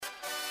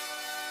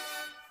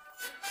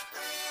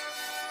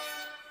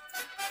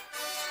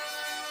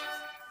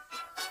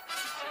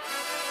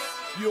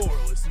You're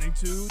listening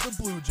to the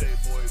Blue Jay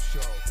Boys Show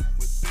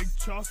with Big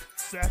Chuck,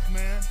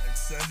 Sackman, and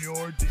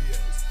Senor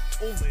Diaz,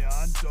 only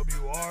on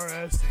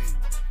WRSE.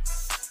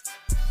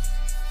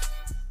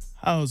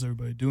 How's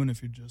everybody doing?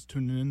 If you're just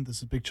tuning in, this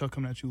is Big Chuck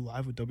coming at you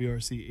live with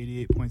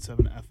WRC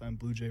 88.7 FM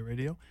Blue Jay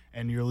Radio,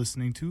 and you're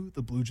listening to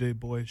the Blue Jay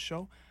Boys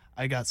Show.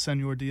 I got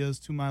Senor Diaz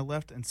to my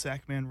left and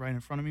Sackman right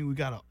in front of me. We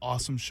got an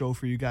awesome show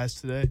for you guys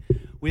today.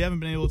 We haven't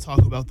been able to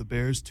talk about the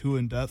Bears too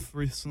in depth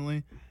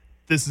recently.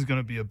 This is going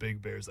to be a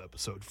big Bears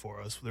episode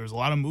for us. There was a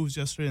lot of moves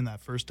yesterday in that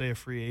first day of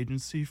free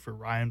agency for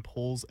Ryan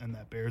Poles and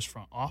that Bears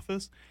front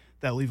office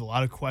that leave a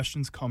lot of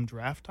questions come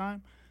draft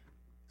time.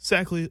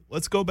 Exactly.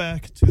 Let's go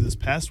back to this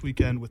past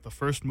weekend with the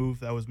first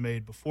move that was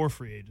made before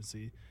free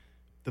agency.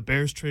 The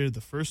Bears traded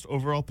the first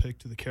overall pick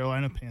to the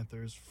Carolina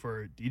Panthers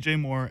for DJ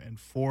Moore and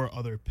 4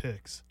 other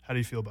picks. How do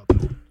you feel about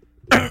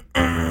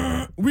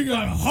that? We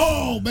got a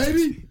haul,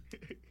 baby.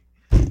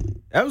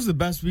 That was the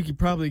best we could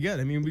probably get.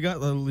 I mean, we got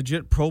a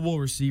legit Pro Bowl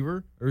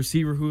receiver, a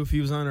receiver who, if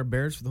he was on our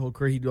Bears for the whole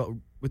career,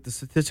 with the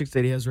statistics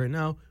that he has right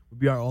now, would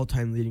be our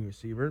all-time leading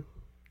receiver.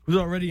 Who's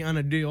already on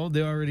a deal.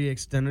 They already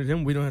extended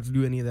him. We don't have to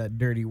do any of that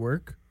dirty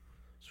work.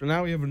 So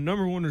now we have a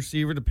number one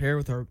receiver to pair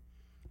with our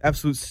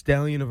absolute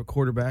stallion of a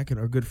quarterback and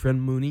our good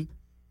friend Mooney.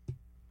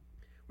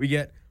 We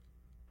get,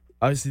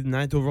 obviously, the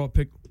 9th overall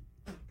pick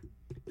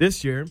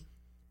this year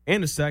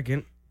and a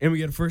second, and we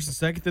get a first and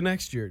second the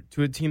next year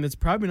to a team that's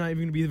probably not even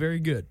going to be very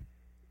good.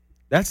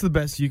 That's the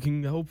best you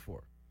can hope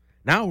for.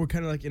 Now we're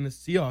kind of like in a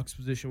Seahawks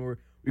position where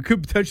we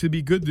could potentially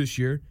be good this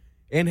year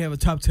and have a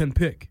top 10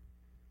 pick.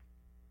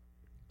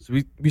 So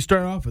we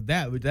start off with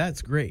that, but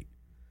that's great.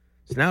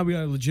 So now we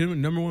got a legitimate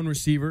number one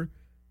receiver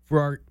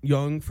for our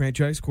young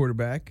franchise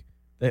quarterback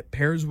that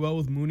pairs well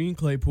with Mooney and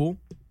Claypool.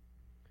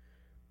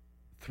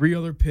 3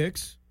 other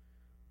picks.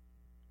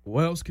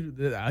 What else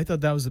I thought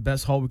that was the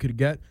best haul we could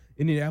get.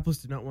 Indianapolis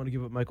did not want to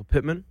give up Michael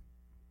Pittman.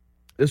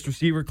 This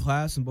receiver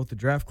class in both the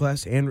draft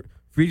class and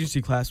free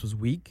agency class was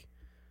weak.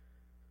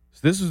 So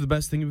this was the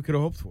best thing we could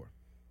have hoped for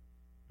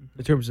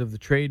in terms of the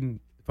trade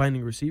and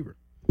finding a receiver.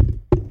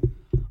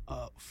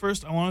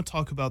 First, I want to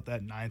talk about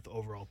that 9th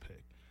overall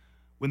pick.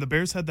 When the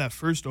Bears had that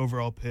first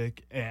overall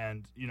pick,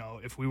 and,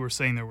 if we were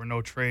saying there were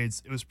no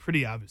trades, it was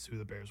pretty obvious who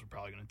the Bears were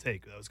probably going to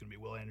take. That was going to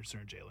be Will Anderson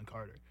or Jalen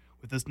Carter.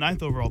 With this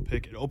 9th overall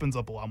pick, it opens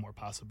up a lot more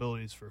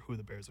possibilities for who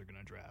the Bears are going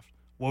to draft.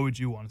 What would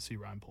you want to see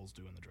Ryan Poles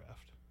do in the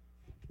draft?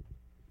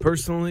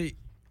 Personally,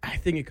 I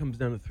think it comes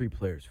down to 3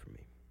 players for me.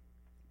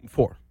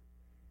 4.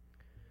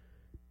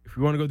 If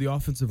we want to go the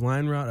offensive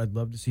line route, I'd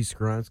love to see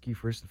Skoronski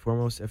first and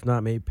foremost. If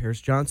not, maybe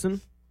Paris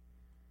Johnson.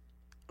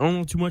 I don't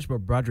know too much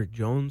about Broderick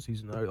Jones.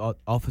 He's an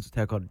offensive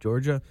tackle out of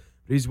Georgia.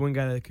 But he's one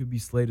guy that could be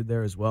slated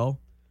there as well.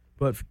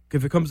 But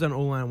if it comes down to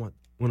O-line, I want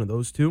one of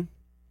those 2.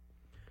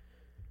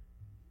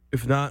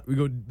 If not, we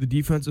go the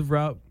defensive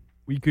route.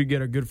 We could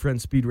get our good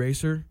friend Speed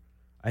Racer.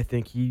 I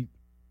think he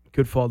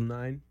could fall to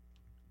 9,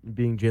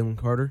 being Jalen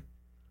Carter.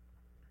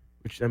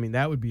 Which,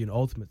 that would be an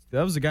ultimate.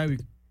 That was the guy we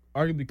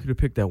arguably could have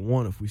picked at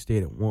 1 if we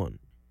stayed at 1.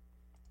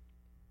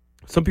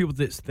 Some people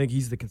think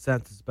he's the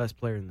consensus best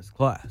player in this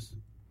class.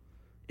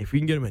 If we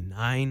can get him at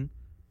 9,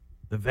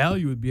 the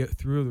value would be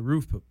through the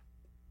roof, but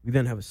we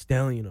then have a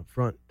stallion up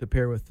front to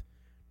pair with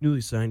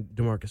newly signed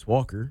DeMarcus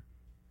Walker.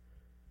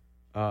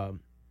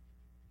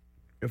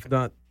 If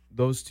not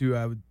those 2,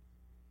 I would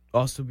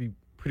also be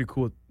pretty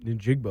cool with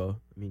Njigba.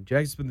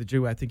 Jackson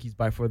Smith-Njigba, I think he's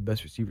by far the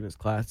best receiver in his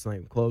class. It's not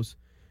even close.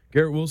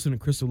 Garrett Wilson and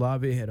Chris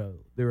Olave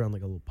they were on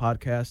like a little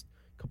podcast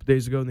a couple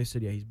days ago, and they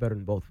said, yeah, he's better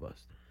than both of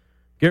us.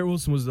 Garrett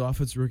Wilson was the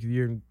offensive rookie of the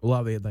year, and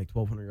Olave had like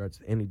 1,200 yards.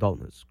 Andy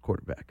Dalton was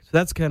quarterback. So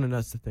that's kind of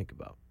nuts to think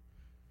about.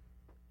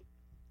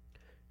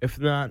 If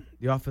not,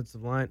 the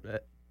offensive line,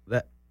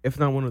 if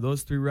not one of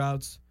those 3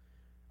 routes,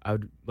 I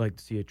would like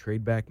to see a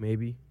trade back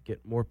maybe,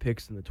 get more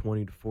picks in the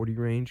 20 to 40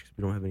 range because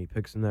we don't have any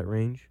picks in that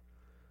range.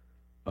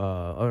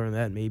 Other than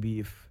that, maybe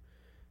if,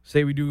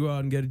 say we do go out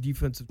and get a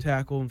defensive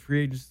tackle in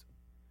free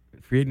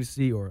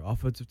agency or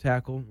offensive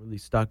tackle, really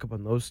stock up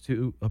on those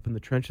 2 up in the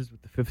trenches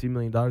with the $50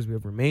 million we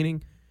have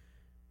remaining.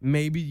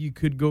 Maybe you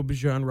could go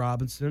Bijan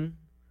Robinson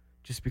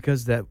just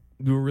because that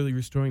we were really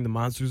restoring the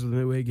monsters of the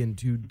Midway, getting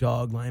 2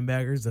 dog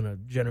linebackers and a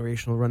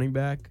generational running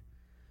back.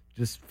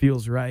 Just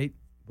feels right.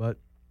 But,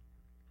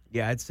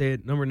 yeah, I'd say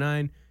at number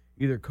 9,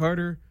 either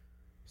Carter,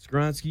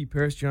 Skoronski,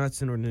 Paris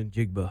Johnson, or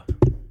Njigba.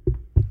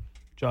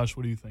 Josh,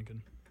 what are you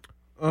thinking?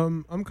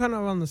 I'm kind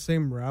of on the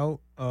same route,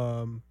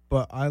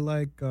 but I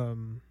like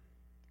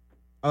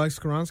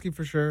Skoronski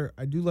for sure.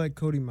 I do like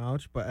Cody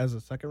Mauch, but as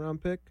a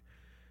second-round pick,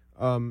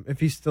 if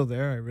he's still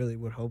there, I really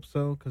would hope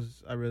so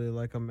because I really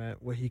like him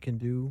at what he can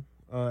do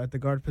at the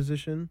guard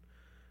position.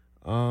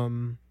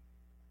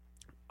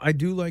 I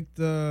do like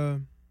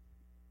the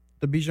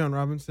Bijan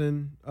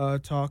Robinson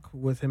talk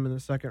with him in the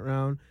second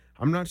round.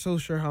 I'm not so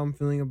sure how I'm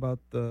feeling about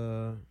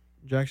the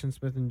Jackson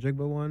Smith and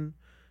Jigba one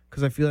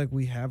because I feel like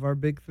we have our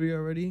big 3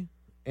 already,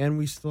 and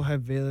we still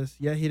have Velus.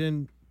 Yeah, he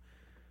didn't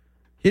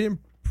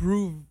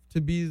prove to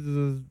be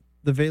the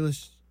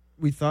Velus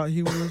we thought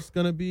he was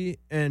gonna be,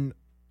 and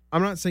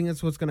I'm not saying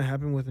that's what's going to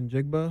happen with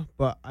Njigba,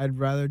 but I'd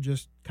rather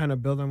just kind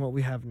of build on what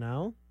we have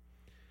now,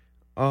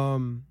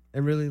 and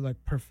really like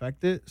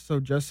perfect it so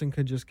Justin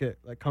could just get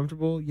like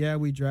comfortable. Yeah,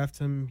 we draft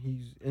him,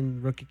 he's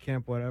in rookie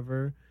camp,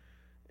 whatever,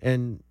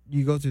 and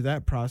you go through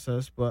that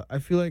process. But I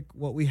feel like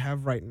what we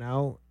have right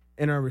now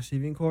in our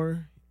receiving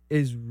core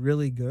is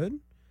really good.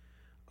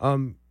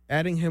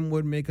 Adding him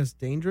would make us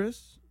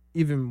dangerous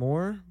even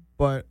more,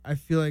 but I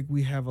feel like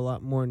we have a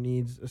lot more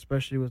needs,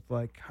 especially with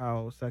like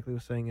how Sackley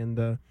was saying in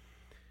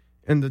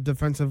the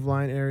defensive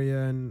line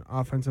area and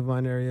offensive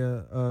line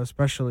area,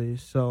 especially.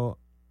 So,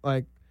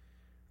 like,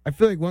 I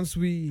feel like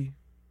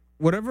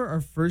whatever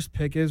our first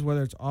pick is,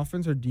 whether it's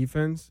offense or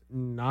defense,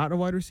 not a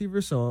wide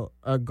receiver, so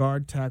a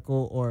guard,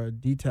 tackle, or a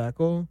D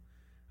tackle,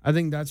 I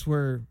think that's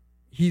where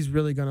he's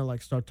really gonna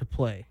like start to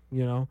play,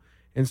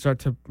 and start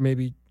to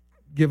maybe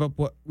give up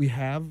what we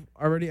have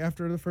already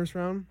after the first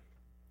round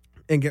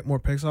and get more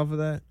picks off of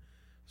that.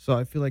 So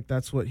I feel like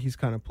that's what he's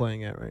kind of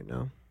playing at right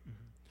now.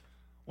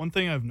 One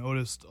thing I've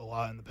noticed a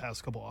lot in the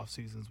past couple off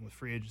seasons with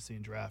free agency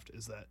and draft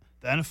is that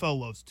the NFL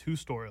loves two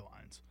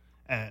storylines.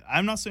 And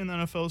I'm not saying the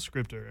NFL is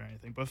scripted or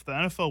anything, but if the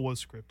NFL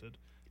was scripted,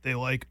 they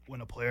like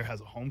when a player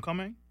has a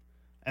homecoming,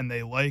 and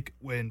they like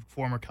when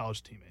former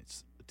college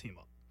teammates team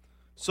up.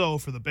 So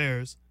for the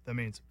Bears, that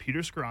means Peter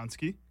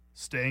Skoronski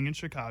staying in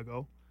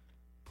Chicago,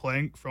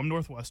 playing from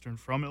Northwestern,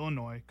 from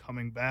Illinois,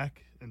 coming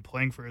back and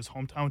playing for his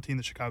hometown team,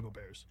 the Chicago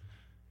Bears.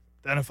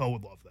 The NFL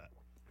would love that.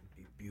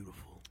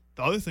 Beautiful.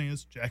 The other thing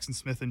is Jackson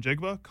Smith and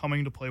Jigba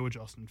coming to play with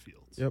Justin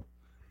Fields. Yep.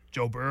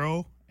 Joe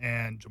Burrow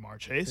and Jamar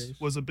Chase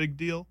was a big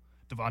deal.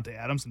 Devontae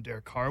Adams and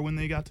Derek Carr, when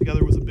they got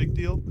together, was a big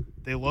deal.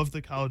 They love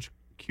the college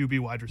QB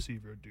wide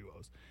receiver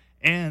duos.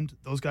 And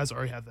those guys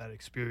already have that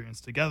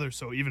experience together,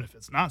 so even if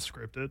it's not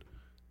scripted,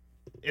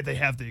 if they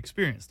have the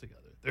experience together,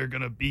 they're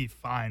going to be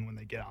fine when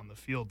they get on the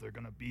field. They're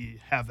going to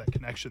have that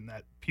connection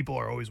that people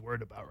are always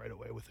worried about right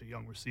away with a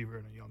young receiver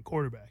and a young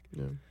quarterback.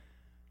 Yeah.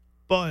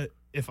 But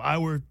if I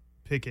were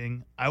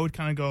picking, I would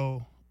kind of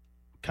go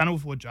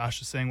with what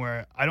Josh is saying,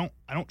 where I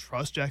don't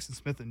trust Jackson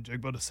Smith and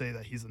Jigba to say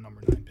that he's the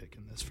number 9 pick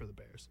in this for the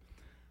Bears.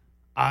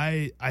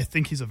 I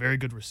think he's a very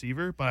good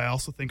receiver, but I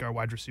also think our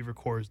wide receiver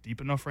core is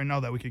deep enough right now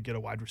that we could get a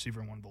wide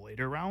receiver in one of the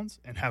later rounds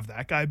and have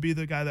that guy be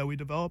the guy that we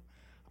develop.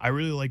 I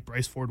really like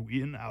Bryce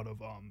Ford-Wheaton out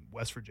of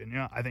West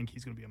Virginia. I think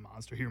he's going to be a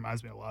monster. He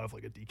reminds me a lot of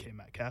like a DK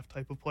Metcalf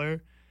type of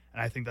player,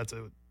 and I think that's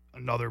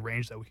another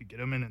range that we could get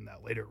him in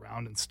that later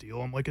round and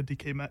steal him like a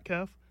DK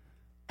Metcalf.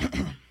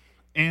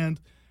 And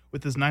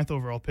with this 9th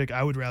overall pick,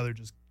 I would rather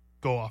just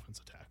go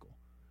offensive tackle.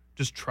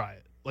 Just try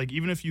it. Like,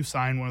 even if you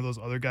sign one of those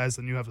other guys,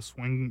 then you have a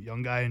swing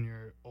young guy in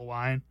your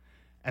O-line,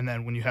 and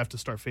then when you have to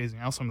start phasing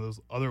out some of those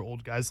other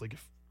old guys, like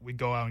if we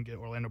go out and get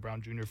Orlando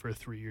Brown Jr. for a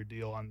 3-year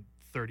deal on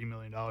 $30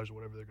 million or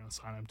whatever they're going to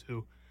sign him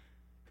to,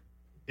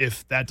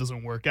 if that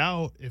doesn't work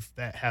out, if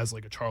that has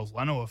like a Charles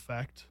Leno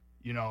effect,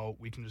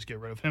 we can just get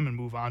rid of him and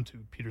move on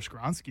to Peter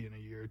Skoronski in a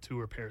year or two,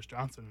 or Paris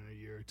Johnson in a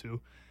year or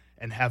two,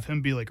 and have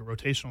him be like a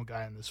rotational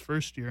guy in this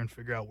first year and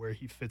figure out where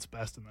he fits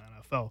best in the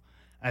NFL.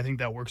 I think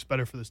that works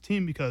better for this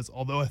team because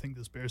although I think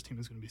this Bears team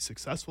is going to be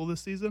successful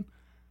this season,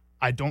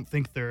 I don't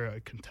think they're a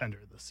contender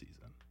this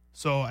season.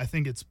 So I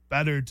think it's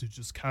better to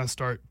just kind of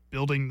start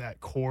building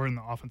that core in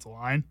the offensive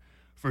line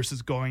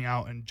versus going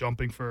out and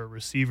jumping for a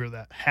receiver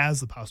that has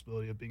the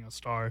possibility of being a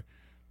star,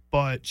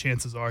 but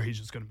chances are he's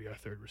just going to be our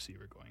 3rd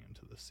receiver going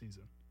into this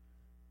season.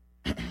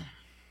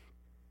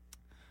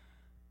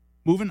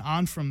 Moving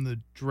on from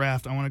the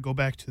draft, I want to go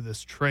back to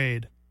this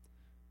trade.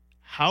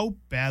 How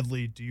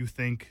badly do you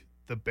think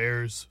the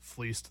Bears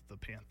fleeced the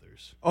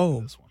Panthers?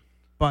 Oh, this one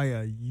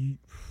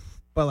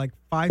by like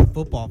 5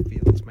 football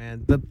fields,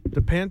 man.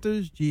 The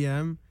Panthers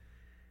GM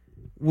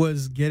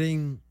was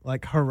getting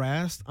like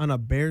harassed on a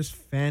Bears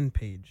fan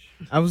page.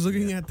 I was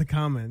looking at the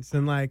comments,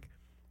 and like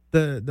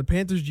the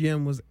Panthers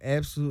GM was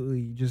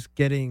absolutely just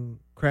getting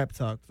crap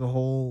talked the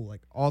whole,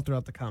 like, all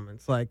throughout the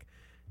comments. Like,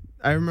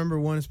 I remember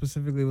one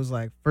specifically was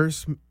like,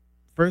 first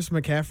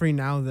McCaffrey,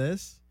 now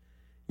this.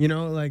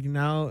 Like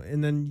now,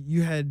 and then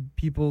you had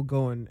people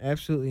going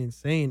absolutely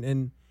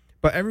insane.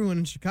 But everyone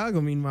in Chicago,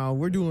 meanwhile,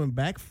 we're doing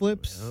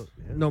backflips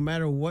no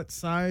matter what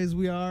size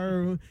we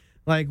are.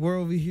 Like, we're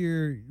over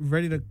here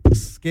ready to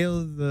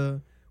scale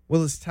the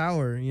Willis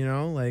Tower,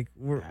 Like,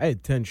 I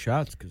had 10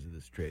 shots because of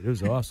this trade. It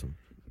was awesome.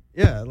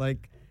 Yeah,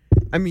 like,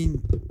 I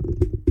mean,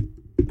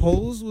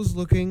 Poles was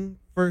looking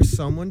for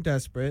someone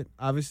desperate.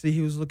 Obviously,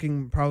 he was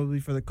looking probably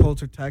for the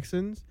Colts or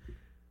Texans.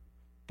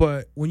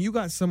 But when you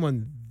got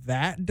someone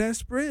that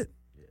desperate,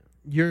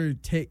 you're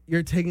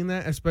taking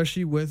that,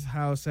 especially with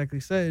how Sackley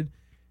said,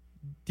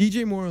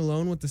 DJ Moore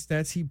alone with the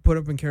stats he put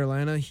up in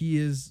Carolina, he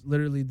is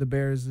literally the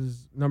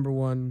Bears' number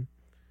 1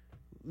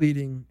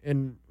 leading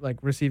in like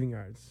receiving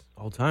yards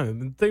all time. I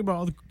mean, think about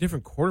all the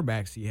different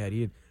quarterbacks he had.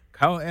 He had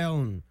Kyle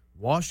Allen,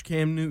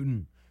 Cam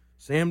Newton,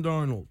 Sam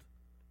Darnold,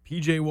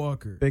 PJ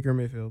Walker, Baker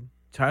Mayfield,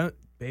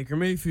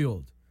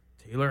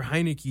 Taylor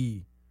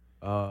Heineke.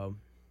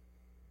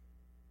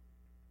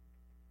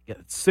 Yeah,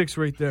 that's 6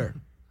 right there.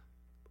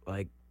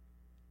 Like,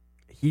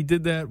 he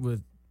did that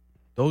with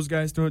Those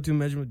guys throw it to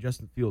measure with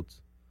Justin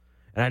Fields.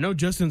 And I know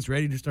Justin's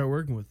ready to start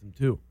working with him,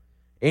 too.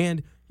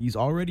 And he's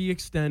already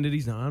extended.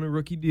 He's not on a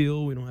rookie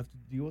deal. We don't have to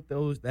deal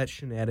with that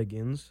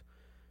shenanigans.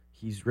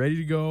 He's ready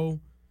to go.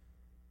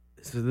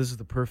 So this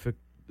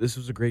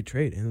was a great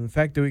trade. And the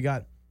fact that we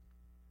got,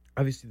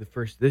 obviously, the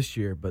first this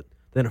year, but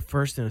then a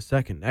first and a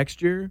second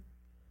next year,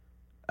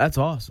 that's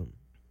awesome.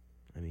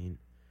 I mean,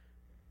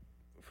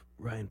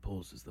 Ryan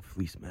Poles is the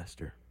fleece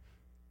master.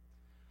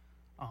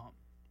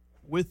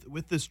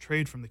 With this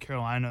trade from the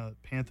Carolina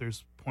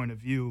Panthers' point of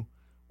view,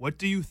 what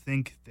do you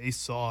think they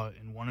saw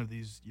in one of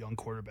these young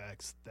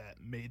quarterbacks that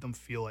made them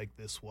feel like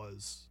this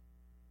was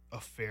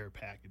a fair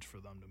package for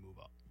them to move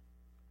up?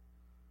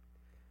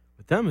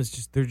 With them,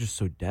 they're just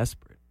so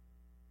desperate.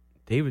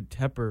 David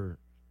Tepper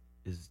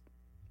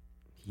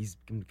he's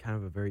been kind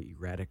of a very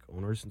erratic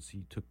owner since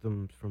he took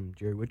them from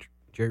Jerry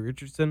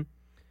Richardson.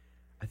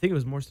 I think it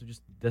was more so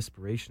just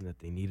desperation that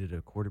they needed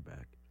a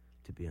quarterback,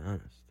 to be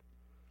honest.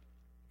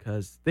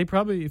 Because they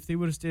probably, if they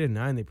would have stayed at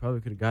 9, they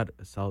probably could have got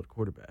a solid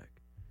quarterback.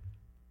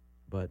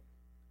 But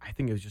I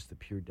think it was just the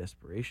pure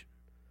desperation.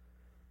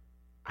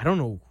 I don't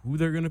know who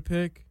they're going to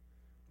pick.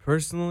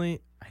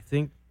 Personally, I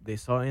think they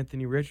saw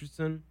Anthony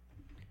Richardson,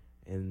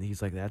 and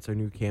he's like, that's our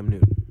new Cam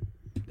Newton.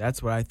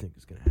 That's what I think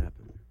is going to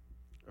happen.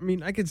 I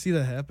mean, I could see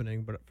that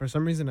happening, but for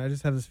some reason, I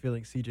just have this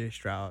feeling C.J.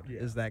 Stroud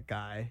is that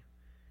guy.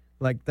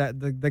 Like, that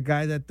the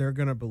guy that they're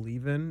going to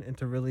believe in and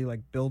to really,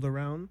 like, build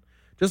around.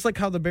 Just like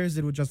how the Bears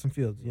did with Justin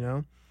Fields, you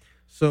know?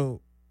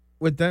 So,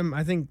 with them,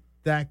 I think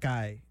that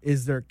guy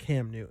is their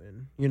Cam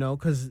Newton, you know?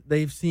 Because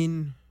they've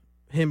seen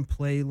him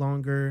play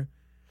longer,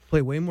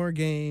 play way more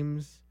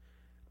games.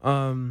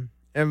 And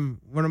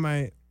one of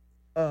my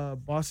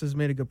bosses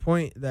made a good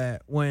point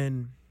that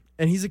and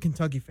he's a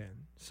Kentucky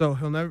fan. So,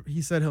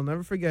 he said he'll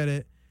never forget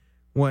it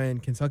when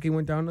Kentucky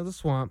went down to the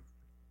swamp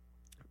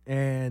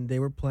and they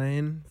were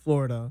playing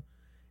Florida.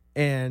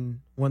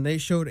 And when they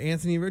showed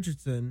Anthony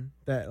Richardson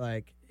that,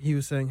 like, he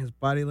was saying his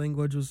body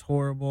language was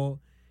horrible.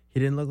 He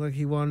didn't look like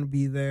he wanted to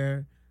be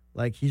there.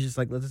 Like, he's just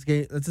like, let's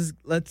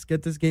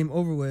get this game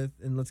over with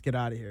and let's get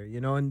out of here, you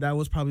know? And that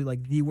was probably,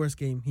 like, the worst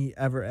game he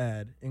ever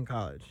had in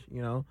college,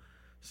 you know?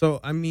 So,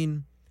 I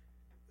mean,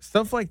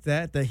 stuff like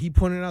that he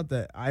pointed out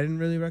that I didn't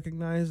really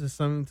recognize is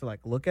something to, like,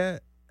 look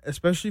at,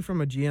 especially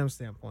from a GM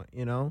standpoint,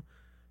 you know?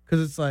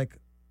 Because it's like,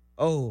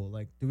 oh,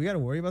 like, do we got to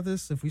worry about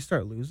this if we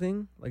start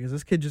losing? Like, is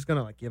this kid just going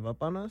to, like, give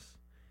up on us?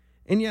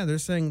 And, yeah, they're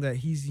saying that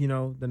he's, you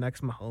know, the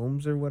next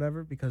Mahomes or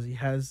whatever because he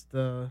has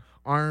the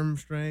arm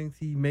strength.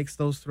 He makes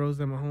those throws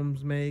that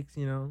Mahomes makes,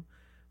 you know.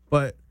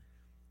 But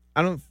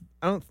I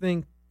don't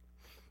think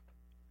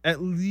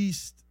at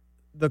least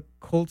the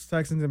Colts,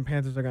 Texans, and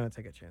Panthers are going to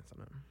take a chance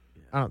on him.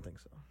 Yeah. I don't think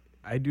so.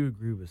 I do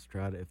agree with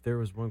Stroud. If there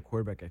was one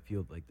quarterback I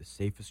feel like the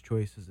safest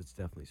choices, it's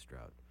definitely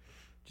Stroud.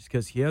 Just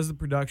because he has the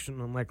production,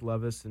 unlike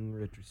Levis and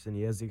Richardson.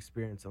 He has the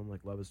experience,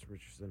 unlike Levis and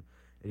Richardson.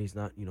 And he's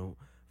not,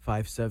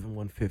 5'7",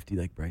 150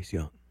 like Bryce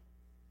Young.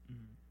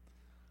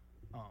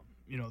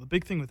 Mm-hmm. The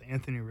big thing with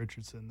Anthony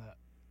Richardson that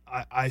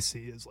I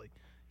see is, like,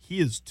 he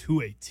is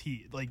to a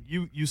T. Like,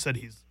 you said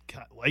he's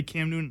like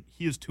Cam Newton.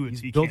 He is to a T.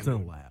 He's built Cam in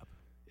Newton a lab.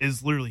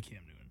 Is literally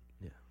Cam Newton.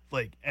 Yeah.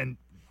 Like, and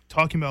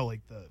talking about,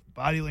 like, the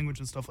body language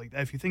and stuff like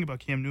that, if you think about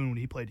Cam Newton when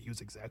he played, he was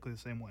exactly the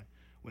same way.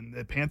 When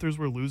the Panthers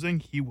were losing,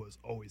 he was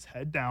always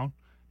head down,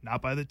 not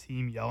by the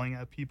team, yelling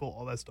at people,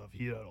 all that stuff.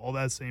 He had all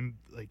that same,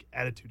 like,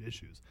 attitude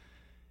issues.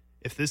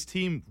 If this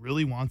team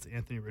really wants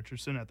Anthony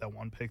Richardson at that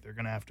one pick, they're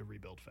going to have to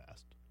rebuild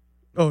fast.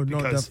 Oh, no,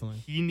 definitely.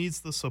 He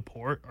needs the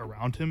support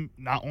around him,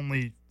 not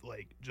only,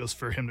 like, just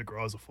for him to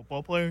grow as a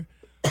football player,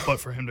 but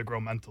for him to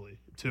grow mentally,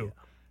 too.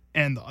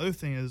 Yeah. And the other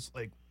thing is,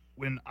 like,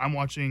 when I'm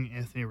watching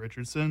Anthony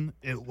Richardson,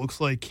 it looks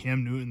like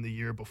Cam Newton the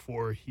year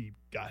before he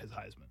got his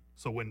Heisman.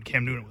 So when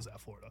Cam Newton was at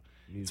Florida.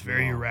 It's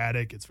very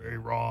erratic. It's very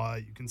raw.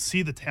 You can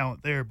see the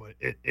talent there, but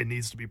it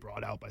needs to be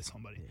brought out by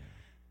somebody. Yeah.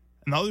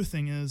 And the other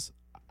thing is,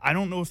 I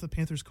don't know if the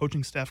Panthers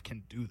coaching staff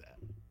can do that.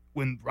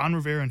 When Ron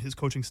Rivera and his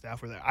coaching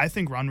staff were there, I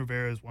think Ron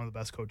Rivera is one of the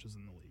best coaches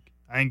in the league.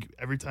 I think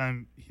every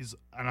time he's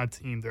on a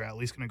team, they're at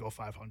least going to go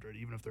 500,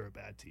 even if they're a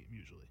bad team,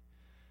 usually.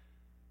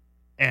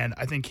 And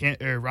I think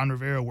Ron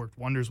Rivera worked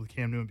wonders with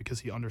Cam Newton because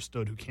he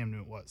understood who Cam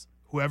Newton was.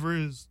 Whoever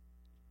is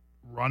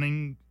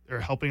running or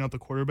helping out the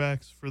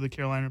quarterbacks for the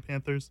Carolina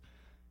Panthers,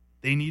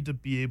 they need to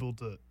be able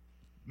to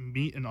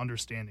meet an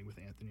understanding with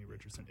Anthony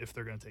Richardson if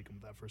they're going to take him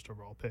with that first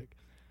overall pick.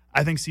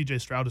 I think C.J.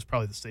 Stroud is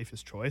probably the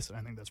safest choice, and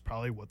I think that's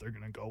probably what they're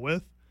going to go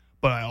with.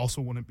 But I also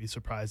wouldn't be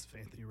surprised if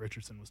Anthony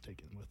Richardson was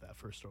taken with that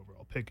first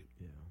overall pick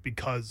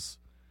because,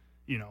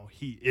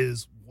 he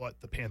is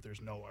what the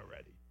Panthers know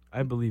already.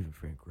 I believe in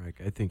Frank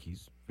Reich. I think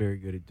he's very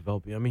good at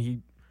developing. I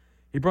mean,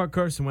 he brought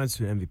Carson Wentz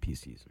to an MVP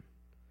season.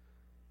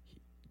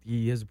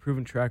 He has a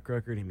proven track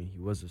record. I mean, he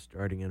was a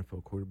starting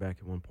NFL quarterback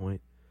at one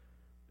point.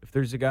 If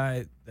there's a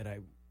guy that I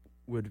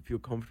would feel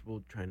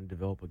comfortable trying to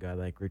develop a guy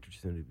like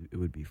Richardson, it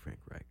would be Frank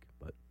Reich.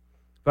 But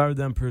if I were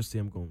them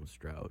personally, I'm going with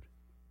Stroud.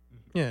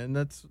 Yeah, and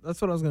that's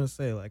what I was going to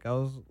say. Like, I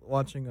was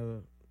watching a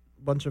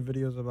bunch of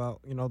videos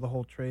about, the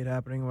whole trade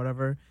happening or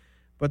whatever.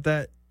 But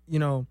that,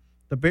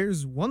 the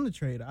Bears won the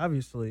trade,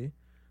 obviously,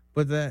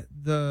 but that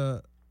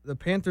the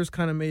Panthers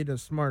kind of made a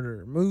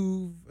smarter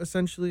move,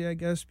 essentially, I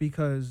guess,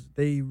 because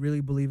they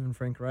really believe in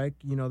Frank Reich.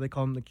 You know, they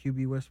call him the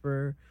QB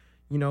whisperer,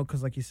 you know,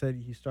 because like you said,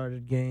 he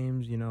started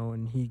games, you know,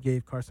 and he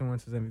gave Carson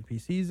Wentz his MVP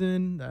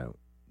season,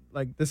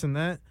 like this and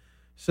that.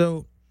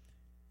 So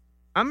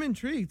I'm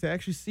intrigued to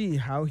actually see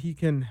how he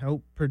can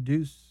help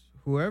produce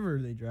whoever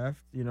they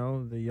draft, you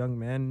know, the young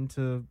man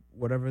into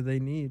whatever they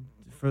need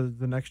for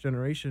the next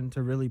generation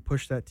to really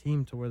push that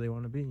team to where they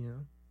want to be, you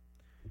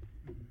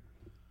know.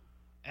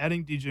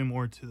 Adding DJ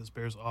Moore to this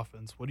Bears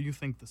offense, what do you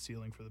think the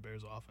ceiling for the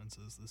Bears offense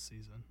is this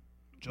season?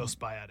 Just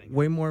by adding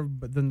way more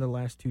than the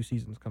last 2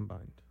 seasons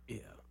combined. Yeah,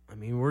 I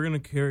mean, we're going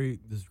to carry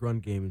this run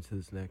game into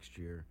this next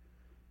year.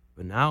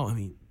 But now, I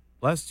mean,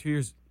 last 2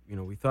 years, you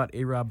know, we thought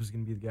A-Rob was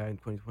going to be the guy in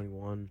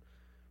 2021.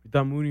 We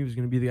thought Mooney was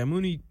going to be the guy.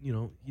 Mooney, you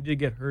know, he did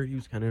get hurt. He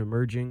was kind of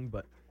emerging.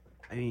 But,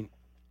 I mean,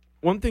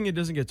 one thing that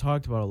doesn't get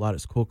talked about a lot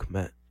is Cole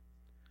Kmet.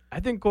 I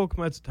think Cole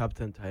Kmet's a top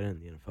 10 tight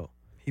end in the NFL.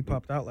 He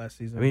popped out last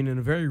season. I mean, in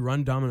a very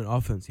run-dominant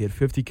offense, he had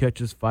 50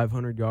 catches,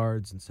 500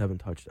 yards, and 7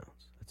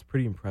 touchdowns. That's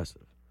pretty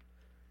impressive.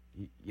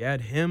 You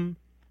add him,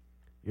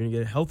 you're going to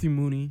get a healthy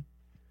Mooney.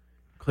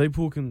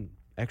 Claypool can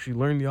actually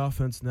learn the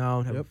offense now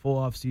and have a full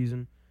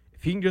offseason.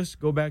 If he can just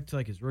go back to,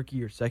 like, his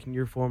rookie or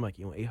second-year form, like,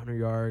 you know, 800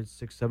 yards,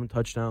 6, 7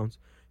 touchdowns,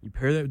 you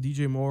pair that with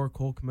DJ Moore,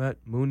 Cole Kmet,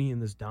 Mooney in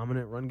this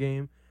dominant run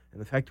game, and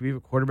the fact that we have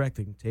a quarterback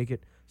that can take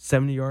it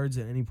 70 yards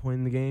at any point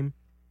in the game,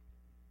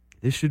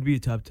 this should be a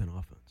top 10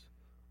 offense.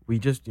 We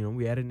just, you know,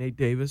 we added Nate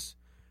Davis.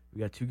 We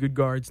got 2 good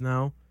guards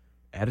now.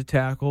 Add a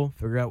tackle.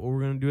 Figure out what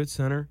we're going to do at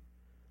center.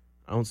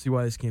 I don't see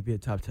why this can't be a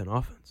top 10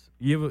 offense.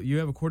 You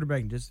have a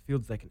quarterback in Justin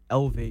Fields that can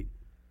elevate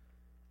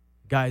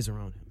guys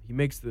around him. He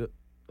makes the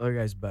other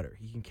guys better.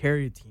 He can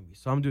carry a team. You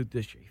saw him do it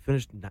this year. He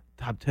finished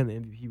top 10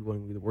 MVP,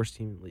 winning the worst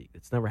team in the league.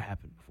 It's never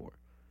happened before.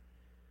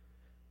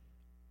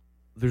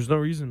 There's no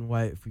reason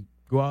why if we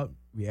go out,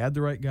 we add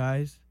the right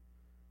guys,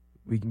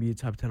 we can be a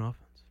top 10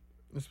 offense.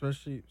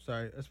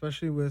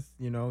 Especially with,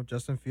 you know,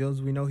 Justin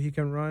Fields, we know he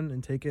can run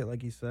and take it,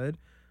 like he said.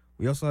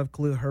 We also have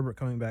Khalil Herbert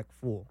coming back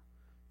full.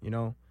 You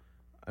know,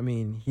 I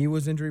mean, he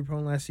was injury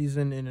prone last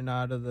season, in and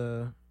out of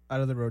the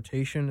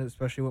rotation,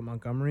 especially with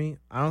Montgomery.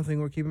 I don't think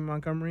we're keeping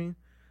Montgomery.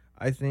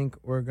 I think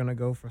we're gonna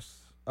go for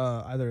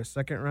either a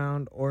second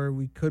round, or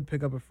we could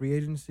pick up a free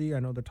agency. I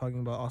know they're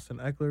talking about Austin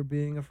Eckler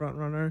being a front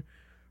runner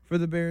for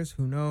the Bears.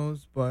 Who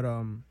knows? But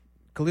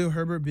Khalil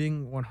Herbert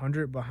being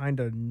 100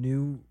 behind a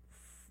new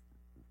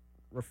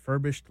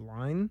refurbished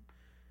line,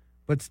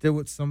 but still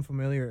with some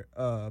familiar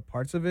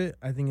parts of it,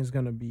 I think is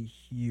going to be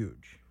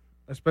huge,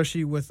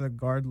 especially with a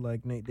guard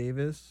like Nate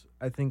Davis.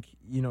 I think,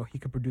 you know, he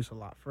could produce a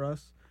lot for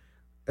us,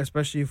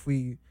 especially if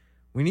we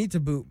need to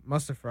boot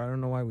Mustafa. I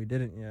don't know why we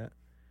didn't yet,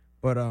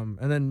 but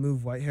and then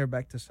move Whitehair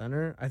back to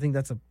center. I think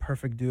that's a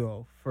perfect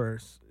duo for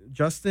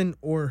Justin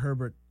or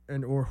Herbert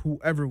or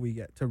whoever we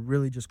get to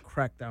really just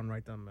crack down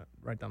right down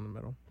the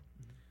middle.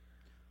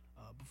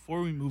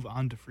 Before we move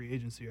on to free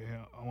agency,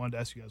 I wanted to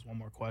ask you guys one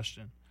more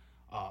question.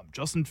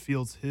 Justin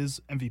Fields,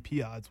 his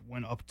MVP odds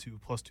went up to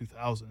plus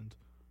 2,000.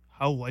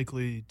 How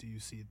likely do you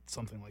see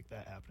something like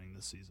that happening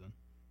this season?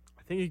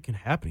 I think it can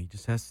happen. He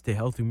just has to stay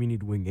healthy. We need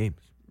to win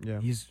games.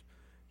 Yeah,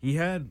 he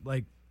had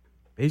like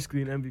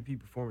basically an MVP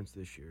performance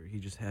this year. He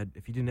just had,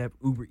 if he didn't have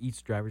Uber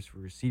Eats drivers for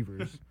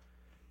receivers,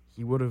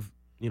 he would have,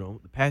 you know,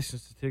 the passing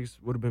statistics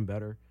would have been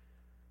better.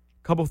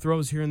 A couple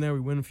throws here and there,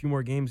 we win a few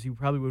more games, he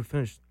probably would have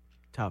finished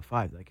top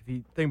 5. Like, if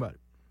you think about it,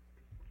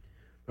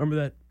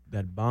 remember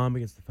that bomb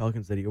against the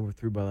Falcons that he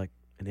overthrew by like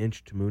an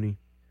inch to Mooney?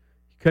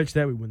 You catch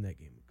that, we win that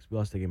game because we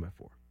lost that game by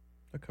 4.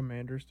 The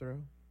Commander's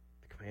throw.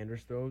 The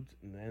Commander's throw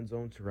in the end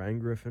zone to Ryan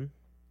Griffin.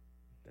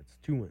 That's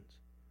 2 wins.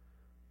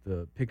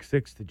 The pick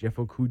 6 to Jeff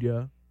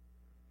Okudah,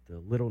 the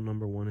little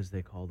number 1 as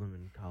they called him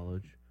in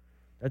college.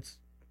 That's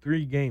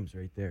 3 games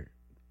right there.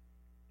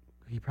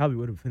 He probably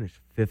would have finished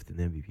 5th in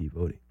the MVP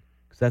voting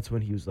because that's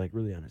when he was like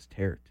really on his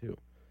tear too.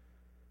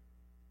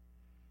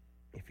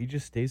 If he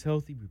just stays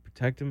healthy, we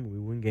protect him, we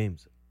win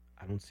games.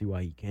 I don't see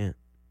why he can't.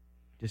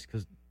 Just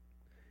because,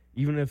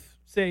 even if,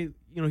 say,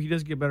 you know, he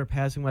does get better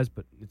passing-wise,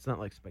 but it's not,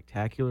 like,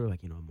 spectacular,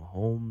 like, you know,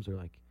 Mahomes, or,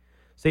 like,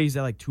 say he's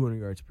at, like, 200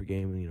 yards per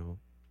game, and, you know,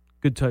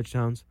 good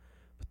touchdowns,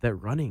 but that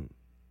running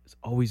is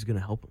always going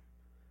to help him.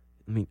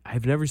 I mean,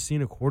 I've never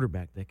seen a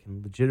quarterback that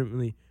can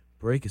legitimately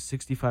break a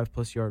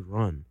 65-plus yard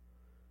run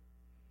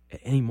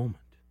at any moment.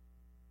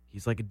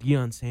 He's like a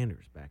Deion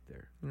Sanders back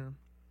there. Yeah.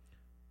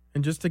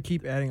 And just to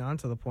keep adding on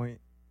to the point,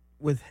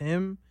 with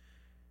him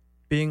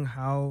being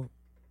how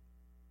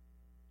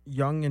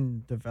young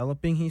and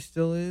developing he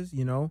still is,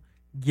 you know,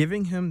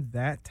 giving him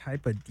that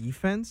type of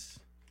defense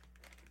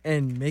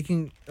and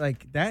making,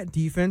 like, that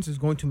defense is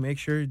going to make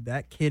sure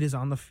that kid is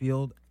on the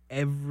field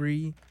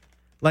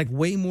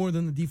way more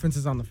than the defense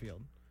is on the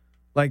field.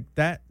 Like,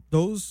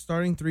 those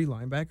starting 3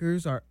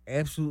 linebackers are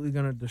absolutely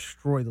going to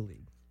destroy the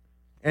league.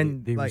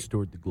 And they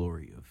restored the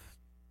glory of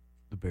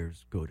the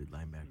Bears' goated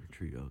linebacker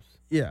trios.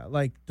 Yeah,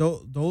 like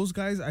those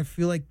guys, I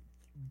feel like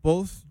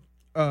both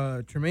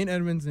Tremaine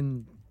Edmonds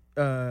and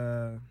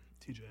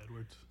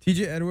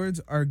TJ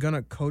Edwards are going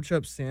to coach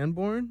up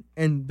Sanborn,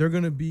 and they're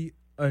going to be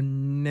a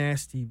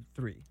nasty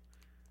 3.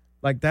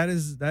 Like, that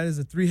is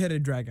a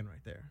 3-headed dragon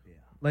right there. Yeah.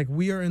 Like,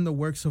 we are in the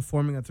works of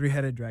forming a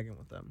 3-headed dragon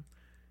with them.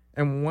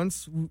 And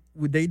once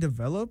they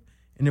develop,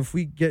 and if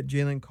we get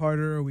Jalen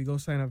Carter or we go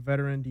sign a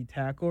veteran D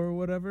tackle or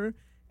whatever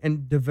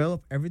and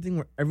develop everything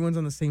where everyone's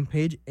on the same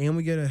page and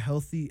we get a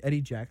healthy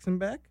Eddie Jackson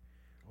back,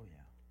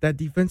 that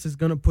defense is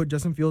going to put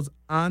Justin Fields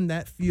on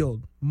that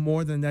field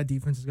more than that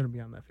defense is going to be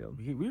on that field.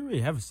 We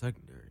already have a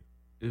secondary.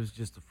 It was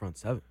just the front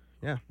 7.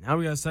 Yeah. Now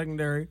we got a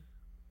secondary.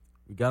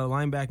 We got a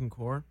linebacking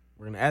core.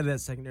 We're going to add that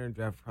secondary and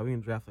draft. Probably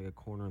going to draft like a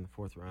corner in the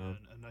 4th round.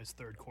 A nice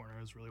third corner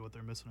is really what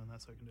they're missing in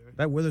that secondary.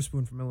 That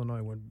Witherspoon from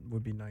Illinois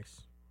would be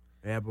nice.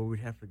 Yeah, but we'd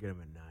have to get him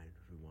at 9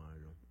 if we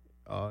wanted him.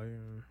 Oh,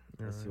 yeah.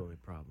 That's the only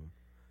problem.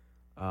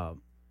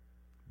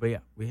 But, yeah,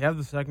 we have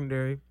the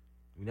secondary.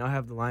 We now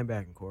have the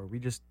linebacking core. We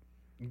just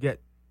get,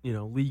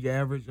 league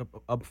average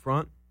up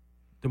front.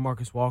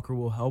 DeMarcus Walker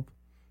will help.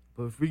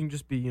 But if we can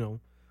just be,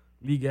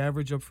 league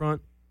average up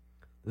front,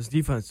 this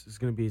defense is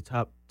going to be a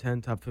top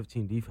 10, top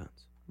 15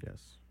 defense.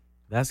 Yes.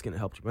 That's going to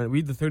help you. We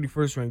had the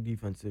 31st ranked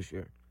defense this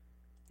year,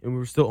 and we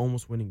were still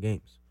almost winning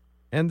games.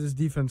 And this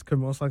defense could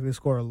most likely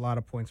score a lot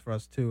of points for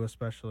us, too,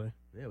 especially.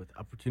 Yeah, with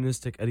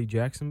opportunistic Eddie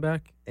Jackson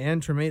back.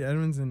 And Tremaine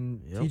Edmonds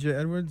and TJ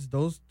Edwards,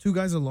 those 2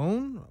 guys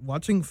alone,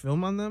 watching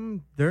film on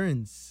them, they're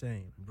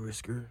insane.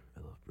 Brisker.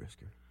 I love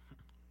Brisker.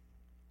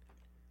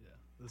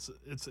 Yeah,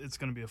 it's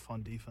going to be a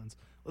fun defense.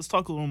 Let's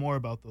talk a little more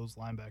about those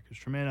linebackers.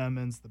 Tremaine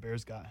Edmonds, the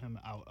Bears got him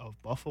out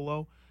of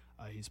Buffalo.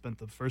 He spent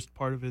the first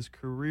part of his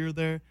career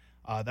there.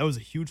 That was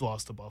a huge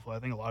loss to Buffalo. I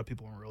think a lot of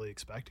people weren't really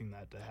expecting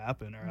that to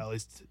happen, or at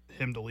least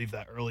him to leave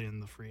that early in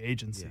the free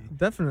agency. Yeah,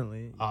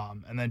 definitely.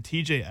 And then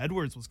T.J.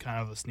 Edwards was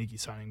kind of a sneaky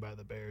signing by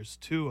the Bears,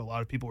 too. A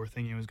lot of people were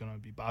thinking it was going to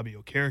be Bobby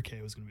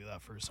Okereke was going to be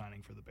that first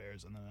signing for the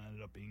Bears, and then it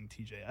ended up being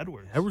T.J.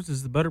 Edwards. Edwards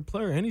is the better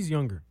player, and he's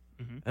younger.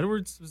 Mm-hmm.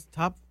 Edwards was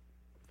top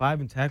 5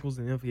 in tackles,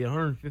 and he had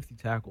 150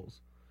 tackles.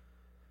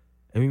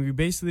 I mean, we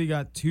basically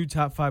got 2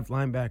 top 5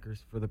 linebackers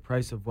for the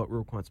price of what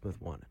Roquan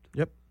Smith wanted.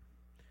 Yep.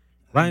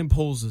 Ryan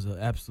Poles is an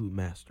absolute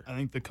master. I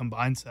think the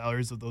combined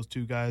salaries of those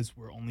 2 guys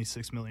were only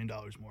 $6 million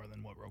more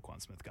than what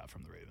Roquan Smith got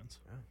from the Ravens.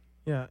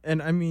 Yeah,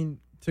 and I mean,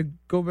 to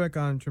go back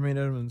on Tremaine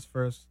Edmonds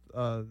first,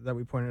 that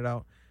we pointed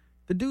out,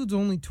 the dude's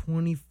only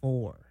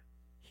 24.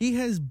 He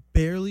has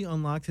barely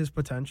unlocked his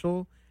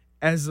potential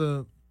as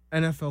a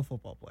NFL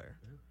football player.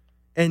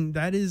 And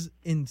that is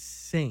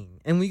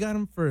insane. And we got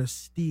him for a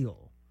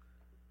steal.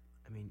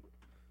 I mean,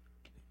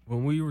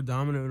 when we were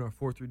dominant in our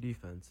 4-3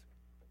 defense,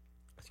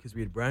 it's because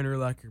we had Brian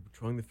Urlacher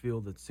patrolling the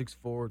field at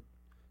 6'4",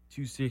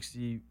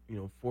 260,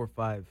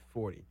 4'5",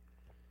 40.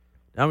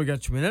 Now we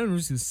got Tremaine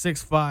Edwards, who's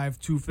 6'5",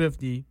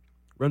 250,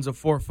 runs a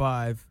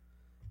 4.5,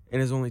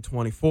 and is only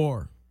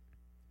 24.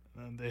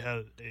 And they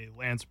had a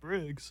Lance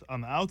Briggs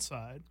on the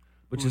outside.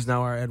 Which is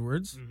now our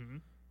Edwards,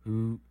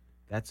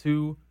 that's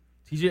who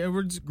T.J.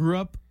 Edwards grew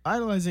up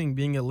idolizing,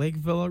 being a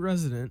Lakeville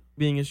resident,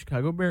 being a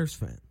Chicago Bears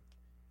fan.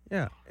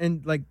 Yeah,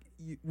 and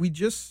we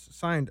just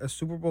signed a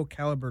Super Bowl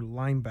caliber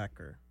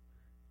linebacker.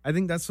 I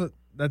think that's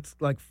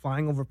like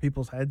flying over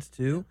people's heads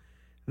too.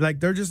 Like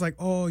they're just like,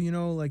 oh,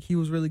 he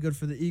was really good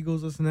for the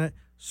Eagles, this and that.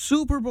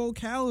 Super Bowl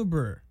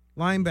caliber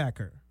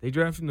linebacker. They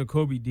drafted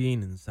Nakobe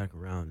Dean in the 2nd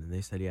round, and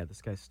they said, yeah,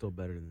 this guy's still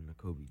better than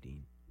Nakobe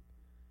Dean.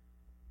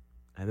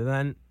 And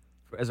then,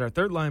 as our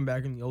 3rd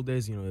linebacker in the old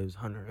days, it was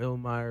Hunter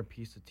Hillmeyer,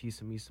 Pisa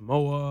Tisami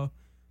Samoa,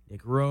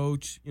 Nick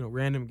Roach,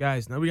 random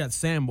guys. Now we got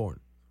Sanborn,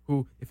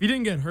 who, if he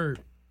didn't get hurt,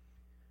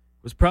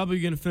 was probably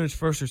going to finish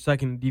 1st or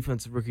 2nd in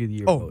Defensive Rookie of the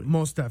Year. Oh, voting.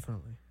 Most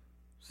definitely.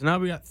 So now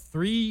we got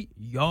 3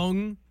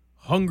 young,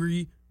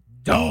 hungry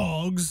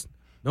dogs.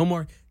 No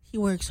more, he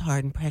works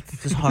hard and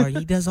practices hard.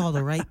 He does all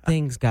the right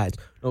things, guys.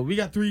 No, we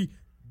got 3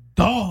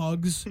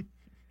 dogs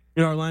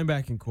in our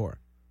linebacking core.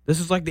 This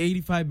is like the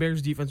 85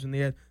 Bears defense when they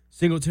had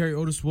Singletary,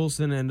 Otis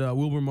Wilson, and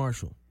Wilbur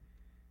Marshall.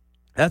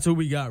 That's what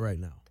we got right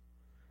now.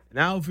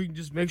 Now if we can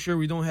just make sure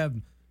we don't have,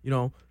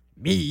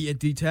 me at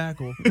D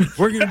tackle,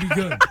 we're going to be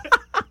good.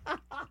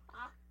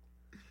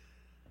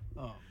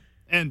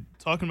 And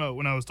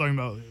when I was talking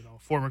about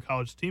former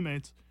college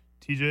teammates,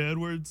 T.J.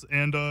 Edwards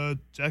and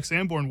Jack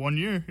Sanborn 1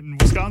 year in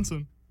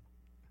Wisconsin.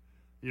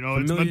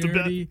 It's meant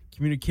to be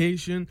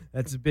communication.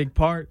 That's a big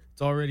part.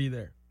 It's already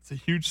there. It's a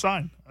huge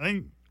sign. I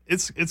think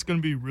it's going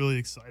to be really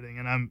exciting.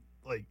 And I'm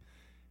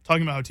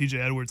talking about how T.J.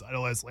 Edwards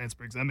idolized Lance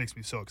Briggs. That makes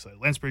me so excited.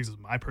 Lance Briggs is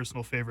my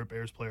personal favorite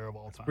Bears player of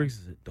all time. Briggs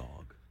is a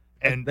dog.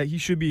 And that he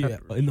should be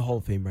in the Hall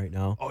of Fame right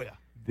now. Oh, yeah.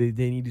 They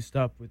need to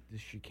stop with the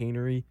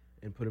chicanery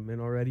and put him in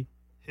already.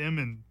 Him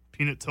and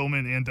Peanut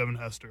Tillman and Devin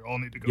Hester all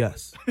need to go.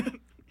 Yes.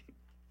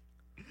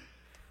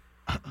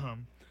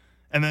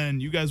 And then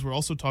you guys were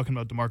also talking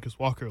about DeMarcus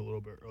Walker a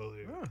little bit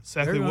earlier.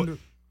 Exactly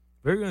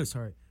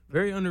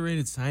very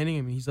underrated signing.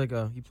 I mean, he's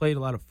he played a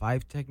lot of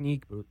 5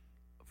 technique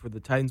for the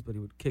Titans, but he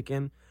would kick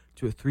in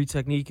to a 3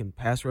 technique and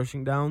pass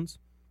rushing downs.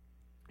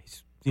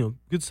 He's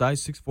good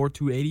size, 6'4",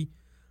 280.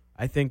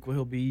 I think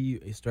he'll be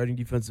a starting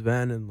defensive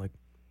end and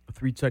a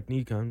 3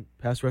 technique on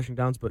pass rushing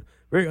downs, but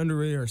very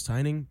underrated our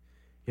signing.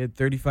 He had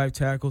 35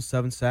 tackles,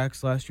 7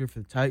 sacks last year for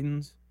the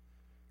Titans.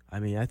 I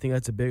mean, I think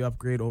that's a big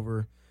upgrade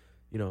over,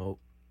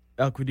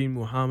 Al-Qadim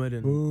Muhammad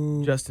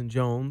and Justin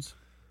Jones.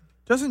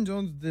 Justin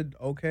Jones did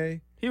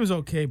okay. He was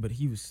okay, but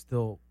he was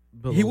still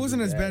below. He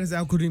wasn't as bad as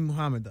Al-Qadim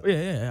Muhammad, though. Oh,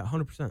 yeah,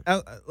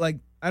 100%.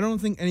 I don't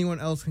think anyone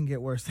else can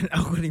get worse than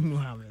Al-Qadim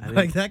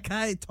Muhammad. That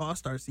guy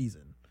tossed our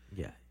season.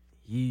 Yeah,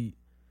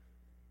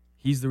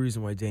 he's the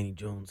reason why Danny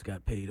Jones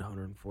got paid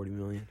 $140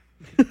 million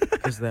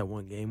because of that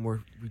one game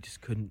where we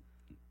just couldn't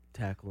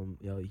tackle him.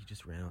 He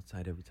just ran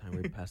outside every time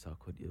we passed out.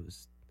 It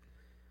was,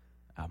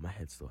 my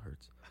head still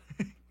hurts.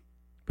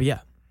 But yeah,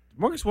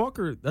 Marcus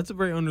Walker, that's a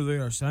very under the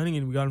radar signing,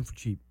 and we got him for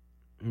cheap.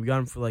 And we got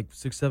him for like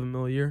 $6-7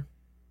 million a year.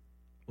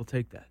 We'll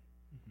take that.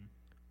 Mm-hmm.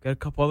 Got a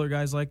couple other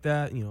guys like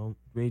that.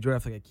 Maybe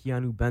draft like a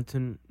Keanu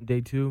Benton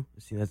day 2.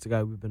 See, that's the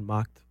guy we've been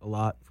mocked a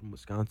lot from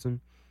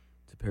Wisconsin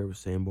to pair with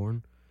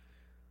Sanborn.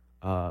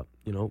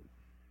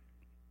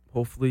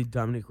 Hopefully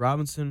Dominic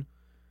Robinson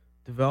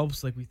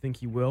develops like we think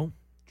he will.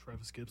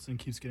 Travis Gibson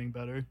keeps getting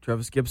better.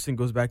 Travis Gibson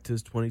goes back to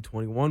his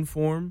 2021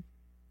 form.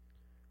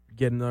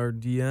 Get another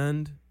D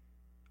end.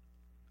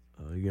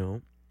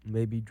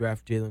 Maybe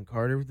draft Jalen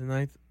Carter with the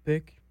 9th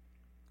pick.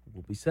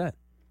 We'll be set.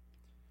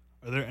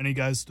 Are there any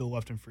guys still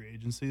left in free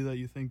agency that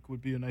you think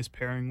would be a nice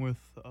pairing with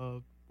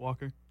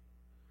Walker?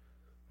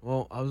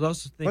 Well, I was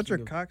also thinking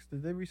Fletcher Cox,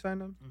 did they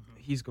re-sign him? Mm-hmm.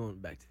 He's going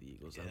back to the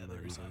Eagles. Yeah, I'm they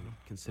not re-signed even him.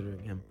 considering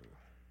him.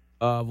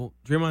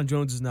 Draymond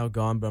Jones is now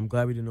gone, but I'm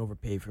glad we didn't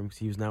overpay for him because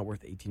he was not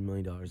worth $18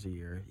 million a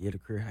year. He had a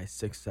career-high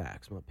 6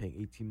 sacks. I'm not paying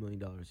 $18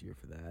 million a year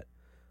for that.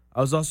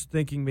 I was also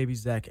thinking maybe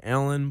Zach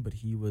Allen, but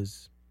he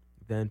was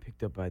then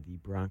picked up by the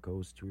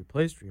Broncos to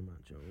replace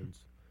Draymond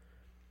Jones.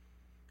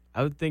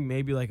 I would think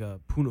maybe like a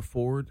Poona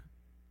Ford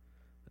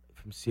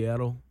from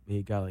Seattle, maybe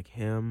a guy like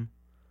him.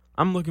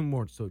 I'm looking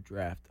more so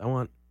draft. I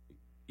want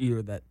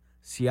either that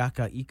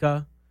Siaka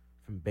Ika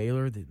from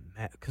Baylor,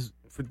 because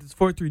for this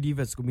 4-3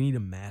 defense, we need a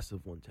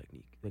massive one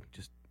technique that can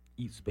just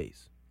eat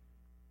space.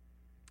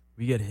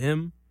 We get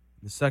him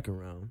in the second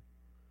round.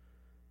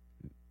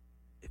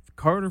 If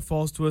Carter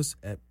falls to us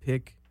at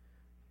pick,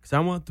 because I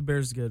want the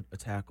Bears to get a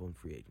tackle in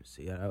free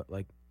agency.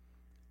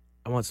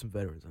 I want some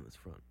veterans on this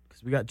front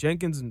because we got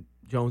Jenkins and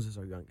Jones as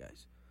our young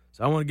guys.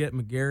 So I want to get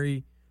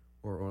McGarry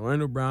or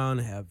Orlando Brown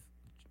and have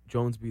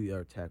Jones be the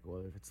other tackle.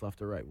 Whether if it's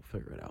left or right, we'll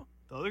figure it out.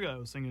 The other guy I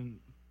was thinking,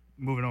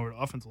 moving over to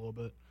offense a little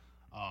bit,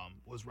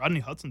 was Rodney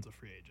Hudson's a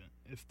free agent.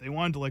 If they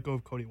wanted to let go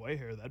of Cody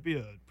Whitehair, that'd be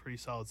a pretty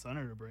solid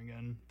center to bring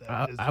in.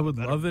 I would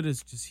love it.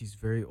 It's just he's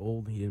very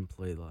old and he didn't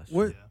play last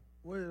year.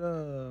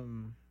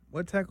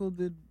 What tackle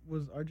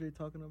was RJ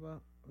talking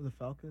about? The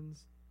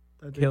Falcons?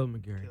 Caleb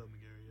McGarry.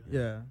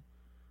 Yeah.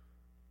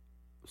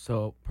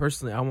 So,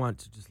 personally, I want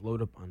to just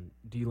load up on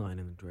D-line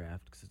in the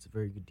draft because it's a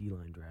very good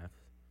D-line draft.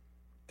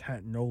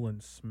 That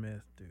Nolan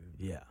Smith, dude.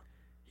 Yeah.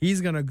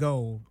 He's gonna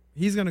go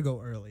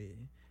early.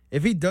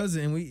 If he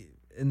doesn't,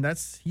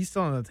 he's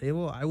still on the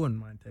table, I wouldn't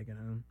mind taking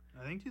him.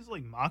 I think he's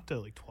mocked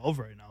at 12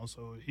 right now,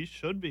 so he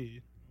should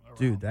be around.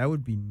 Dude, that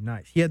would be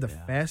nice. He had the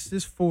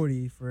fastest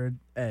 40 for an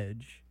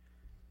edge.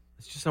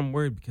 It's just I'm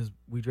worried because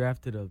we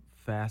drafted a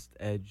fast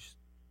edge,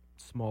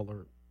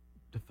 smaller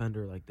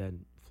defender like that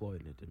in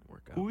Floyd, and it didn't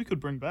work out. Who we could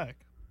bring back,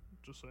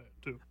 just say it,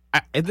 too.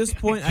 At this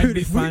point, Dude, I'd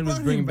be fine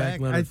with bringing back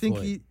Leonard I think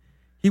Floyd.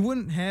 he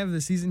wouldn't have the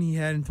season he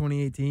had in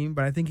 2018,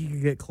 but I think he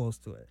could get close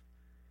to it.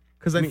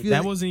 Because I feel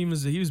that wasn't even.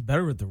 He was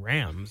better with the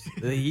Rams.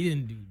 He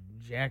didn't do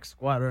jack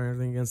squat or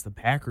anything against the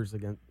Packers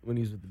when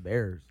he was with the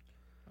Bears.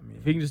 I mean,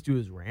 if he can just do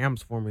his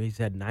Rams for me, he's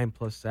had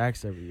 9+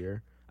 sacks every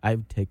year. I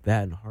would take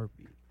that in a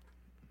heartbeat.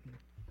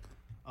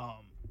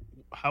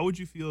 How would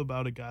you feel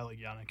about a guy like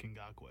Yannick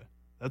Ngakoue?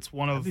 That's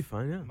one of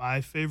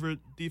my favorite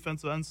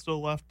defensive ends still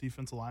left,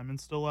 defensive linemen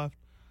still left.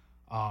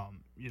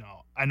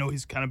 I know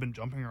he's kind of been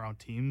jumping around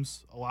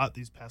teams a lot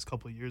these past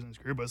couple of years in his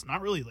career, but it's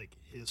not really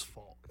his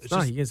fault. It's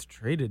not. He gets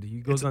traded. He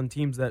goes on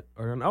teams that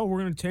are we're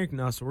going to tank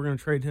now, so we're going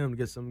to trade him to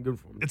get something good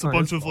for him. It's a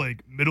bunch of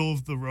middle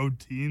of the road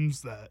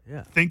teams that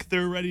think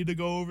they're ready to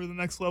go over the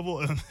next level.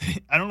 And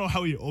I don't know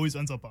how he always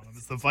ends up on them.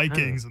 It's the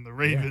Vikings and the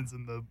Ravens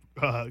and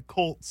the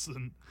Colts,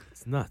 and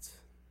it's nuts.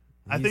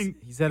 I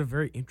think he's had a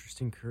very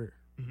interesting career.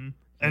 Mm-hmm.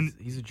 And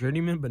he's a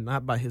journeyman, but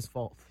not by his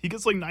fault. He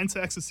gets 9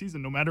 sacks a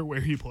season, no matter where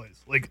he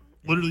plays.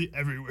 Literally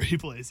everywhere he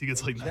plays, he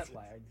gets 9. Jet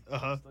lag.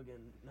 Still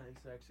getting 9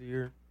 sacks a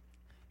year.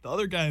 The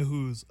other guy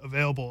who's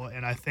available,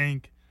 and I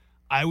think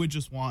I would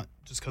just want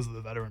just because of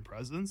the veteran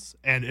presence,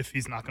 and if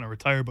he's not going to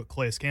retire, but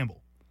Calais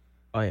Campbell.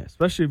 Oh yeah,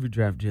 especially if you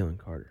draft Jalen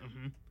Carter.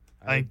 Mm-hmm.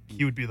 I think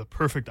he would be the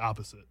perfect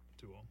opposite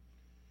to him.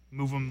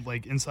 Move him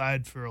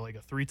inside for a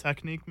 3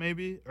 technique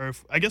maybe, or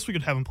I guess we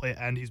could have him play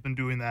end. He's been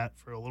doing that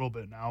for a little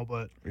bit now,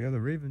 but the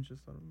Ravens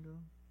just let him go.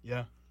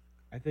 Yeah,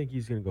 I think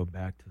he's gonna go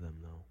back to them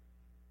though.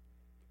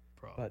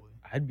 Probably. But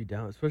I'd be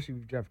down, especially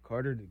if you draft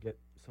Carter to get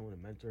someone to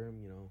mentor him.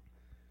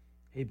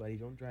 Hey buddy,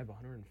 don't drive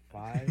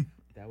 105.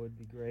 That would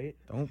be great.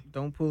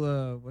 Don't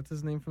pull what's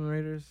his name from the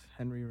Raiders?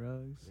 Henry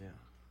Ruggs. Yeah.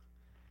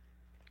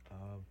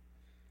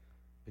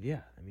 But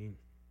yeah, I mean.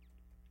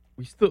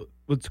 We still,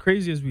 what's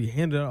crazy is we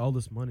handed out all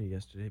this money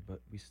yesterday,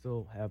 but we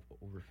still have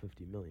over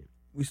 $50 million.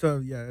 We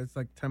still have, it's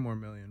like 10 more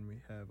million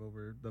we have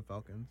over the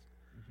Falcons.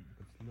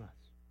 It's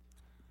nuts.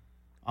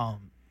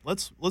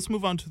 Let's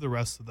move on to the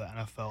rest of the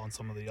NFL and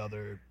some of the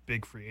other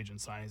big free agent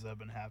signings that have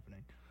been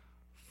happening.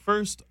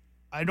 First,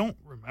 I don't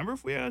remember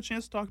if we had a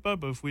chance to talk about it,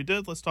 but if we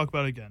did, let's talk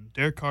about it again.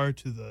 Derek Carr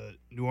to the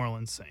New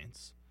Orleans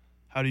Saints.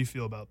 How do you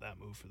feel about that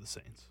move for the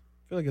Saints?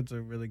 I feel like it's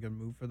a really good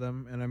move for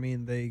them. And, I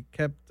mean, they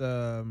kept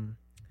I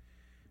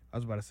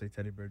was about to say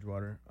Teddy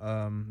Bridgewater.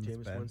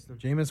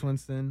 Jameis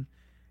Winston.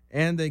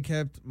 And they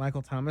kept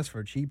Michael Thomas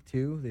for cheap,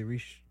 too. They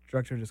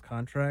restructured his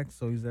contract,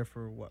 so he's there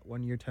for,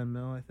 1 year, $10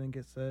 million, I think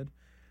it said.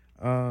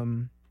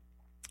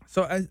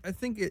 So I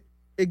think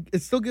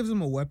it still gives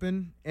him a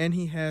weapon, and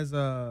he has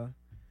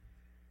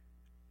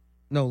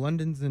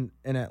London's in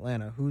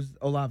Atlanta. Who's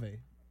Olave?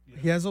 Yeah.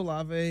 He has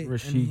Olave.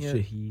 Rashid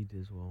Shaheed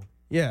as well.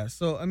 Yeah,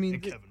 so I mean,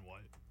 and Kevin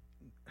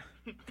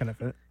White. Kind of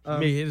fit.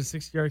 He hit a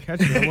 60-yard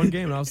catch in that one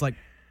game, and I was like,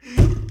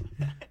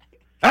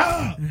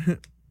 ah!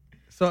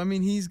 So I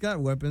mean, he's got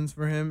weapons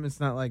for him. It's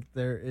not like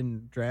they're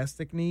in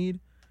drastic need.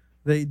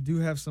 They do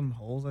have some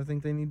holes I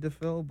think they need to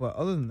fill, but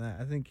other than that,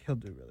 I think he'll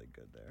do really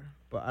good there.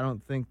 But I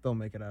don't think they'll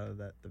make it out of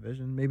that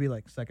division. Maybe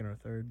like second or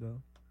third,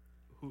 though.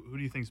 Who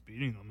do you think's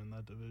beating them in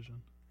that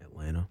division?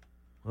 Atlanta.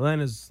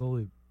 Atlanta's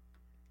slowly,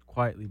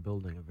 quietly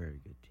building a very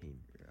good team.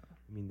 Yeah.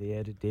 I mean, they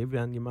added David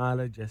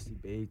Onyemata, Jesse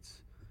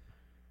Bates.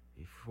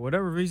 They, for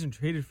whatever reason,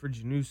 traded for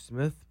Jonnu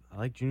Smith. I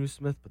like Jonnu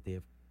Smith, but they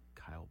have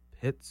Kyle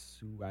Pitts,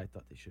 who I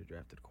thought they should have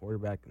drafted a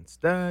quarterback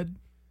instead.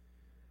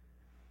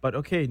 But,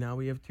 okay, now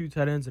we have 2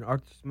 tight ends and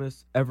Arthur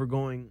Smith's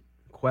ever-going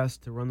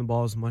quest to run the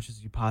ball as much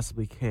as you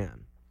possibly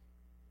can.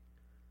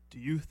 Do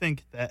you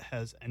think that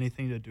has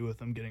anything to do with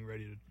them getting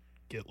ready to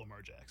get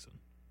Lamar Jackson?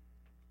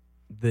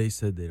 They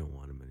said they don't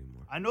want him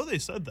anymore. I know they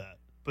said that,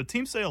 but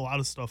teams say a lot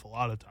of stuff a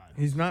lot of times.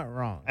 He's not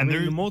wrong. And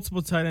the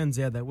multiple tight ends,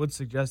 that would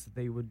suggest that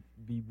they would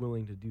be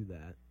willing to do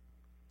that.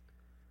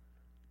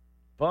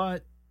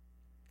 But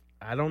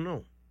I don't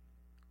know.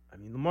 I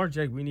mean, Lamar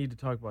Jackson, we need to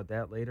talk about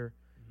that later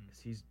because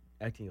he's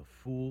acting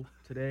a fool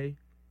today.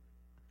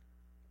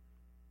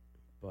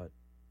 But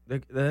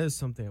that is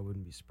something I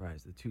wouldn't be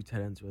surprised. The 2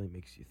 tight ends really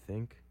makes you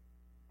think.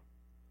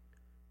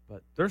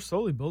 But they're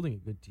slowly building a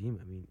good team.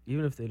 I mean,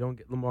 even if they don't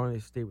get Lamar and they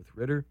stay with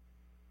Ritter.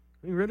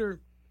 I mean,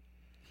 Ritter,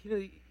 he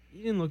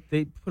didn't look,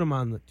 they put him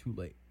on too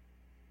late.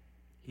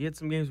 He had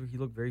some games where he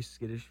looked very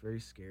skittish,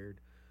 very scared.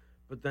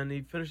 But then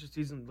he finished the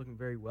season looking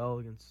very well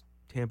against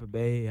Tampa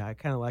Bay. I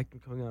kind of liked him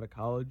coming out of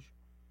college.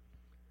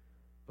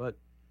 But,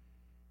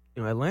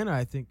 Atlanta,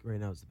 I think, right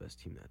now is the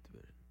best team in that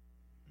division.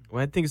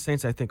 When I think of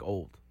Saints, I think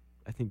old.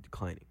 I think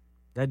declining.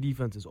 That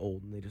defense is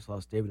old, and they just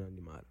lost David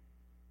Onyemata.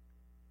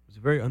 It's a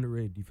very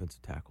underrated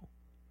defensive tackle.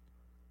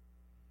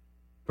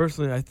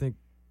 Personally, I think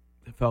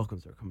the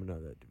Falcons are coming out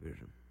of that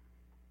division.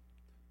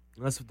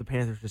 Unless if the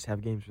Panthers just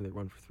have games where they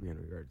run for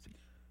 300 yards.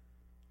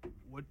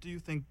 What do you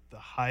think the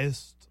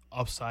highest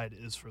upside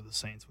is for the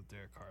Saints with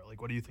Derek Carr?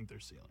 Like, what do you think their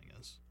ceiling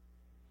is?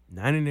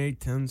 9-8,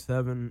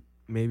 10-7,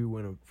 maybe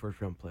win a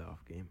first-round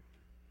playoff game.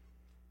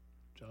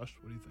 Josh,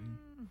 what do you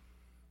think?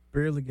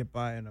 Barely get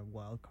by in a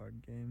wild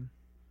card game.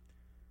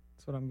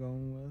 That's what I'm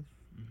going with.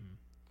 Mm-hmm.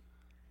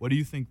 What do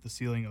you think the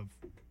ceiling of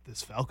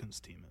this Falcons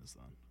team is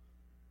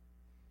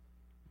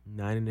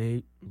then?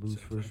 9-8, lose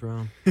first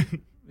round.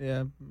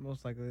 Yeah,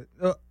 most likely.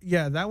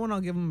 That one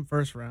I'll give them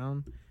first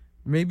round.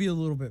 Maybe a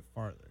little bit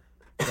farther,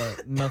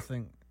 but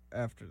nothing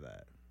after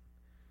that.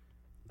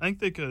 I think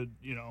they could,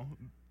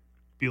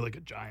 be like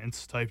a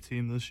Giants type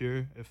team this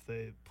year if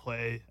they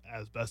play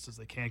as best as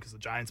they can because the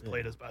Giants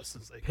played as best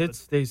as they could. Pitts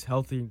stays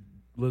healthy,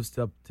 lives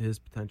up to his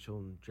potential,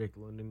 and Drake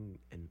London.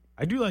 And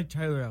I do like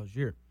Tyler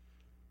Algier.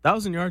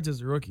 1,000 yards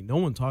as a rookie. No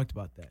one talked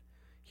about that.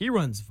 He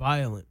runs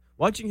violent.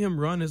 Watching him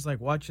run is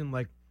like watching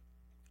a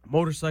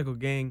motorcycle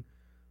gang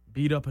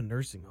beat up a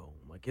nursing home.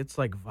 It's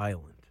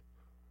violent.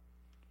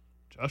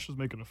 Josh was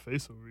making a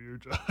face over here,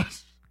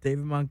 Josh.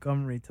 David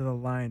Montgomery to the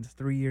Lions,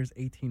 3 years,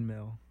 $18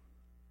 million.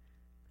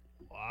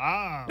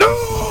 Wow.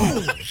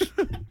 No!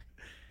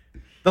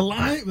 The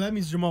Lions? That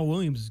means Jamal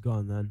Williams is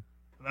gone then.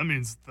 That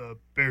means the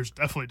Bears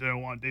definitely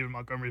didn't want David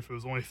Montgomery if it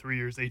was only 3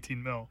 years,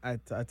 $18 million. I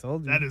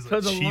told you. That is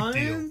a cheap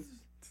deal.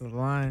 To the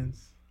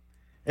Lions.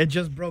 It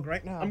just broke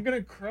right now. I'm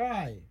gonna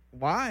cry.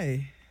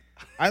 Why?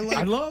 I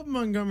love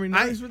Montgomery.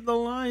 Nice with the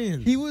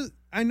Lions. He was.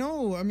 I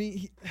know. I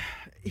mean,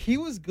 he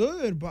was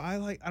good, but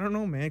I don't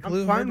know, man.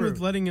 I'm fine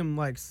with letting him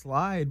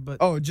slide,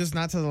 but just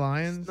not to the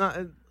Lions. It's not.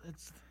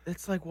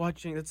 It's like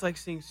watching. It's like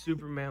seeing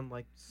Superman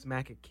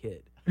smack a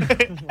kid.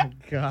 Oh my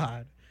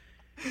God.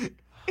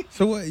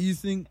 So what you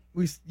think?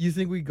 You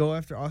think we go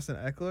after Austin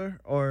Eckler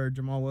or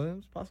Jamal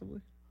Williams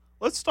possibly?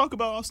 Let's talk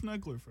about Austin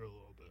Eckler for a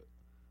little bit.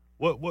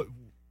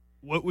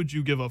 What would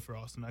you give up for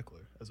Austin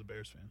Eckler as a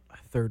Bears fan? A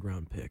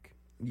third-round pick.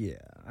 Yeah,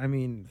 I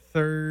mean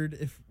third.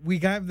 If we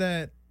got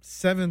that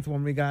 7th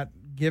one, we got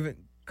given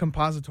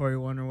compository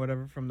one or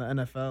whatever from the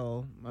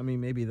NFL. I mean,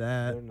 maybe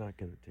that. They're not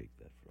going to take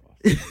that for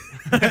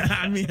Austin.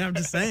 I mean, I'm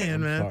just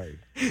saying, man.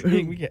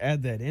 Sorry. We could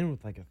add that in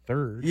with a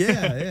third.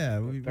 Yeah.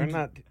 They're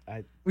not.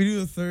 We do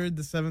the 3rd,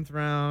 the 7th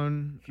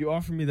round. If you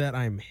offer me that,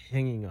 I'm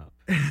hanging up.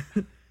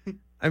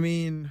 I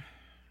mean,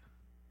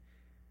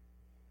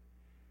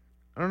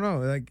 I don't know.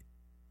 Like,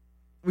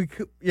 we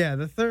could,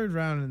 the third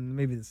round and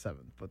maybe the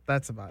seventh, but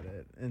that's about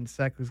it. And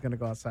Seckler's gonna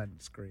go outside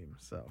and scream.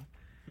 So,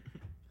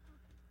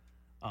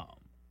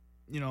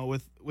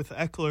 with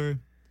Eckler,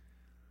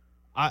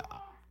 I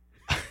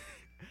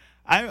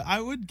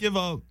would give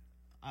up.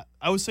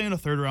 I was saying a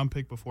third round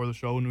pick before the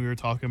show when we were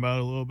talking about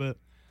it a little bit.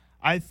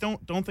 I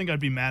don't think I'd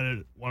be mad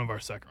at one of our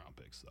second round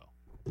picks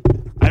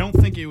though. I don't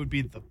think it would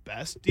be the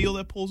best deal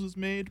that Poles has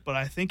made, but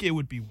I think it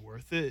would be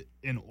worth it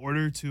in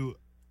order to.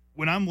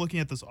 When I'm looking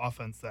at this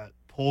offense that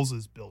Poles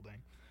is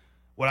building,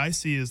 what I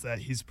see is that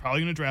he's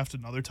probably going to draft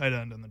another tight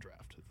end in the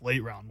draft,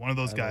 late round, one of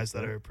those guys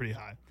that are pretty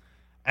high.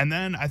 And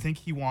then I think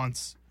he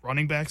wants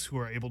running backs who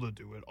are able to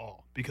do it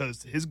all,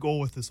 because his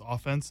goal with this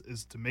offense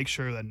is to make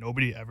sure that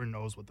nobody ever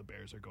knows what the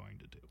Bears are going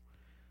to do.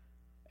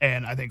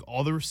 And I think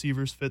all the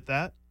receivers fit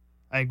that.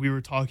 I think we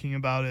were talking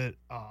about it,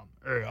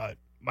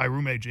 my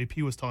roommate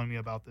JP was telling me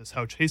about this,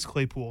 how Chase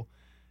Claypool,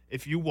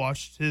 if you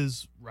watched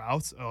his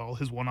routes,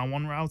 his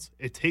one-on-one routes,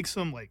 it takes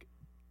him like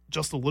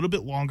just a little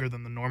bit longer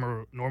than the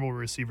normal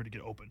receiver to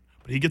get open.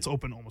 But he gets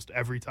open almost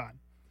every time.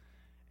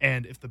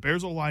 And if the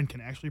Bears O-line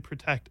can actually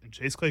protect and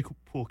Chase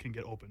Claypool can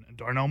get open and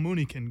Darnell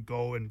Mooney can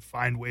go and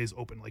find ways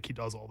open like he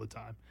does all the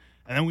time.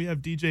 And then we have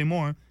DJ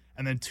Moore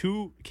and then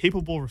two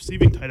capable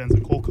receiving tight ends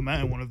in Cole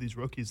Kmet and one of these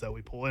rookies that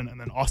we pull in, and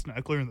then Austin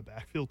Eckler in the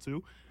backfield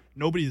too.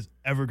 Nobody is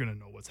ever going to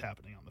know what's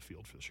happening on the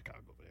field for the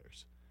Chicago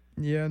Bears.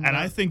 Yeah, and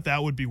I think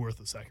that would be worth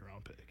a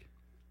second-round pick.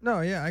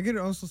 No, yeah, I could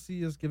also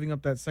see us giving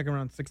up that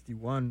second-round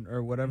 61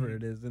 or whatever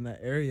it is in that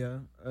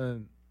area,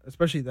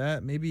 especially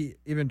that. Maybe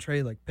even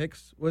trade like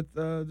picks with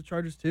the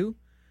Chargers too,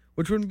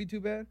 which wouldn't be too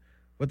bad.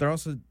 But they're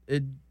also,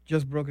 it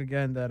just broke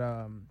again that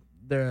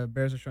the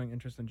Bears are showing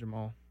interest in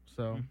Jamal.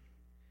 So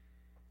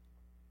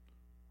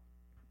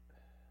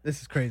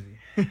this is crazy.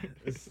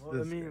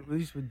 Well, I mean, at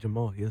least with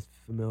Jamal, he has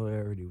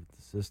familiarity with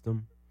the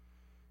system,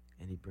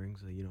 and he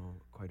brings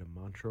quite a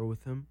mantra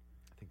with him.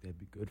 I think that'd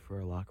be good for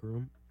our locker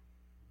room.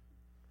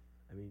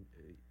 I mean,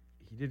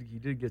 he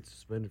did get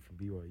suspended from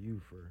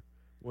BYU for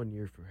 1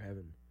 year for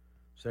having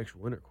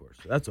sexual intercourse.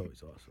 So that's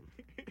always awesome.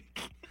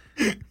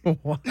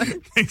 What?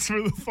 Thanks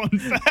for the fun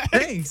fact.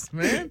 Thanks,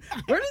 man.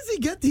 Where does he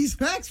get these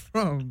facts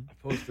from? I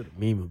posted a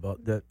meme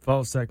about that.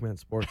 Follow Sackman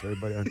Sports,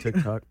 everybody on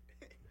TikTok.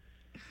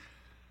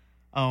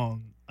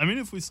 I mean,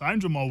 if we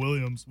sign Jamal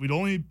Williams, we'd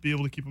only be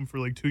able to keep him for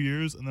like 2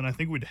 years, and then I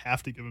think we'd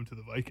have to give him to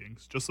the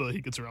Vikings just so that he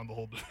gets around the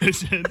whole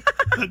division.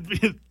 That'd be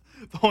the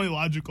only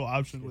logical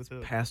option with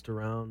him. Passed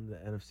around the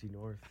NFC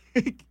North.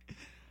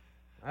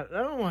 I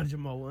don't want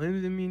Jamal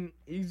Williams. I mean,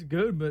 he's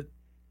good, but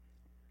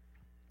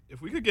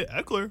if we could get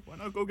Eckler, why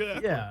not go get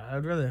Eckler? Yeah,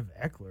 I'd rather have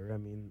Eckler. I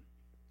mean,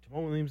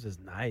 Jamal Williams is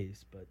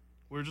nice, but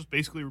we're just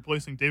basically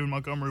replacing David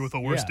Montgomery with a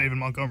worse David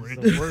Montgomery.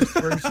 The worst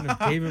version of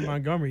David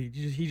Montgomery.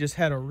 He just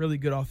had a really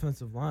good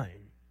offensive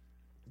line.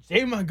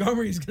 David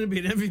Montgomery is going to be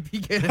an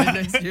MVP candidate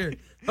next year.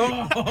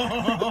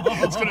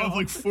 It's going to have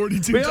like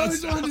 42 touchdowns. We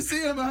always wanted to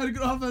see him have a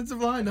good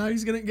offensive line. Now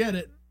he's going to get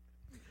it.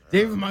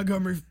 David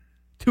Montgomery,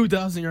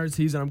 2,000-yard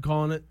season. I'm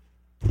calling it.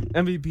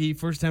 MVP,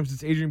 first time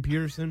since Adrian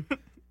Peterson.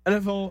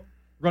 NFL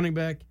running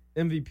back,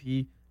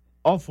 MVP.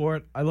 All for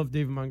it. I love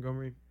David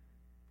Montgomery.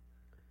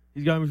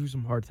 He's got me through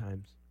some hard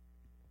times.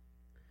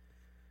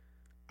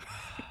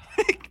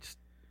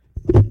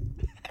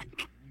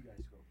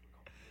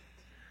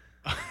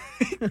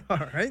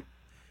 All right.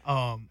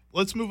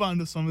 Let's move on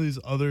to some of these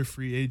other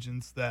free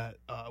agents that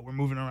we're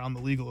moving around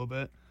the league a little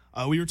bit.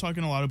 We were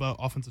talking a lot about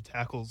offensive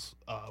tackles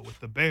with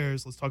the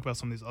Bears. Let's talk about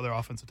some of these other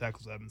offensive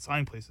tackles that have been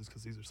signed places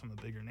because these are some of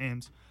the bigger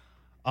names.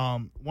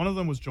 One of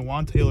them was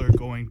Jawan Taylor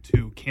going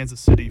to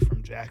Kansas City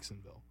from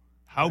Jacksonville.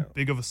 How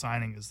big of a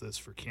signing is this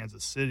for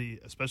Kansas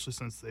City, especially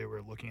since they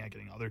were looking at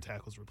getting other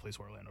tackles to replace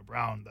Orlando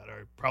Brown that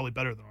are probably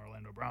better than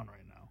Orlando Brown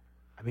right now?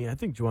 I mean, I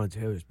think Jawan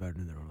Taylor's better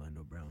than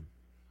Orlando Brown.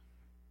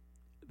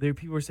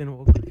 People are saying,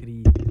 well,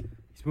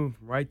 he's moving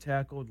from right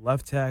tackle to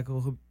left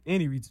tackle.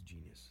 Andy Reid's a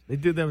genius. They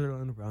did that with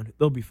Orlando Brown.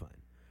 They'll be fine.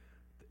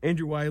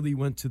 Andrew Wiley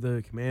went to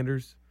the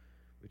Commanders,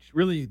 which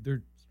really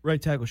their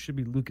right tackle should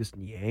be Lucas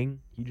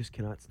Niang. He just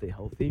cannot stay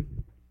healthy.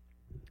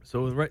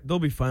 So they'll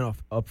be fine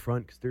up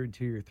front because their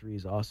interior three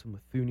is awesome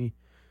with Thuney.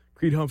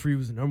 Creed Humphrey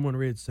was the number one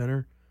rated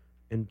center,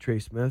 and Trey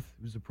Smith,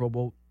 who's a Pro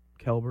Bowl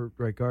caliber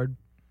right guard.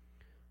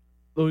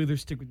 They'll either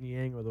stick with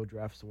Niang or they'll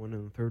draft someone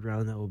in the third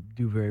round that will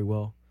do very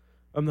well.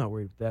 I'm not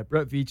worried with that.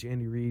 Brett Veach,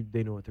 Andy Reid,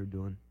 they know what they're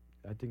doing.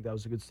 I think that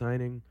was a good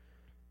signing.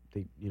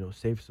 They,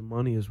 saved some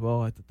money as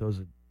well. I thought that was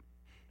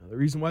another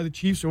reason why the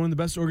Chiefs are one of the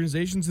best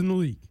organizations in the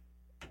league.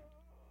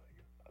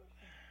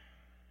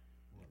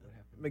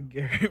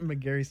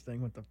 McGarry's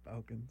staying with the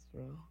Falcons,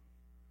 bro.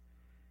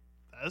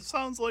 That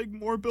sounds like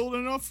more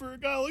building up for a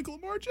guy like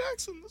Lamar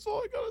Jackson. That's all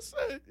I gotta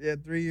say. Yeah,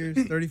 3 years,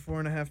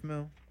 $34.5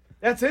 million.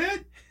 That's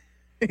it?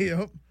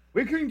 Yep.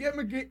 We couldn't get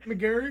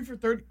McGarry for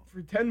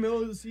 $10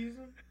 million of the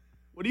season?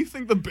 What do you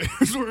think the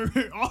Bears were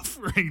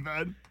offering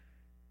then?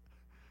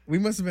 We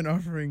must have been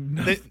offering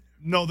nothing.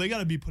 They got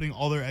to be putting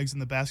all their eggs in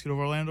the basket of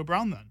Orlando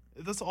Brown then.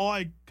 That's all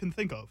I can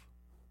think of.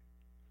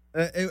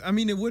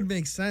 It would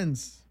make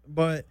sense,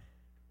 but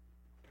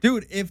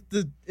dude,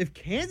 if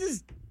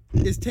Kansas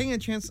is taking a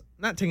chance,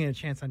 not taking a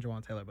chance on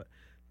Jawan Taylor, but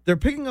they're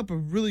picking up a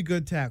really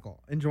good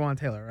tackle in Jawan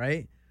Taylor,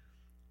 right?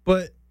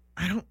 But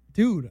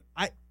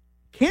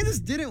Kansas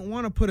didn't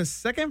want to put a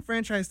second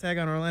franchise tag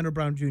on Orlando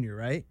Brown Jr.,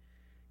 right?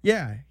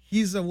 Yeah,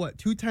 he's a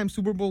 2-time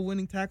Super Bowl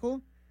winning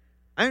tackle.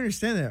 I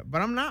understand that,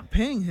 but I'm not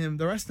paying him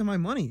the rest of my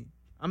money.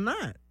 I'm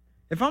not.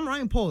 If I'm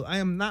Ryan Poles, I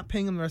am not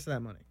paying him the rest of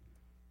that money.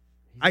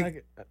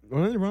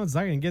 Orlando Brown's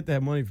not going to get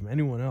that money from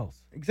anyone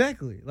else.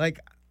 Exactly. Like,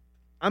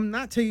 I'm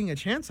not taking a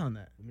chance on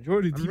that. The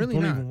majority of teams really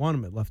don't not. even want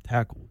him at left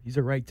tackle. He's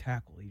a right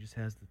tackle. He just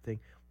has the thing.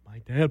 My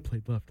dad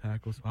played left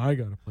tackle, so I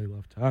got to play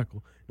left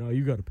tackle. No,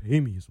 you got to pay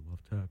me as a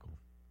left tackle.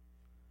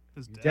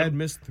 His dad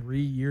missed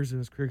 3 years in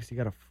his career because he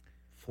got a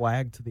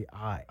flag to the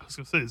eye. I was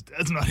going to say, his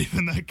dad's not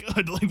even that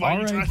good. Like, why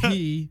are you trying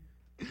R.I.P.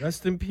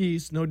 Rest in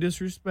peace. No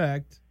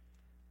disrespect.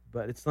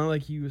 But it's not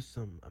like he was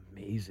some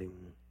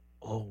amazing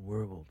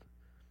all-world.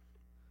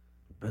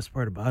 The best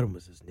part about him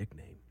was his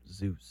nickname,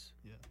 Zeus.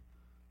 Yeah.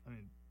 I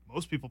mean,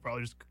 most people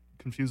probably just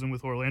confuse him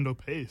with Orlando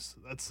Pace.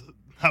 That's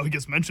how he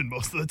gets mentioned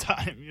most of the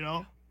time, you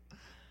know?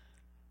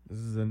 This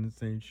is an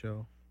insane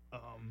show.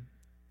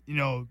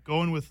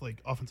 Going with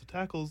like offensive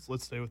tackles,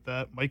 let's stay with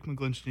that. Mike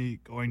McGlinchey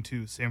going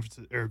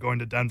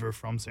to Denver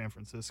from San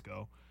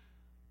Francisco.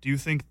 Do you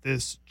think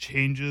this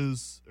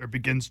changes or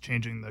begins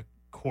changing the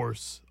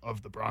course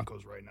of the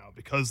Broncos right now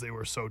because they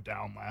were so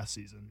down last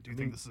season? Do you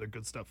think this is a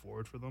good step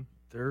forward for them?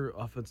 Their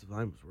offensive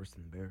line was worse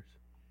than the Bears.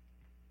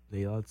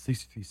 They allowed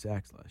 63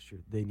 sacks last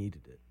year. They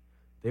needed it.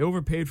 They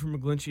overpaid for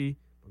McGlinchey.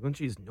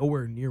 McGlinchey is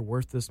nowhere near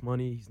worth this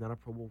money. He's not a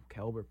Pro Bowl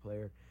caliber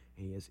player,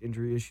 and he has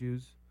injury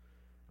issues.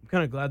 I'm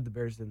kind of glad the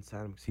Bears didn't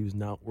sign him because he was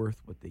not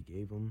worth what they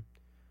gave him.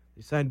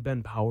 They signed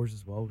Ben Powers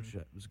as well, which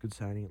was a good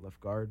signing at left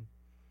guard.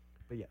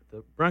 But yeah,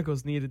 the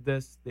Broncos needed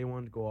this. They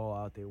wanted to go all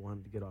out. They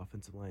wanted to get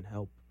offensive line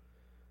help.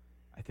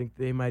 I think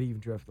they might even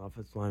draft an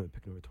offensive line with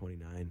pick number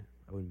 29.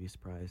 I wouldn't be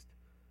surprised.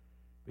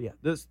 But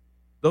yeah,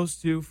 those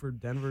two for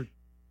Denver,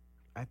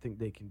 I think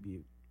they can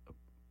be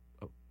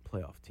a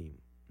playoff team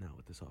now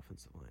with this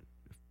offensive line.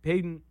 If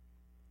Peyton,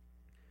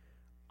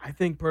 I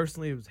think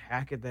personally it was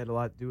Hackett that had a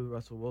lot to do with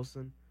Russell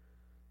Wilson.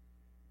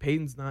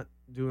 Peyton's not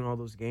doing all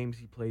those games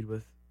he played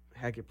with.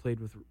 Hackett played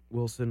with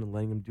Wilson and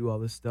letting him do all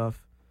this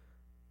stuff.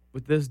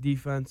 With this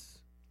defense,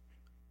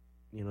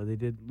 they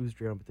did lose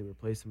Draymond, but they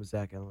replaced him with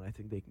Zach Allen. I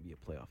think they can be a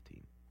playoff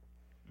team.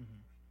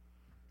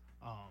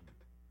 Mm-hmm.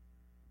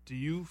 Do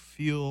you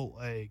feel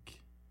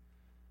like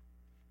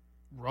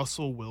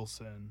Russell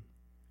Wilson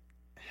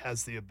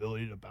has the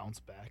ability to bounce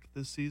back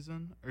this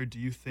season? Or do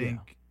you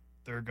think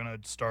they're going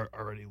to start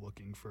already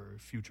looking for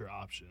future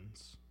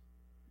options,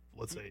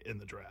 let's say, in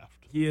the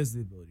draft? He has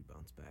the ability to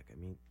bounce back. I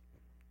mean,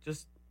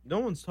 just no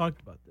one's talked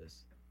about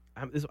this.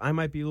 I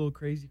might be a little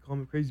crazy, call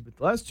me crazy, but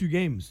the last 2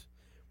 games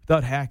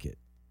without Hackett,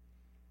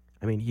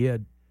 I mean, he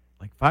had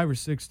like 5 or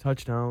 6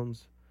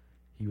 touchdowns.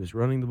 He was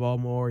running the ball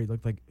more. He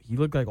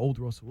looked like old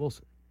Russell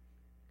Wilson.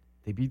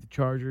 They beat the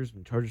Chargers,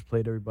 and the Chargers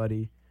played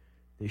everybody.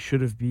 They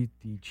should have beat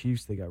the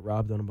Chiefs. They got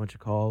robbed on a bunch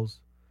of calls.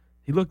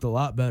 He looked a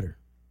lot better.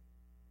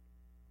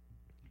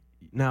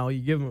 Now,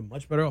 you give him a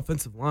much better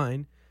offensive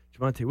line.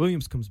 Javonte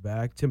Williams comes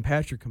back. Tim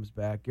Patrick comes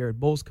back. Garrett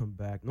Bowles comes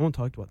back. No one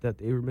talked about that.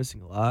 They were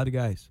missing a lot of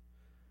guys.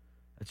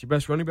 That's your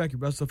best running back, your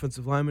best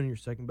offensive lineman, and your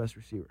second best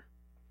receiver.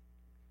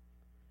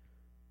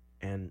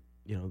 And,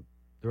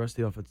 the rest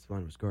of the offensive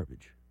line was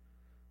garbage.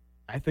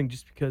 I think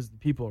just because the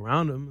people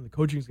around him and the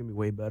coaching is going to be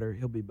way better,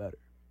 he'll be better,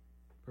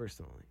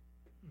 personally.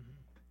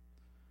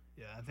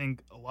 Mm-hmm. Yeah, I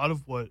think a lot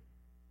of what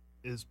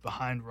is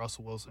behind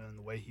Russell Wilson and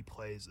the way he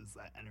plays is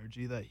that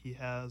energy that he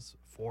has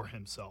for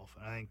himself.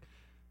 And I think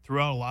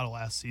throughout a lot of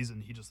last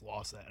season, he just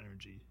lost that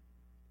energy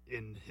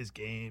in his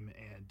game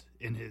and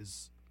in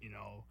his,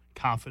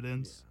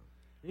 confidence.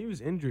 Yeah. He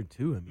was injured,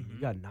 too. I mean, he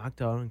got knocked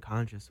out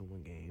unconscious in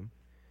one game.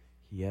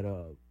 He had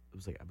a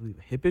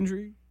hip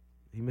injury.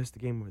 He missed the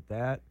game with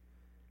that.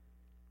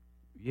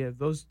 Yeah,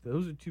 those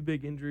are 2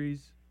 big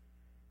injuries.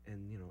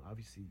 And,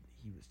 obviously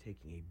he was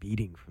taking a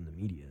beating from the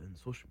media and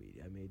social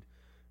media.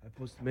 I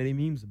posted many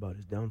memes about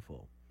his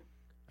downfall.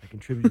 I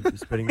contributed to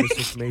spreading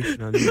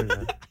misinformation on the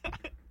internet.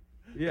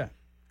 Yeah.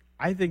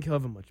 I think he'll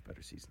have a much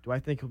better season. Do I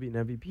think he'll be an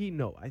MVP?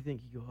 No. I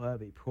think he'll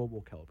have a Pro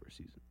Bowl caliber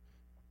season.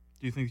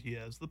 Do you think he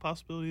has the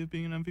possibility of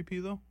being an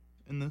MVP, though,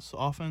 in this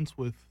offense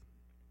with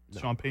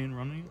Sean Payton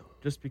running? No.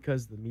 Just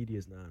because the media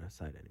is not on his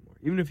side anymore.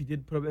 Even if he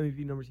did put up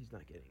MVP numbers, he's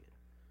not getting it.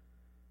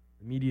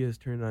 The media is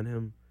turned on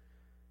him.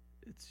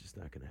 It's just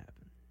not going to happen.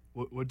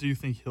 What do you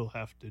think he'll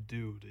have to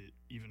do to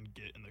even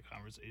get in the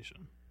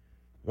conversation?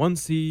 1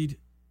 seed,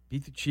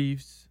 beat the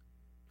Chiefs,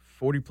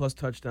 40-plus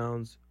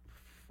touchdowns,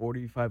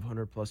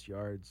 4,500-plus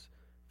yards,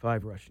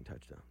 5 rushing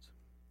touchdowns.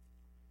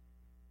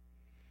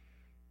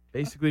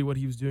 Basically what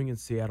he was doing in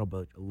Seattle,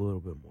 but a little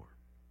bit more,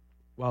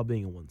 while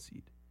being a 1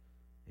 seed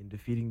and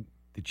defeating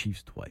the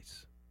Chiefs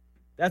twice.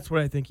 That's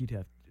what I think he'd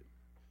have to do.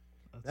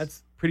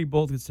 That's pretty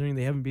bold considering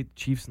they haven't beat the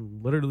Chiefs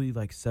in literally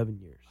like 7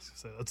 years. I was gonna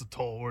say, that's a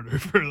tall order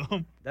for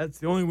them. That's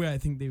the only way I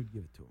think they would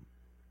give it to him.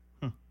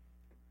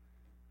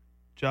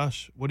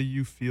 Josh, what do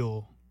you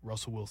feel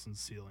Russell Wilson's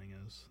ceiling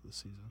is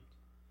this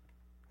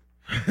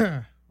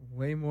season?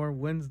 Way more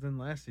wins than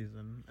last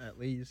season, at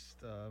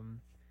least.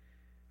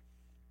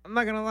 I'm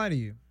not gonna lie to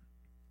you.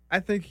 I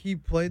think he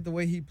played the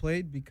way he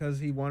played because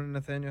he wanted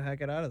Nathaniel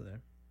Hackett out of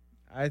there.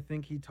 I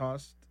think he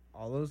tossed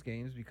all those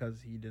games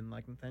because he didn't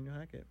like Nathaniel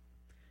Hackett.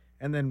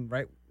 And then,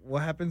 right,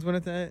 what happens when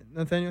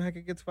Nathaniel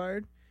Hackett gets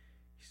fired?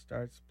 He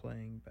starts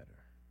playing better.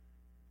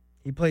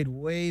 He played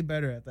way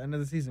better at the end of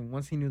the season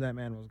once he knew that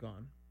man was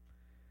gone.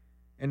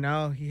 And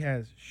now he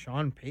has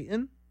Sean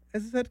Payton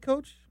as his head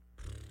coach.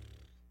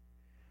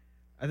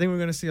 I think we're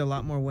going to see a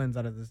lot more wins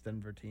out of this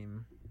Denver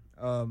team.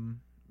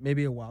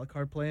 Maybe a wild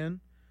card play-in,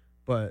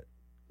 but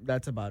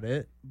that's about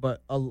it.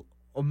 But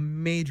a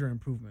major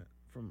improvement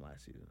from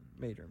last season.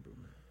 Major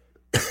improvement.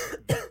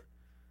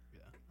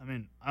 I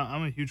mean,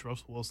 I'm a huge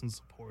Russell Wilson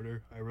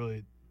supporter. I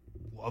really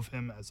love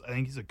him. I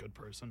think he's a good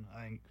person.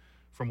 I think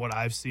from what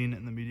I've seen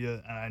in the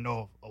media, and I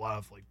know a lot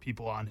of like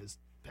people on his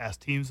past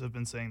teams have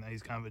been saying that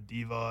he's kind of a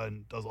diva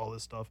and does all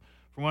this stuff.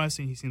 From what I've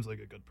seen, he seems like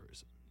a good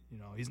person. You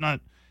know, he's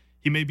not.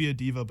 He may be a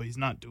diva, but he's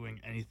not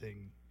doing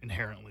anything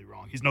inherently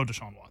wrong. He's no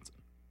Deshaun Watson.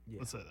 Yeah.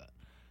 Let's say that.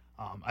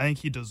 I think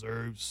he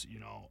deserves,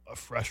 a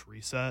fresh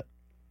reset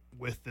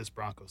with this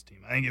Broncos team.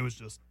 I think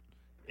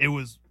it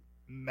was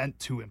meant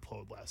to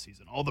implode last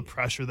season. All the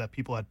pressure that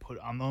people had put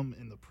on them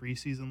in the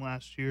preseason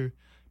last year,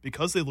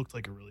 because they looked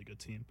like a really good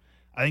team,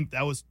 I think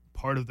that was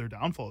part of their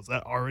downfall, is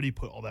that already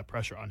put all that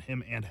pressure on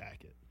him and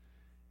Hackett.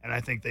 And I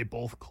think they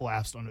both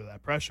collapsed under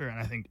that pressure, and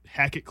I think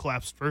Hackett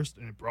collapsed first,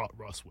 and it brought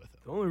Russ with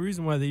it. The only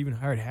reason why they even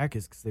hired Hackett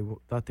is because they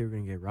thought they were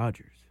going to get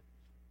Rodgers.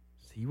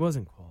 So he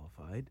wasn't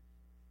qualified.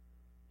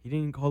 He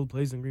didn't call the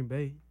plays in Green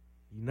Bay.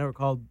 He never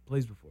called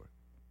plays before.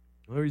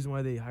 The only reason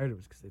why they hired him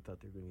was because they thought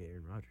they were going to get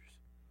Aaron Rodgers.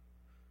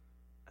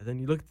 And then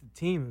you look at the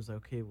team, and it's like,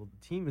 okay, well,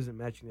 the team isn't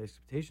matching the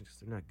expectations because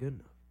they're not good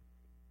enough.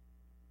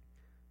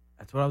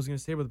 That's what I was going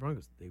to say about the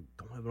Broncos. They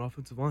don't have an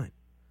offensive line.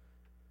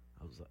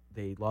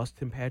 They lost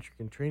Tim Patrick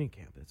in training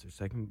camp. That's their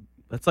second.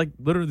 That's like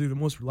literally the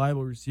most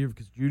reliable receiver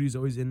because Judy's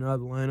always in and out of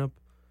the lineup.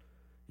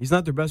 He's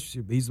not their best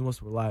receiver, but he's the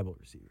most reliable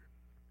receiver.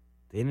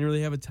 They didn't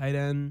really have a tight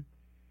end.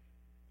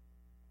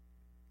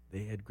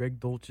 They had Greg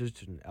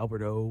Dulcich and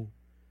Albert O.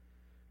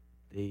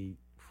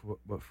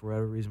 But for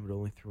whatever reason, would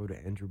only throw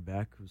to Andrew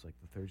Beck, who's like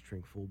the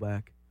third-string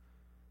fullback.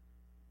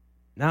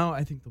 Now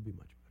I think they'll be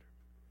much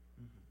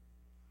better.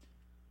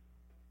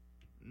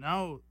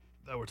 Now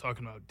that we're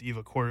talking about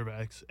diva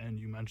quarterbacks, and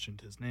you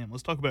mentioned his name,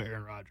 let's talk about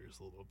Aaron Rodgers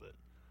a little bit.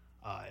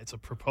 It's a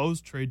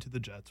proposed trade to the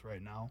Jets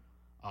right now.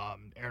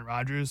 Aaron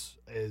Rodgers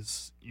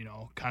is,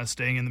 kind of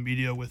staying in the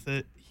media with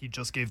it. He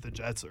just gave the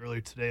Jets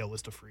earlier today a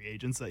list of free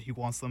agents that he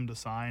wants them to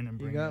sign and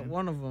bring in. You got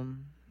one of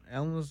them,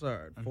 Alan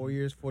Lazard, 4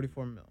 years, $44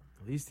 million.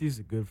 At least he's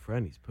a good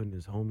friend. He's putting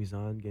his homies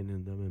on,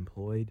 getting them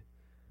employed.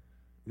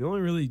 The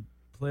only really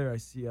player I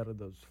see out of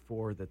those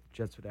four that the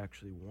Jets would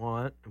actually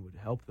want and would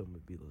help them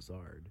would be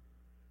Lazard.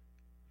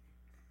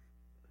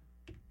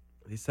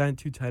 They signed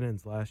 2 tight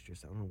ends last year,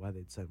 so I don't know why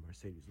they'd sign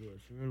Mercedes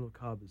Lewis. Randall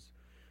Cobb is,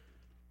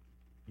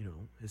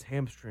 his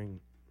hamstring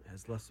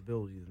has less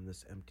ability than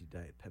this empty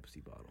Diet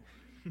Pepsi bottle.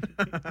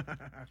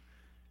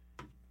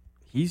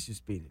 He's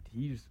just being it.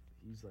 He's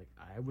like,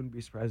 I wouldn't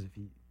be surprised if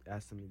he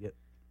asked them to get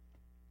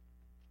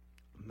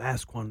a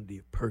mass quantity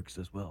of perks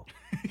as well.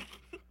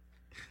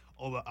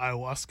 All the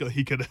ayahuasca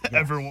he could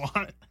ever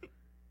want.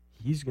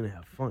 He's going to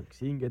have fun because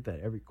he can get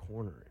that every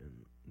corner in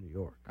New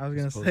York. I was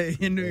going to say,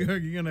 in New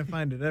York, you're going to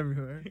find it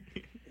everywhere.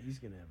 He's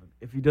going to have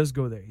if he does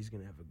go there, he's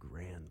going to have a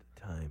grand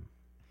time.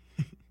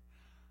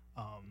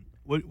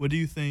 What do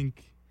you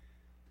think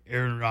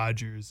Aaron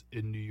Rodgers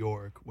in New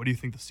York, what do you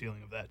think the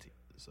ceiling of that team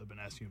is? I've been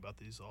asking you about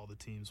all the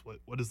teams.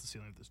 What is the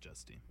ceiling of this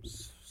Jets team?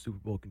 Super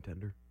Bowl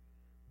contender.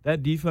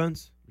 That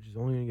defense, which is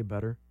only going to get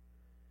better.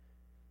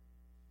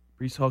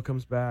 Breece Hall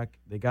comes back.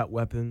 They got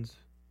weapons.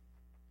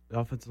 The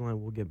offensive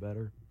line will get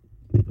better.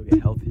 They'll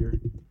get healthier.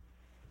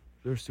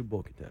 They're a Super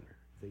Bowl contender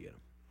if they get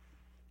them.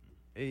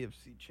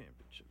 AFC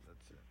Championship,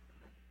 that's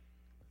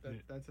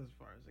it. That's as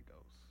far as it goes.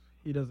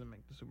 He doesn't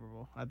make the Super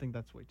Bowl. I think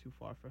that's way too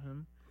far for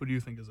him. Who do you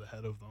think is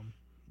ahead of them,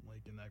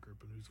 like in that group,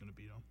 and who's going to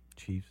beat them?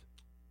 Chiefs.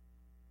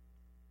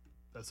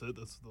 That's it?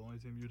 That's the only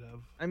team you'd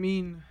have? I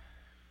mean,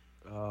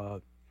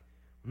 no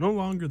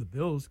longer the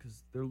Bills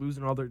because they're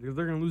losing all they're going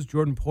to lose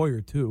Jordan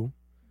Poyer too.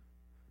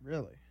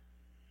 Really?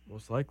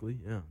 Most likely,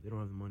 yeah. They don't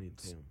have the money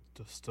to pay him.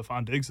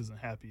 Stephon Diggs isn't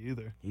happy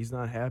either. He's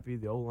not happy.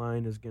 The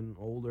O-line is getting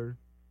older.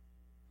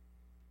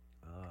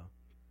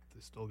 They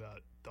still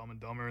got Dumb and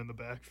Dumber in the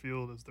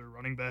backfield as their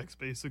running backs,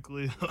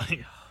 basically.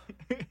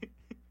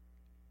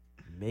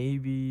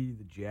 Maybe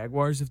the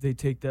Jaguars, if they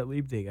take that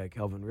leap, they got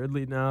Calvin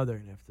Ridley now. They're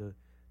gonna have to.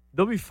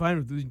 They'll be fine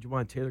with losing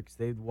Jawan Taylor because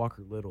they had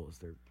Walker Little as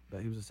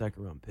he was a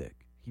second-round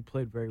pick. He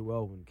played very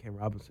well when Cam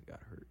Robinson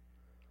got hurt,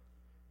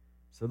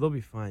 so they'll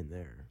be fine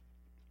there.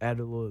 Add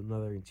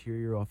another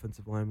interior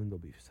offensive lineman, they'll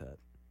be set.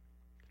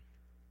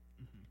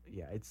 Mm-hmm.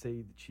 Yeah, I'd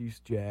say the Chiefs,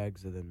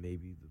 Jags, and then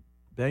maybe the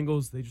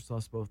Bengals. They just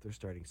lost both their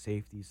starting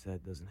safeties, so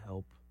that doesn't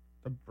help.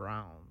 The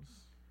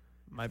Browns.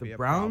 might The be a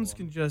Browns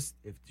problem. can just,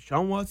 if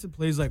Deshaun Watson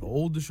plays like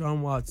old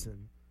Deshaun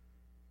Watson,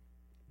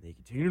 they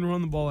continue to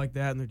run the ball like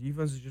that, and their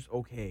defense is just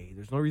okay.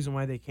 There's no reason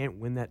why they can't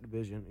win that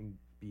division and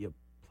be a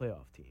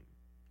playoff team.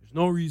 There's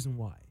no reason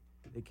why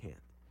they can't.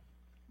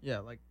 Yeah,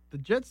 like the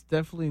Jets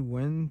definitely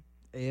win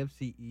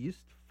AFC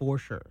East for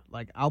sure.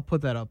 Like I'll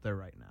put that up there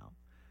right now.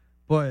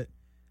 But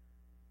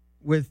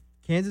with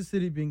Kansas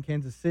City being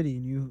Kansas City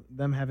and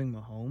them having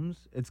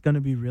Mahomes, it's going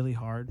to be really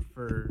hard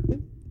for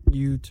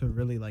you to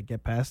really like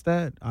get past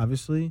that,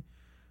 obviously.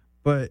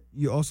 But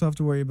you also have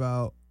to worry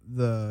about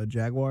the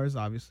Jaguars,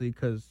 obviously,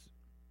 because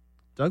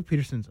Doug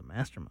Peterson's a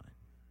mastermind.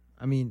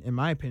 I mean, in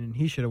my opinion,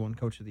 he should have won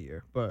Coach of the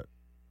Year. But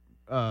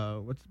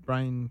what's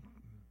Brian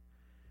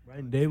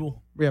Dable.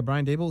 Yeah,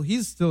 Brian Dable.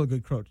 He's still a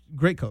good coach,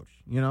 great coach.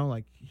 You know,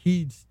 like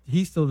he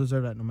still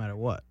deserved that no matter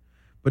what.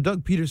 But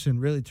Doug Peterson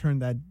really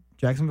turned that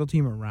Jacksonville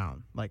team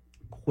around like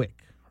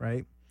quick,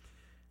 right?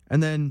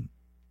 And then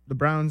the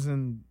Browns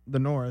in the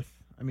North.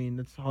 I mean,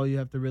 that's all you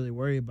have to really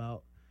worry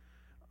about.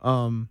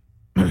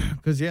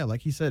 Because yeah,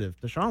 like he said,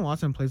 if Deshaun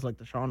Watson plays like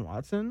Deshaun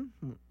Watson,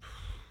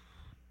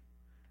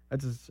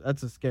 that's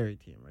a scary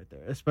team right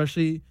there.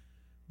 Especially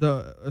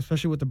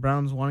with the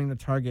Browns wanting to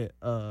target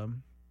a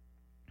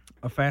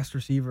fast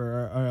receiver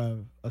or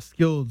a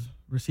skilled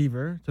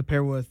receiver to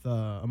pair with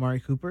Amari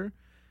Cooper.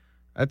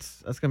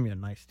 That's gonna be a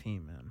nice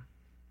team, man.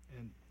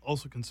 And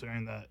also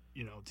considering that,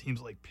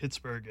 teams like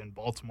Pittsburgh and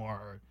Baltimore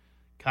are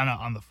kind of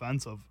on the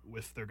fence of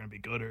if they're going to be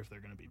good or if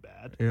they're going to be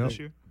bad this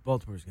year.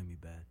 Baltimore's going to be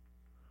bad.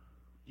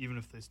 Even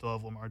if they still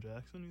have Lamar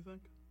Jackson, you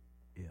think?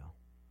 Yeah.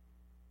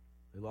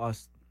 They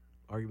lost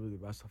arguably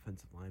the best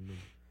offensive lineman.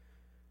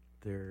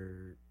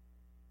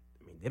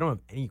 They don't have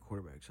any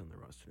quarterbacks on their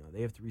roster now.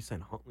 They have to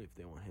re-sign Huntley if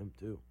they want him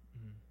too.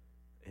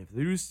 Mm-hmm. If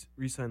they do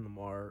re-sign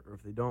Lamar, or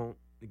if they don't,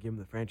 they give him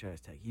the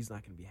franchise tag, he's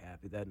not going to be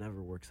happy. That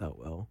never works out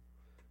well.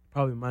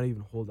 Probably might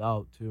even hold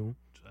out too.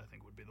 Which I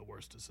think would be the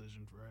worst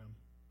decision for him.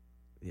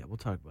 Yeah, we'll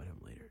talk about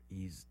him later.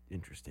 He's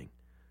interesting.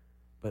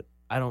 But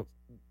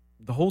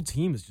the whole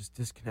team is just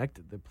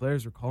disconnected. The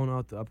players are calling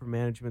out the upper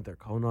management. They're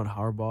calling out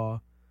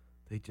Harbaugh.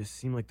 They just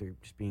seem like they're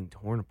just being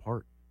torn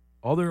apart.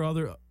 All their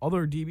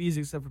DBs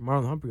except for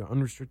Marlon Humphrey are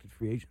unrestricted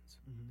free agents.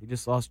 Mm-hmm. They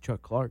just lost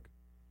Chuck Clark.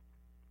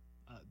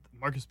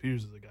 Marcus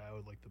Peters is a guy I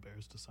would like the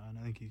Bears to sign.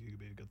 I think he could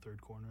be a good third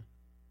corner.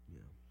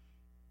 Yeah.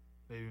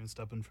 Maybe even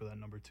step in for that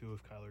number 2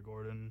 if Kyler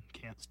Gordon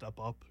can't step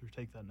up or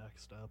take that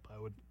next step. I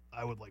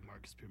would like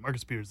Marcus Peters.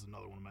 Marcus Peters is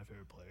another one of my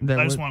favorite players.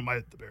 I just want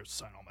the Bears to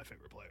sign all my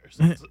favorite players.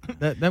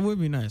 that would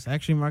be nice.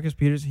 Actually, Marcus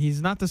Peters,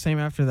 he's not the same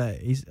after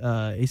that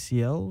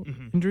ACL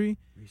injury.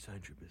 Resign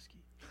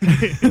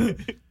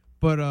Trubisky.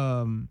 But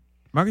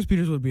Marcus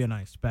Peters would be a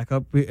nice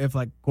backup if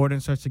like Gordon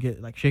starts to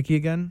get like shaky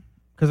again.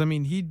 Because I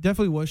mean, he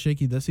definitely was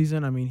shaky this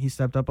season. I mean, he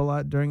stepped up a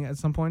lot at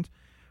some points.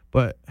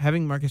 But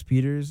having Marcus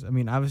Peters, I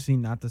mean, obviously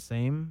not the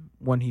same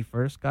when he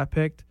first got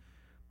picked,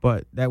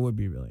 but that would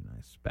be really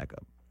nice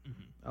backup.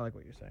 Mm-hmm. I like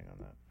what you're saying on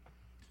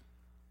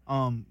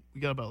that. We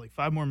got about like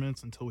 5 more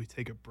minutes until we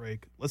take a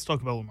break. Let's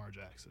talk about Lamar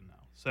Jackson now.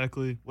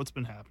 Exactly, what's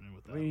been happening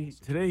with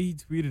that? Today he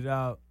tweeted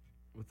out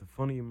with a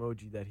funny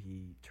emoji that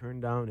he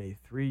turned down a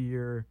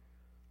 3-year,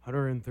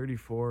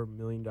 $134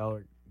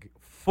 million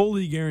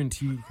fully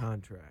guaranteed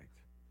contract.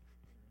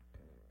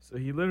 So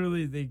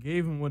they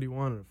gave him what he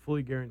wanted,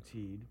 fully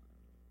guaranteed,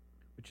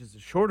 which is a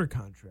shorter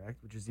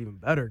contract, which is even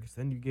better because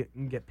then you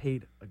can get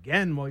paid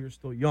again while you're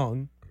still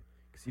young,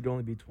 because he'd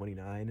only be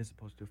 29 as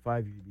opposed to a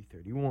 5-year, he'd be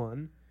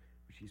 31,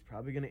 which he's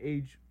probably going to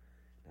age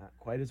not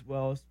quite as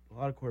well as a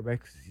lot of quarterbacks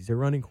because he's a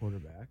running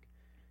quarterback.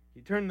 He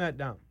turned that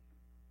down.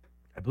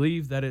 I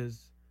believe that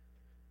is,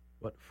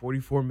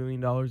 $44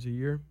 million a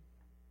year?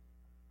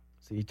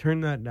 So he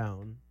turned that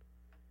down.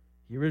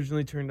 He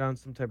originally turned down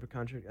some type of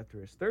contract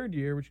after his 3rd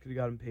year, which could have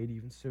got him paid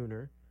even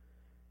sooner.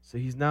 So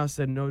he's now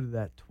said no to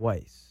that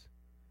twice.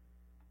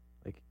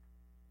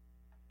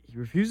 He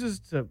refuses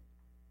to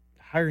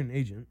hire an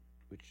agent,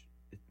 which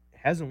it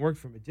hasn't worked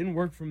for him. It didn't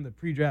work from the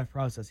pre-draft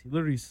process. He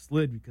literally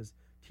slid because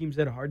teams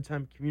had a hard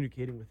time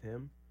communicating with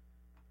him.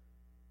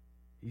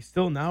 He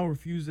still now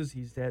refuses.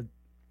 He's had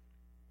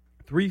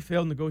 3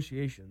 failed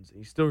negotiations, and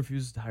he still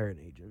refuses to hire an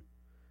agent.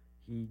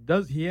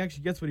 He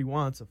actually gets what he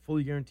wants, a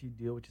fully guaranteed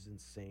deal, which is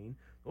insane.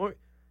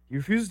 He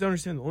refuses to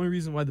understand the only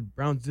reason why the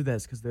Browns did that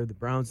is because they're the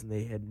Browns and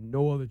they had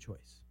no other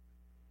choice.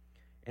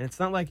 And it's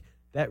not like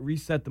that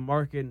reset the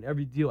market and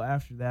every deal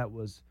after that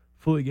was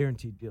fully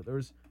guaranteed deal. There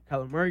was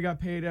Kyler Murray got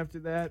paid after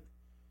that.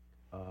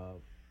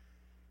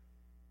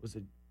 Was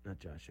it not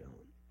Josh Allen?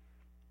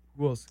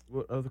 Who else?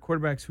 The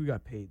quarterbacks who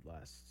got paid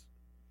last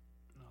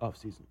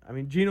offseason? I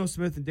mean, Geno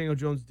Smith and Daniel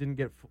Jones didn't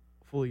get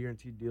fully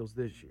guaranteed deals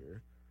this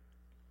year.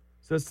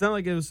 So it's not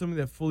like it was something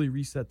that fully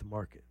reset the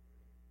market.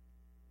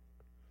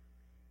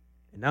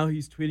 And now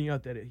he's tweeting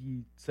out that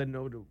he said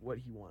no to what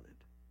he wanted.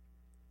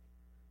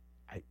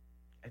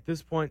 At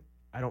this point,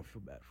 I don't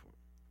feel bad for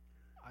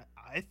him.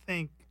 I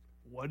think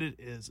what it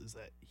is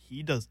that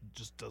he does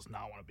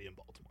not want to be in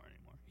Baltimore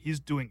anymore. He's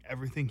doing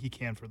everything he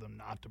can for them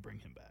not to bring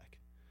him back.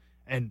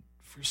 And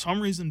for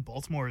some reason,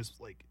 Baltimore is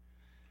like,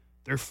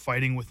 they're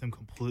fighting with him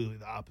completely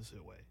the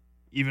opposite way.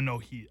 even though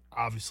he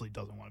obviously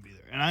doesn't want to be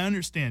there. And I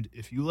understand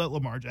if you let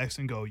Lamar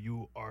Jackson go,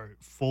 you are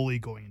fully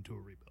going into a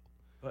rebuild.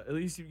 But at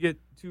least you get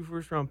 2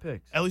 first-round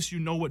picks. At least you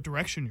know what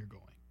direction you're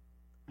going.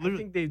 I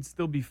think they'd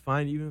still be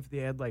fine even if they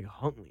had, like,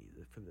 Huntley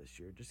for this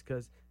year, just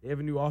because they have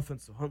a new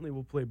offense, so Huntley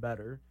will play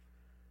better.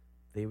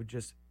 They'd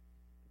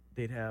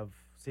have,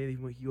 say he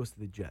goes to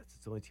the Jets.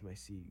 It's the only team I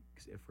see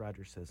if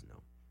Rodgers says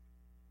no.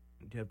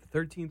 You'd have the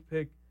 13th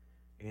pick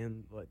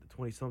and, like, the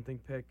 20-something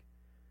pick.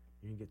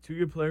 You can get 2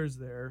 good players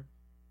there.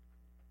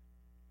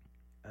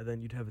 And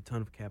then you'd have a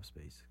ton of cap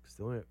space because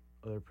the only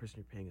other person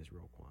you're paying is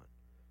Roquan,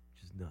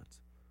 which is nuts.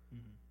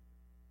 Mm-hmm.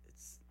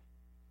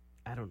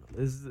 I don't know.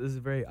 This is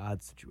a very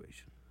odd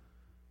situation.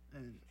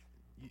 And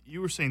you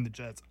were saying the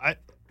Jets.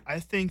 I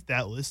think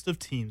that list of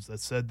teams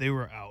that said they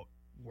were out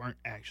weren't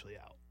actually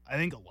out. I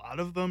think a lot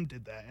of them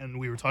did that, and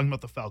we were talking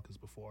about the Falcons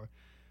before,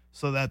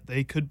 so that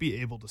they could be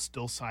able to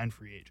still sign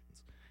free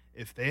agents.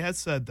 If they had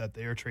said that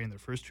they are trading their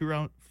first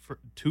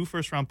 2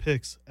 first-round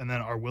picks and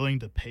then are willing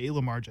to pay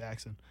Lamar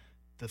Jackson,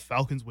 the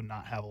Falcons would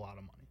not have a lot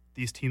of money.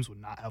 These teams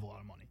would not have a lot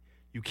of money.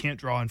 You can't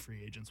draw in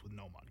free agents with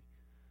no money.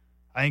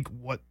 I think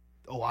what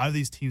a lot of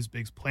these teams'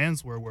 big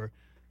plans were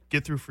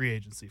get through free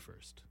agency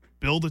first,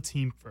 build a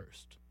team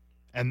first,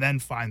 and then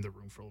find the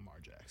room for Lamar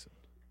Jackson.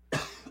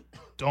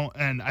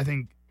 And I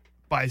think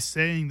by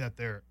saying that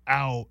they're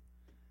out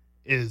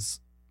is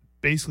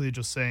basically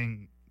just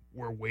saying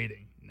we're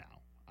waiting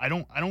now. I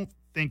don't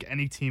think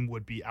any team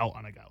would be out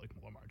on a guy like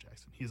Lamar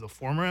Jackson. He's a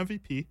former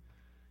MVP.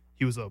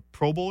 He was a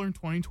Pro Bowler in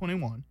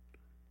 2021.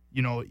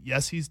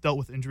 Yes, he's dealt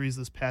with injuries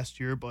this past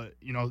year, but,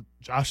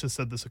 Josh has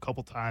said this a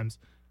couple times.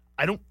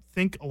 I don't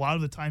think a lot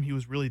of the time he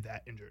was really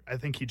that injured. I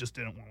think he just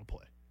didn't want to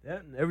play.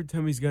 That, and every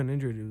time he's gotten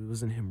injured, it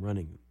wasn't him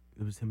running.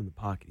 It was him in the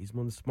pocket. He's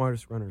one of the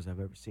smartest runners I've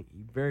ever seen.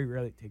 He very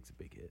rarely takes a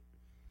big hit.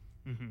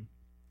 Mm-hmm.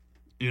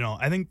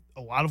 I think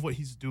a lot of what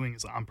he's doing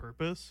is on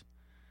purpose,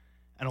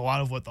 and a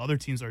lot of what the other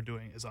teams are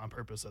doing is on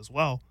purpose as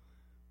well.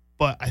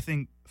 But I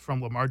think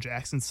from Lamar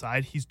Jackson's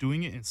side, he's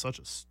doing it in such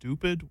a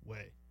stupid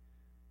way.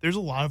 There's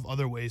a lot of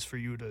other ways for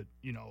you to,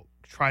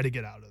 try to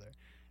get out of there.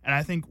 And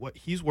I think what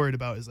he's worried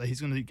about is that he's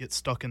going to get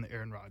stuck in the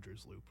Aaron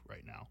Rodgers loop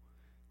right now,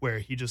 where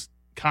he just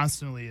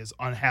constantly is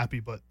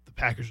unhappy, but the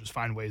Packers just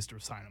find ways to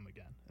sign him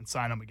again and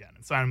sign him again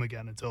and sign him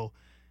again until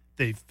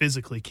they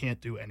physically can't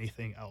do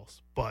anything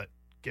else but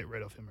get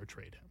rid of him or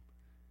trade him.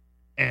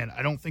 And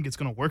I don't think it's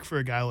going to work for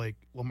a guy like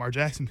Lamar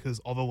Jackson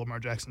because although Lamar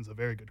Jackson's a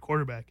very good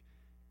quarterback,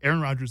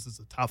 Aaron Rodgers is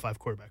a top 5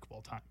 quarterback of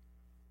all time.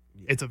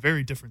 Yeah. It's a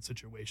very different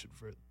situation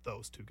for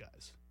those two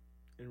guys.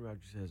 Aaron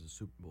Rodgers has a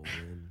Super Bowl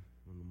win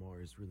when Lamar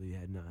really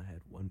had not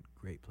had one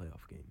great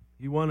playoff game.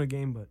 He won a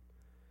game, but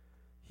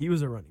he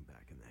was a running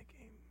back in that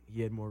game.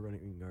 He had more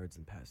running yards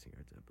than passing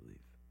yards, I believe.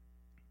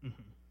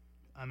 Mm-hmm.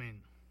 I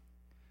mean,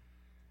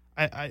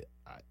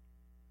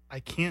 I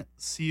can't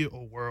see a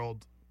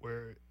world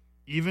where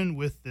even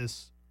with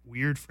this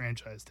weird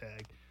franchise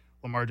tag,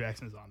 Lamar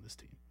Jackson is on this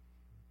team.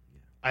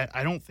 Yeah.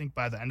 I don't think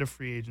by the end of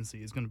free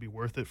agency it's going to be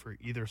worth it for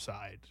either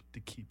side to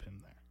keep him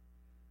there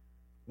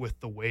with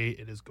the way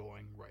it is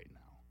going right now.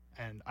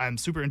 And I'm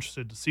super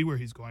interested to see where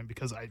he's going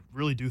because I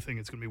really do think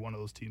it's going to be one of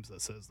those teams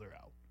that says they're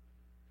out.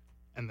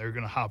 And they're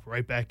going to hop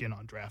right back in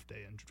on draft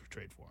day and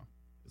trade for him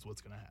is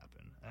what's going to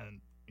happen.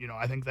 And,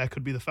 I think that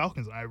could be the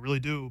Falcons. And I really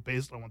do,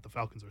 based on what the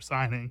Falcons are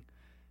signing,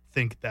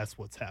 think that's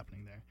what's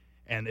happening there.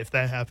 And if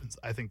that happens,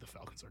 I think the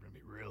Falcons are going to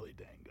be really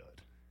dang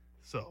good.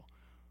 So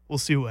we'll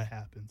see what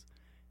happens.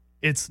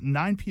 It's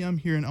 9 p.m.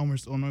 here in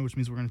Elmhurst, Illinois, which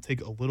means we're going to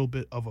take a little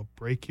bit of a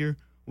break here.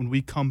 When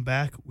we come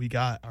back, we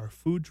got our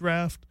food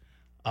draft,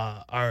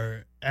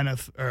 we're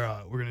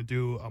going to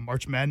do a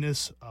March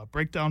Madness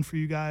breakdown for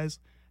you guys,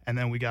 and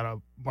then we got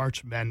a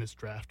March Madness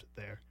draft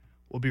there.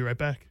 We'll be right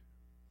back.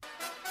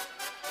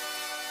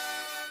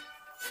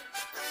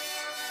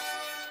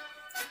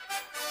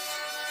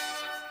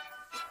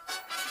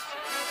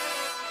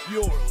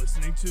 You're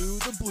listening to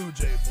the Blue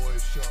Jay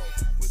Boys Show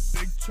with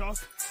Big Chuck,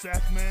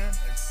 Sackman,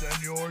 and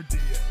Senor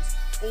Diaz,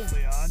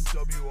 only on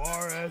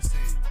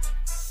WRSE.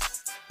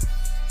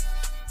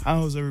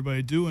 How's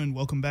everybody doing?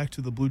 Welcome back to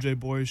the Blue Jay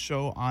Boys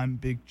Show. I'm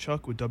Big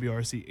Chuck with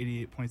WRC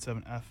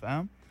 88.7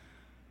 FM.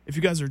 If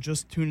you guys are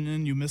just tuning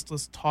in, you missed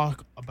us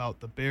talk about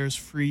the Bears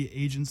free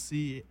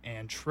agency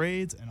and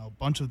trades and a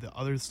bunch of the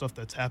other stuff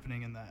that's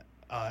happening in the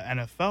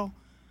NFL.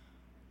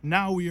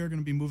 Now we are going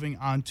to be moving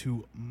on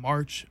to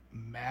March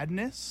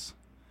Madness.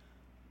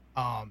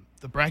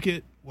 The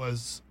bracket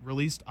was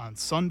released on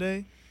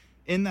Sunday.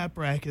 In that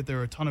bracket, there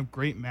are a ton of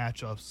great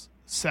matchups.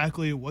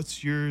 Sackley,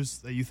 what's yours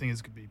that you think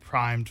is going to be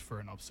primed for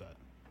an upset?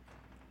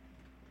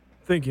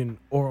 Thinking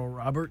Oral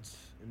Roberts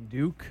and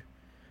Duke.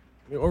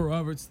 Oral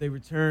Roberts, they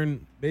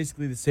return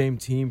basically the same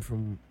team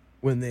from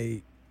when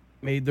they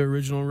made their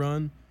original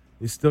run.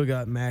 They still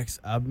got Max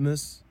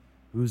Abmas,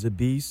 who's a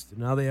beast.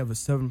 Now they have a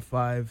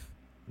 7'5"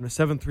 and a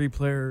 7'3"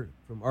 player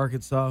from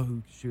Arkansas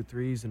who can shoot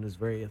threes and is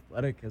very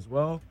athletic as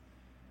well.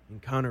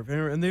 And Connor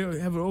Vanner. And they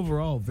have an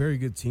overall very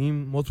good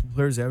team. Multiple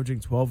players averaging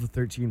 12 to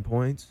 13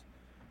 points.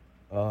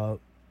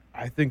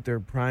 I think they're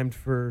primed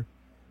for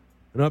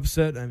an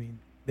upset. I mean,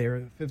 They were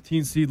a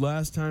 15 seed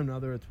last time. Now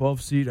they're a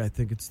 12 seed. I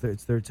think it's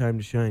their time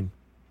to shine.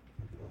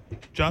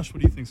 Josh,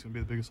 what do you think is going to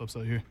be the biggest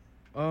upset here?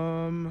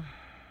 I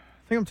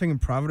think I'm taking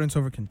Providence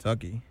over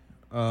Kentucky.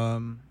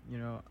 I've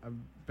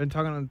been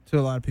talking to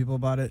a lot of people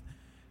about it.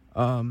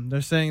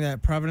 They're saying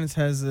that Providence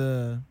has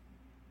a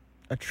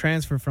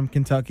transfer from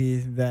Kentucky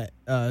that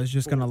is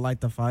just gonna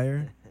light the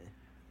fire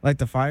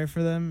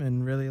for them,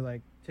 and really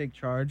like take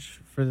charge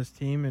for this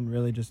team and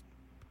really just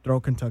throw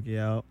Kentucky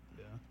out.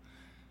 Yeah.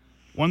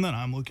 One that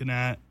I'm looking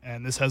at,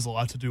 and this has a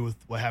lot to do with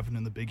what happened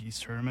in the Big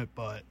East tournament,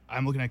 but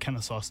I'm looking at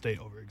Kennesaw State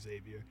over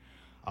Xavier.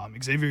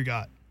 Xavier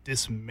got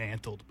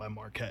dismantled by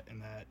Marquette in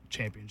that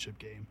championship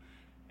game,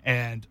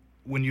 and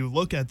when you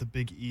look at the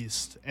Big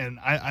East, and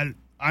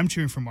I'm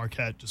cheering for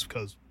Marquette just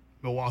because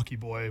Milwaukee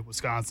boy,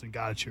 Wisconsin,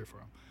 gotta cheer for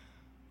them.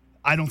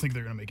 I don't think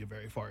they're going to make it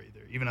very far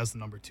either, even as the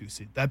number 2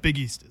 seed. That Big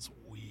East is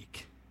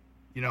weak.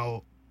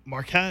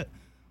 Marquette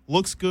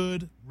looks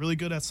good, really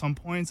good at some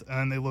points,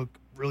 and they look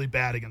really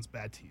bad against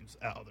bad teams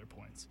at other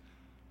points.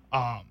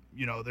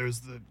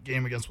 There's the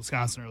game against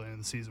Wisconsin early in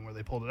the season where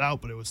they pulled it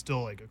out, but it was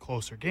still like a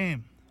closer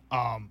game.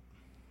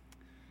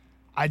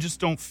 I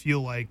just don't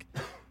feel like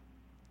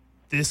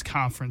this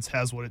conference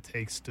has what it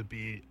takes to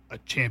be a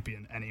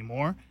champion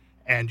anymore,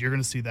 and you're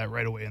going to see that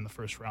right away in the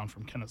first round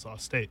from Kennesaw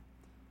State.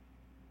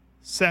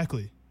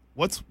 Sackley,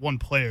 what's one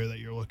player that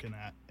you're looking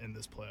at in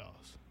this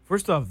playoffs?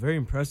 First off, very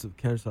impressive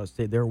Kennesaw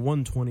State. They were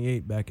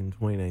 128 back in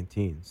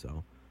 2019,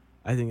 so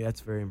I think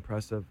that's very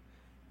impressive.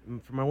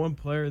 And for my one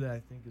player that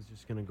I think is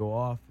just going to go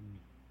off and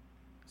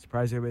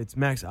surprise everybody, it's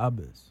Max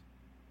Abmas.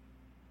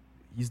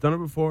 He's done it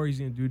before. He's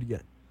going to do it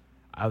again.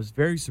 I was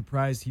very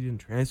surprised he didn't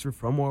transfer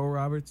from Oral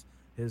Roberts.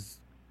 His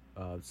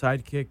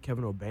sidekick,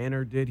 Kevin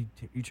O'Banner, did.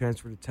 He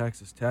transferred to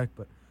Texas Tech,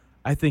 but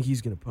I think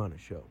he's going to put on a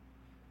show.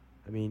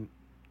 I mean,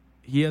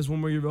 he has one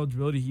more year of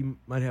eligibility. He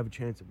might have a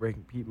chance at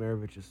breaking Pete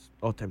Maravich's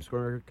all-time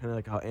scoring record, kind of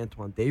like how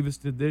Antoine Davis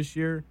did this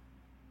year.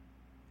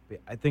 But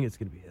I think it's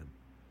going to be him.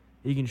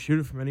 He can shoot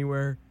it from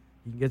anywhere.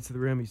 He can get to the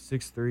rim. He's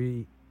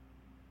 6'3".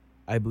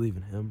 I believe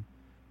in him.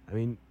 I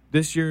mean,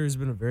 this year has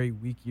been a very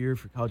weak year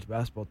for college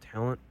basketball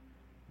talent.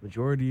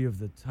 Majority of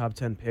the top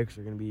 10 picks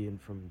are going to be in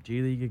from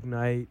G League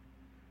Ignite,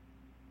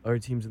 other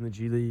teams in the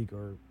G League,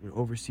 or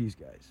overseas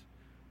guys.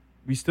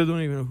 We still don't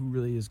even know who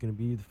really is going to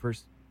be the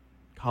first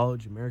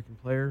college American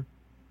player.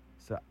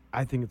 So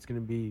I think it's going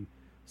to be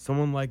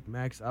someone like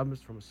Max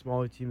Abmas from a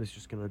smaller team that's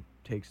just going to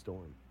take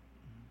storm.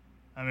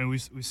 I mean,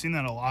 we've seen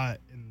that a lot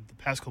in the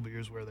past couple of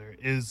years where there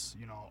is,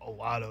 a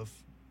lot of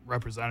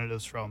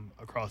representatives from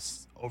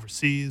across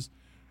overseas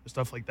or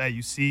stuff like that.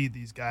 You see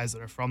these guys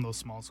that are from those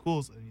small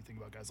schools, and you think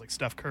about guys like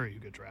Steph Curry who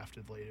get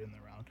drafted later in the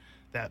round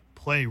that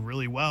play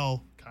really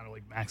well, kind of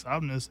like Max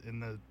Abmas in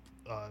the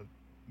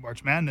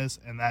March Madness,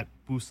 and that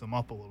boosts them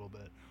up a little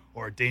bit.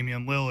 Or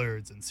Damian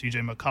Lillards and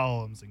CJ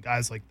McCollums and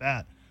guys like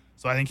that.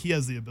 So I think he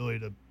has the ability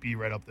to be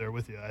right up there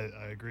with you.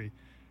 I agree.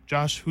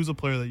 Josh, who's a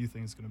player that you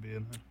think is going to be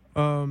in there?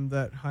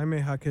 That Jaime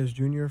Jaquez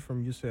Jr.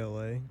 from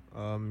UCLA.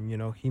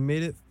 He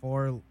made it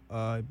far,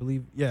 I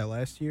believe,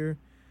 last year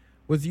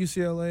with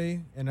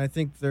UCLA, and I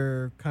think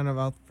they're kind of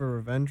out for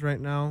revenge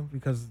right now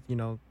because,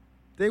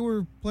 they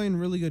were playing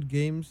really good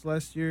games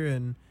last year,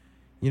 and,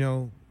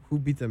 who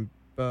beat them?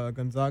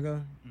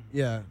 Gonzaga? Mm-hmm.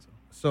 Yeah.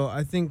 So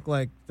I think,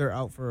 they're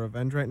out for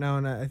revenge right now,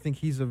 and I think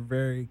he's a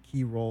very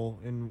key role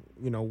in,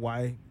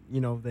 why,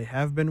 they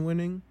have been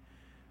winning.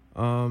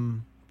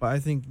 But I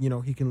think,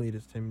 he can lead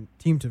his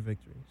team to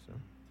victory. So.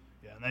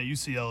 Yeah, and that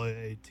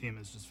UCLA team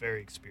is just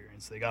very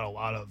experienced. They got a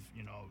lot of,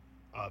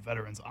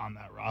 veterans on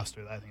that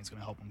roster that I think is going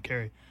to help them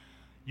carry.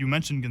 You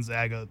mentioned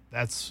Gonzaga.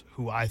 That's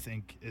who I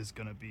think is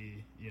going to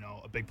be,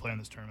 a big player in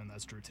this tournament.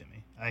 That's Drew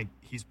Timme. I think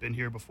he's been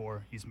here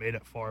before. He's made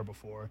it far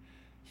before.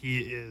 He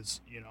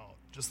is,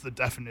 just the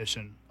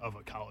definition of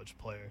a college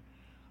player.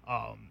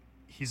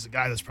 He's a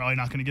guy that's probably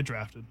not going to get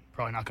drafted,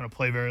 probably not going to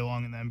play very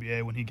long in the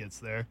NBA when he gets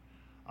there.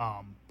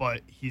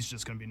 But he's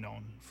just going to be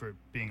known for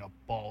being a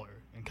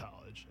baller in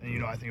college.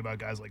 And, I think about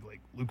guys like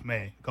Luke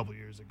May a couple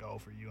years ago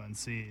for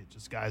UNC,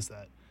 just guys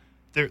that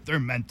they're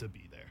meant to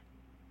be there.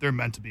 They're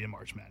meant to be in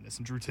March Madness.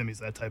 And Drew Timme's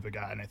that type of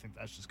guy, and I think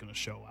that's just going to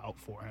show out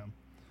for him.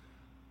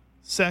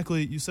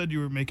 Sackley, you said you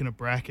were making a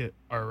bracket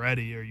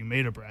already, or you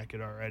made a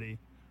bracket already.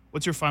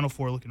 What's your Final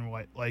Four looking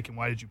like, and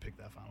why did you pick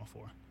that Final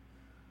Four?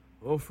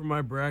 Well, for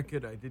my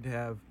bracket, I did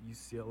have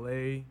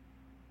UCLA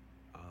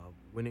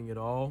winning it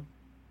all.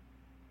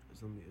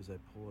 As I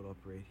pull it up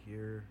right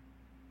here.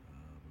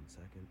 1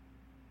 second.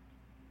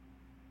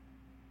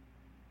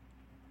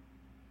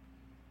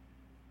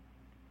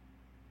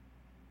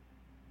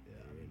 Yeah.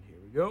 And here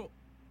we go.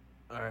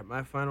 All right,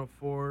 my Final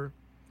Four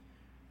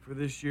for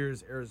this year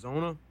is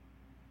Arizona.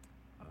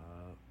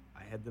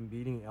 I had them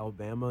beating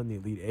Alabama in the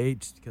Elite Eight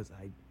just because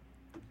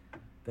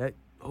that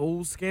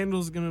whole scandal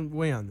is going to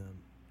weigh on them,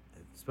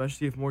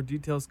 especially if more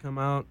details come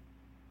out.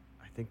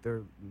 I think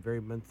they're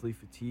very mentally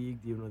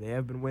fatigued, even though they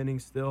have been winning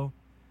still.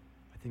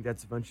 I think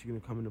that's eventually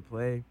going to come into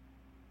play.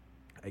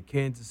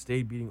 Kansas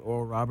State beating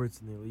Oral Roberts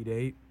in the Elite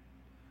Eight.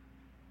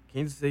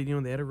 Kansas State,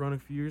 they had a run a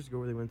few years ago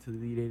where they went to the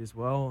Elite Eight as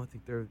well. I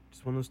think they're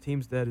just one of those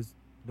teams that is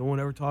no one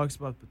ever talks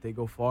about, but they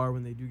go far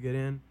when they do get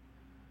in.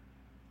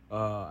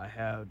 I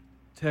have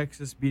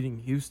Texas beating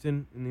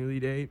Houston in the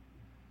Elite Eight.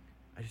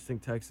 I just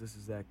think Texas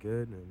is that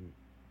good. And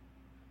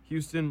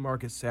Houston,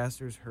 Marcus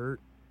Sasser's hurt,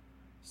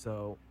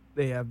 so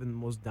they have been the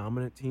most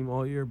dominant team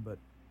all year, but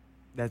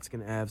that's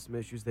going to have some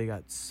issues. They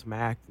got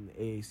smacked in the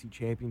AAC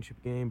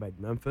championship game by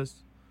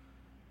Memphis.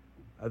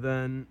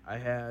 Then I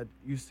had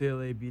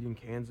UCLA beating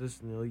Kansas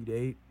in the Elite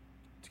Eight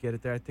to get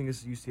it there. I think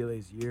this is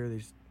UCLA's year.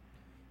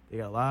 They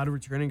got a lot of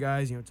returning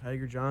guys.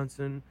 Tiger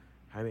Johnson,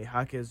 Jaime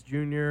Jaquez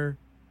Jr.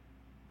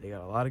 They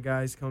got a lot of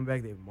guys coming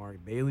back. They have Mark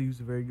Bailey, who's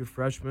a very good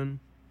freshman.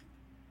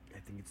 I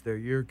think it's their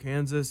year.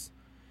 Kansas,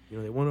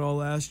 they won it all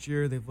last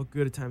year. They've looked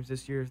good at times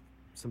this year,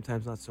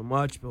 sometimes not so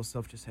much. Bill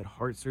Self just had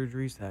heart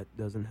surgery, so that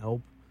doesn't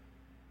help.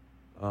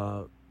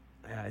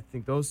 I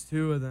think those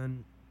two, and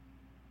then,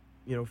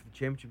 for the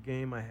championship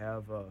game, I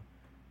have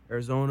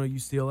Arizona,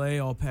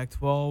 UCLA, all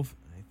Pac-12.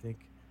 I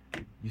think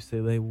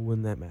UCLA will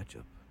win that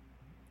matchup.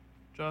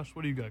 Josh,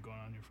 what do you got going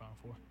on in your Final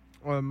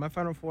Four? My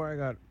Final Four, I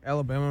got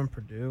Alabama and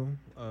Purdue.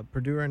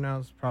 Purdue right now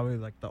is probably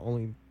like the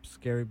only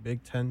scary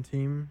Big Ten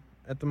team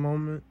at the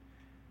moment,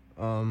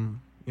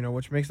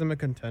 which makes them a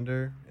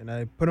contender. And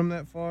I put them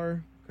that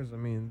far because,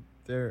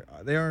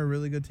 they are a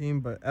really good team,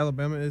 but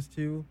Alabama is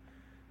too.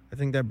 I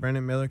think that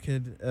Brandon Miller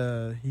kid,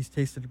 he's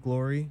tasted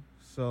glory,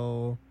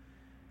 so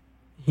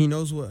he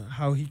knows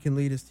how he can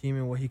lead his team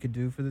and what he could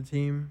do for the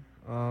team.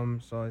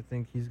 So I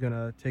think he's going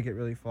to take it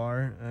really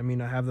far. I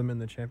have them in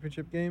the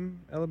championship game,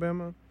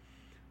 Alabama.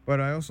 But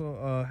I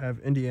also have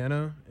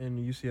Indiana and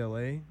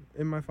UCLA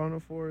in my Final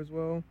Four as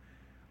well.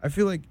 I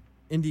feel like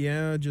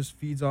Indiana just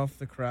feeds off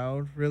the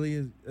crowd,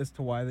 really, as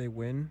to why they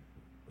win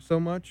so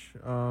much.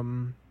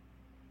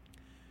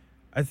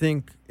 I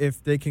think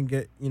if they can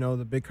get,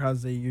 the big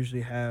crowds they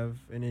usually have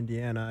in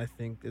Indiana, I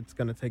think it's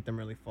going to take them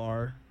really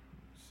far.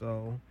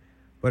 So,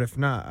 but if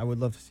not, I would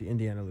love to see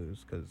Indiana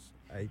lose because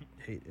I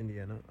hate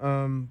Indiana.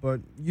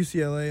 But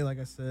UCLA, like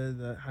I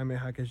said, Jaime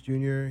Jaquez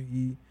Jr.,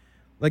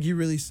 like you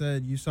really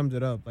said, you summed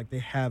it up. Like, they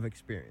have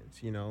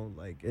experience,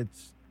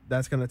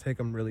 that's going to take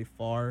them really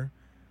far.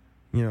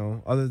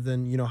 Other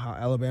than, how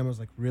Alabama's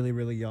like really,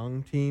 really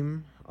young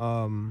team,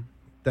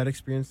 that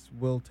experience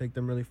will take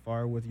them really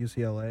far with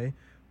UCLA.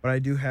 But I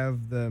do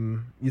have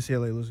them,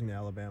 UCLA losing to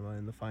Alabama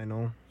in the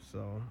final.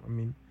 So,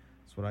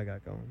 that's what I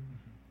got going.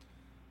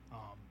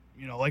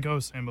 Like I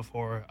was saying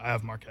before, I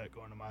have Marquette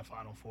going to my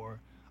Final Four.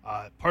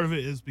 Part of it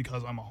is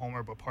because I'm a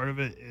homer, but part of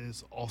it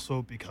is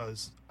also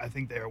because I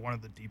think they are one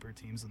of the deeper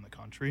teams in the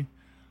country.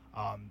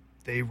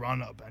 They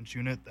run a bench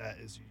unit that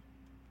is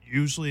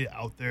usually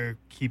out there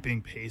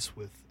keeping pace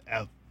with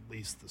at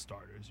least the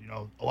starters.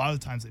 A lot of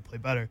the times they play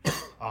better.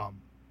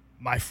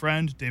 My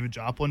friend David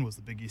Joplin was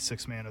the Big East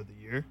Sixth Man of the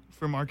Year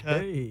for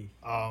Marquette. Hey.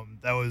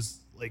 That was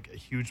like a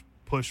huge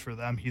push for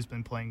them. He's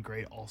been playing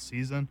great all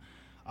season.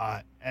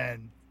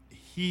 And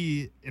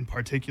he, in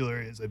particular,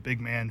 is a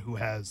big man who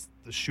has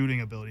the shooting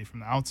ability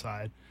from the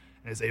outside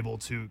and is able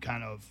to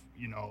kind of,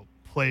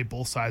 play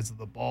both sides of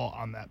the ball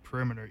on that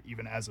perimeter,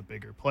 even as a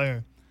bigger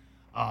player.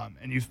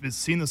 And you've been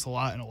seeing this a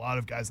lot in a lot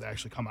of guys that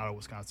actually come out of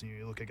Wisconsin.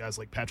 You look at guys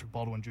like Patrick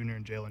Baldwin Jr.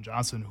 and Jalen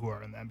Johnson, who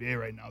are in the NBA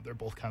right now. They're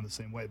both kind of the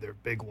same way. They're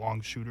big,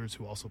 long shooters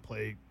who also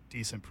play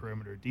decent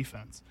perimeter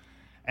defense.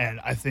 And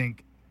I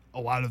think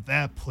a lot of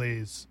that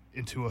plays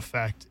into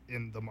effect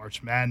in the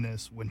March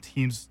Madness when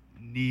teams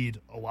need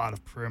a lot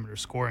of perimeter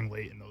scoring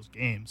late in those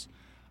games.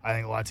 I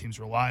think a lot of teams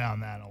rely on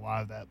that and a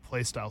lot of that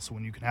play style. So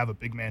when you can have a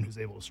big man who's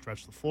able to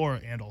stretch the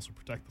floor and also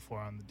protect the floor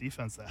on the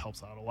defense, that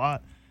helps out a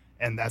lot.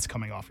 And that's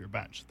coming off your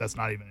bench. That's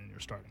not even in your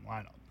starting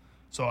lineup.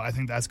 So I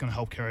think that's going to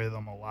help carry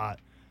them a lot.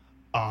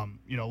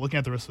 Looking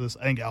at the rest of this,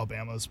 I think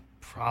Alabama's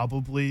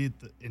probably,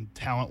 in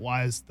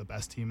talent-wise, the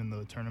best team in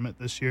the tournament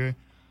this year.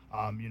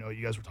 You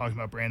guys were talking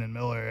about Brandon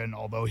Miller, and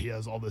although he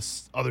has all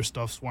this other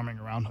stuff swarming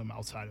around him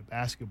outside of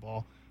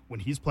basketball, when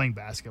he's playing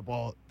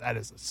basketball, that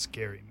is a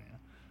scary man.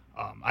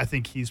 I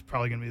think he's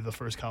probably going to be the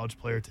first college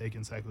player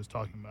taken. Zach was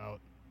talking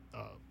about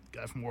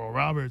guy from Oral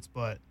Roberts,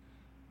 but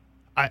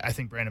I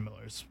think Brandon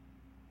Miller's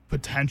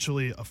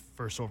potentially a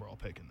first overall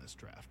pick in this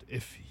draft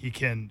if he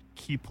can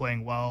keep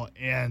playing well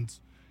and,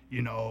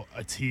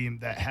 a team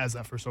that has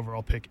that first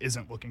overall pick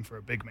isn't looking for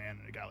a big man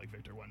and a guy like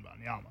Victor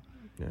Wembanyama.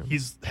 Yeah. He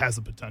has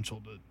the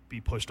potential to be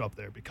pushed up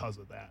there because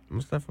of that.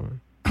 Most definitely.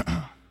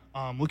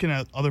 Looking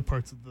at other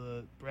parts of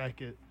the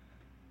bracket,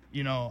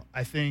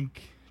 I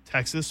think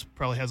Texas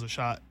probably has a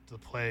shot to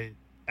play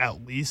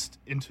at least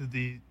into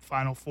the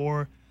Final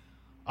Four.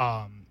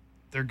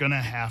 They're going to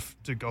have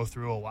to go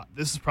through a lot.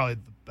 This is probably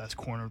the best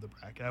corner of the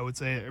bracket, I would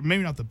say. Or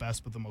maybe not the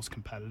best, but the most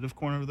competitive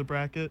corner of the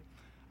bracket.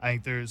 I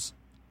think there's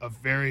a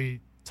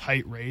very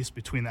tight race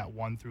between that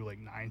 1 through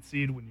 9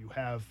 seed when you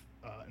have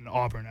an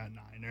Auburn at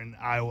 9 and an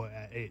Iowa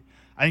at 8.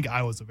 I think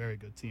Iowa's a very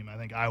good team. I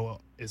think Iowa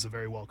is a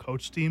very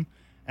well-coached team,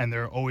 and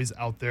they're always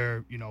out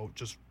there,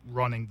 just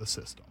running the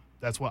system.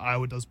 That's what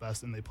Iowa does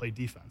best, and they play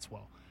defense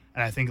well.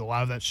 And I think a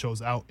lot of that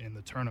shows out in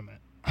the tournament.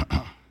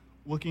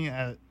 Looking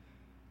at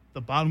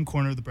the bottom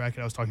corner of the bracket,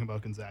 I was talking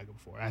about Gonzaga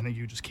before. I think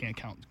you just can't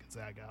count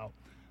Gonzaga out.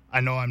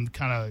 I know I'm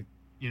kind of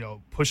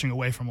pushing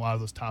away from a lot of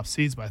those top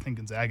seeds, but I think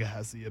Gonzaga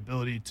has the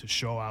ability to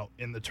show out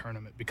in the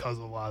tournament because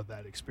of a lot of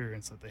that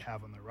experience that they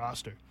have on their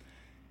roster.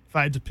 If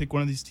I had to pick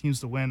one of these teams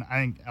to win, I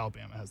think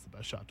Alabama has the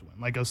best shot to win.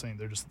 Like I was saying,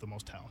 they're just the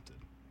most talented.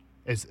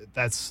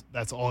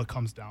 That's all it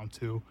comes down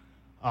to.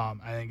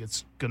 I think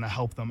it's going to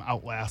help them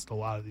outlast a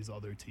lot of these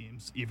other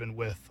teams, even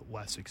with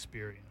less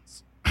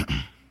experience.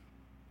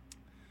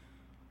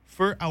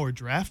 For our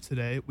draft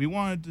today, we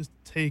wanted to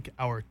take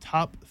our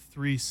top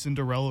 3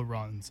 Cinderella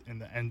runs in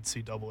the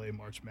NCAA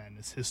March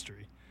Madness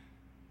history.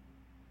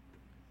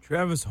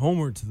 Travis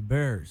Homer to the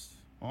Bears.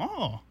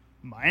 Oh,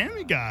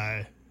 Miami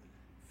guy.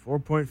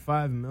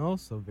 4.5 mil,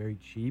 so very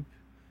cheap.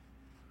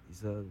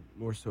 He's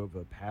more so of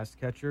a pass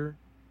catcher.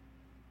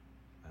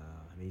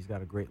 He's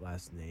got a great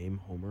last name,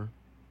 Homer.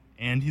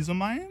 And he's a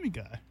Miami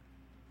guy.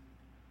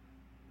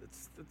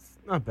 That's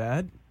not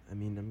bad.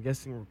 I'm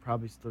guessing we're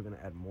probably still going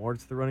to add more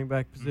to the running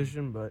back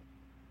position, but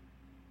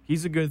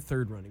he's a good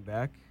third running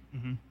back.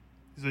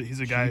 Mm-hmm.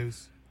 He's a guy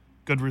who's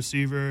good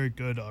receiver,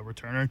 good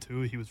returner, too.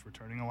 He was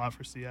returning a lot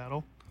for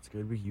Seattle. That's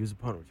good. We can use a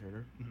punt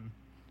returner. Mm-hmm.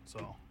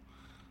 So,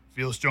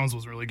 Felix Jones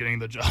was really getting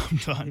the job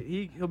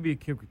done. He'll be a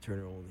kick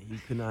returner only. He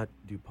could not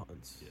do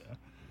punts. Yeah.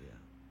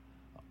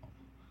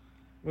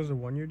 Was it a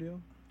 1-year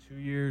deal? 2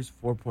 years,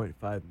 4.5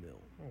 mil.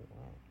 Oh,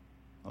 wow.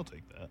 I'll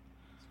take that.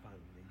 It's fine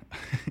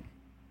with me.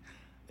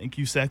 Thank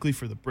you, Sackley,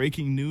 for the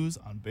breaking news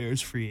on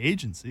Bears free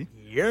agency.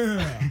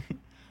 Yeah.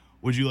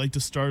 Would you like to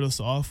start us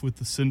off with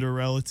the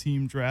Cinderella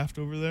team draft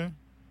over there?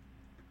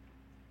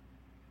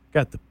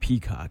 Got the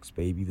Peacocks,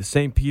 baby. The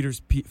St.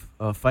 Peter's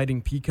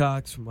Fighting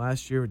Peacocks from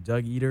last year with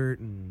Doug Edert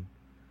and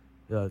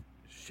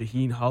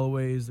Shaheen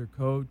Holloway is their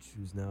coach,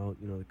 who's now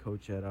the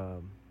coach at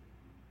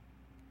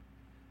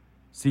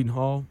Seton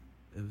Hall.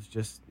 It was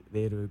just,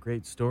 they had a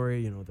great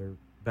story. Their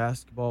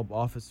basketball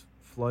office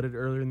flooded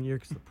earlier in the year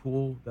because the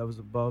pool that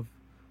was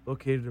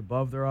located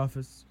above their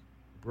office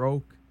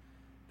broke.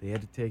 They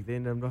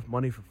didn't have enough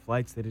money for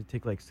flights. They had to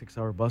take like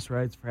 6-hour bus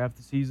rides for half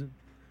the season.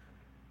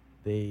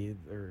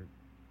 Their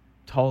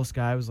tallest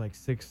guy was like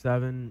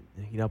 6'7", and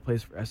he now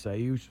plays for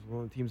SIU, which is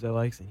one of the teams I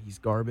like, and he's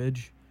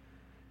garbage.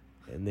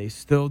 And they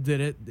still did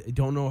it. They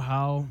don't know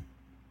how.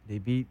 They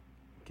beat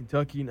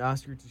Kentucky and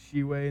Oscar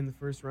Tshiebwe in the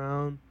first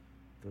round,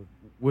 the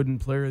Wooden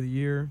Player of the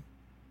Year.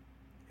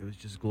 It was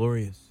just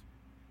glorious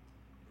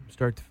from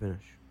start to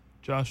finish.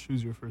 Josh,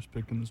 who's your first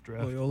pick in this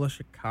draft? Loyola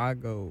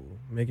Chicago,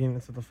 making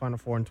it to the Final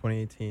Four in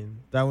 2018.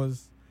 That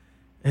was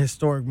a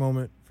historic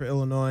moment for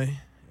Illinois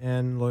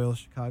and Loyola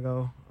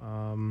Chicago.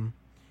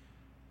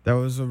 That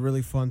was a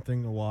really fun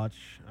thing to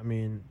watch.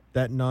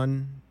 That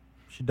nun,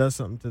 she does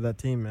something to that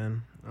team,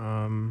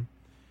 man.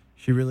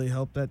 She really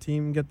helped that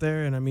team get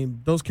there.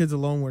 And, those kids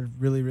alone were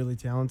really, really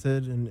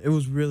talented. And it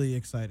was really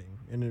exciting.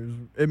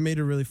 And it made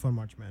a really fun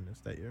March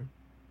Madness that year.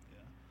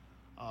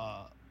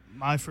 Yeah.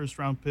 My first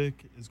round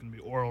pick is going to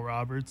be Oral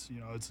Roberts.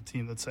 It's a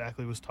team that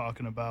Sackley was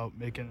talking about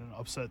making an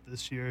upset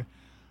this year.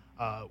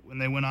 When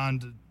they went on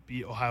to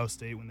beat Ohio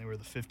State when they were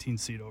the 15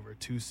 seed over a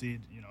 2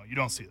 seed, you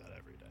don't see that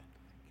every day.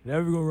 Can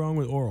never go wrong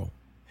with Oral.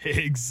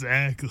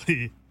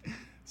 Exactly.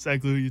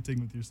 Sackley, who you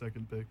taking with your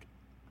second pick?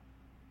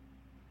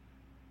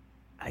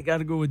 I got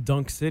to go with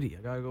Dunk City.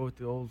 I got to go with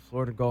the old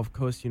Florida Gulf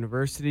Coast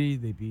University.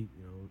 They beat,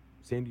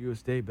 San Diego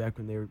State back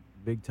when they were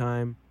big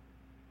time.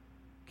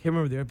 Can't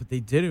remember there, but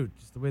they did it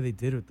just the way they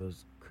did it.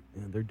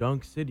 Their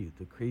Dunk City,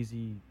 the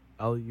crazy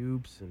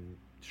alley-oops and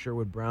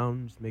Sherwood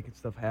Brown just making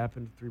stuff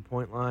happen at the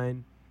 3-point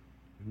line.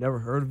 I've never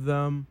heard of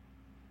them.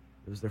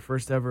 It was their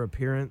first ever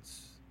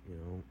appearance.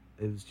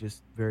 It was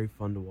just very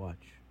fun to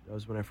watch. That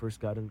was when I first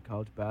got into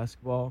college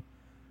basketball.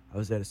 I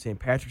was at a St.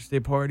 Patrick's Day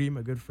party at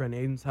my good friend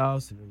Aiden's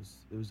house, and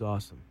it was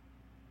awesome.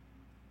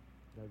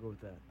 Gotta go with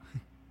that.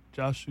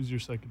 Josh, who's your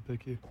second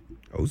pick here?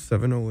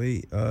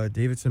 07-08,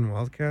 Davidson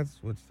Wildcats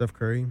with Steph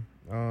Curry.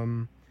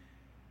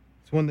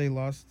 It's when they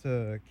lost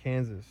to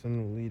Kansas in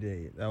the Elite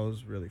Eight. That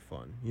was really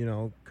fun.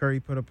 Curry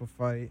put up a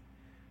fight.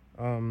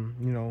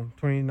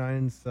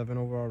 29-7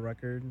 overall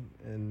record,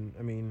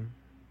 and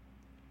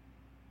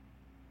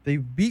they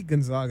beat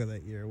Gonzaga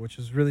that year, which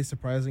is really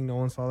surprising. No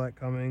one saw that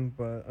coming.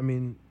 But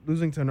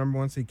losing to a number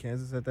 1 seed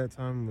Kansas at that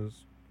time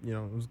was,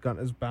 it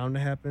was bound to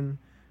happen.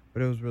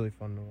 But it was really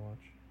fun to watch.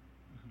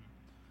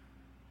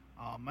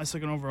 My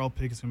second overall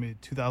pick is going to be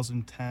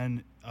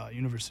 2010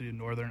 University of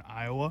Northern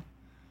Iowa.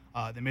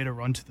 They made a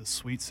run to the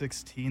Sweet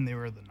 16. They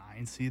were the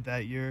 9 seed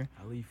that year.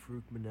 Ali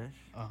Farouk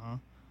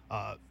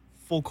Manesh.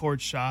 Full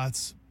court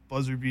shots,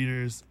 buzzer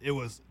beaters. It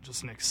was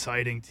just an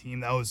exciting team.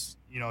 That was,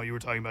 you were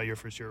talking about your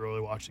first year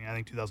really watching it. I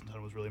think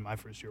 2010 was really my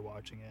first year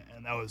watching it.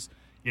 And that was,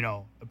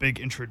 a big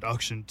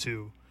introduction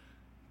to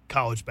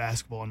college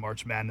basketball and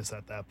March Madness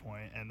at that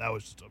point. And that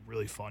was just a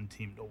really fun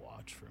team to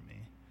watch for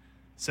me.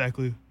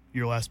 Sackley,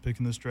 your last pick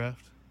in this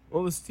draft?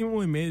 Well, this team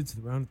only made it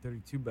to the round of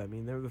 32, but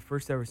they were the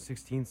first ever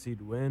 16 seed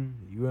to win.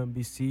 The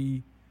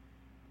UMBC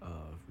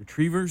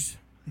Retrievers.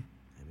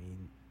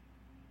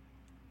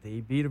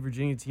 They beat a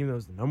Virginia team that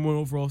was the number 1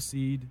 overall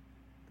seed,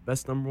 the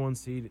best number 1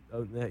 seed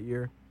that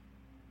year.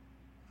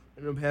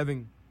 Ended up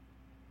having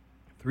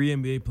 3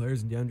 NBA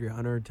players in DeAndre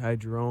Hunter, Ty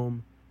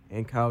Jerome,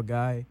 and Kyle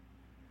Guy.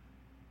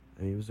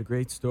 I mean, it was a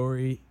great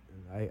story.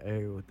 And I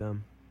agree with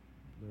them.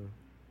 The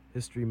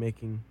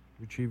history-making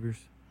retrievers.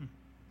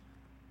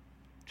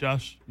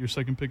 Josh, your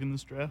second pick in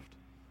this draft?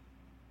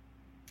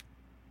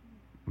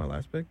 My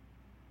last pick?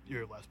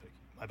 Your last pick.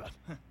 My bad.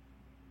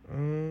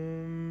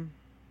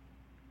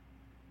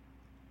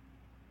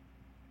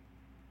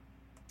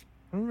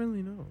 I don't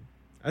really know.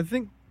 I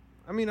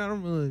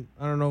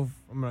don't know if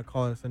I'm going to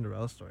call it a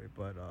Cinderella story,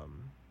 but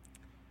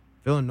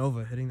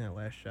Villanova hitting that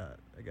last shot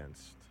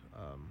against,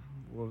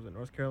 what was it,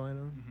 North Carolina?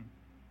 Mm-hmm.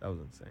 That was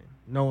insane.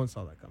 No one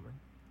saw that coming.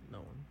 No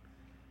one.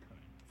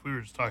 If we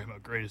were just talking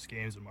about greatest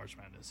games in March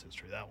Madness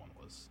history, that one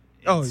was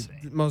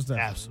insane. Most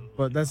definitely. Absolutely.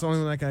 But that's the only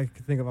one I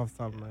could think of off the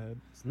top of my head.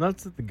 It's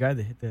nuts that the guy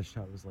that hit that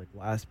shot was like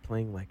last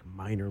playing like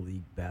minor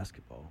league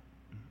basketball.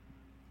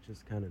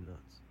 Just kind of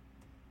nuts.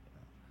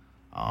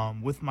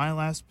 With my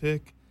last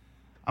pick,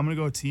 I'm gonna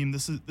go a team.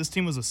 This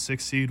team was a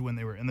 6 seed when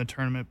they were in the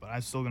tournament, but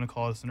I'm still gonna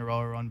call it a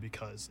Cinderella run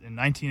because in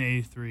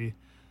 1983,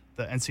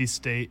 the NC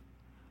State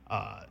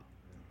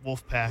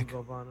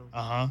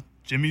Wolfpack,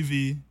 Jimmy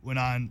V went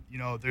on. You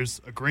know,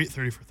 there's a great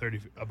 30 for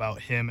 30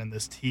 about him and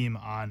this team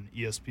on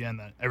ESPN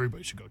that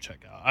everybody should go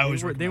check out.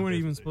 They weren't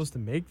even supposed to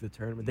make the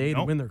tournament. They had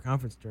to win their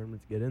conference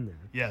tournament to get in there.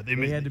 Yeah, they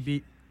had to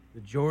beat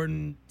the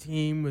Jordan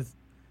team with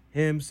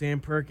him, Sam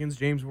Perkins,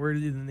 James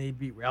Worthy. Then they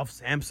beat Ralph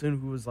Sampson,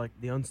 who was like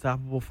the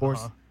unstoppable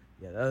force.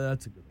 Yeah,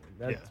 that's a good one.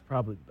 That's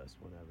probably the best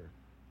one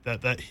ever.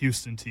 That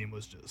Houston team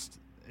was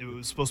it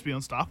was supposed to be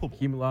unstoppable.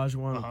 Hakeem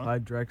Olajuwon, and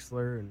Clyde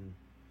Drexler, and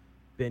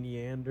Benny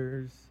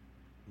Anders.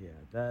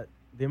 Yeah,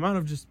 the amount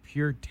of just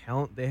pure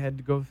talent they had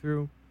to go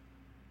through,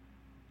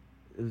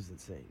 it was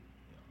insane.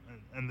 Yeah,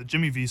 and the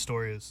Jimmy V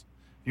story is,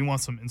 if you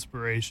want some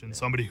inspiration,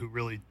 somebody who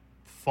really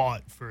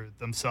fought for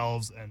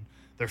themselves and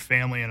their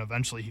family, and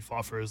eventually he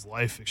fought for his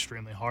life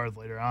extremely hard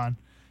later on.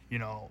 You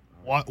know,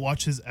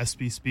 watch his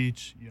SB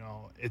speech. You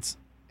know, it's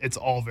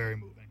all very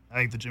moving. I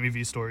think the Jimmy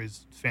V story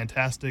is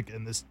fantastic,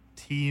 and this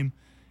team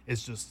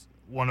is just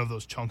one of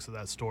those chunks of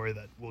that story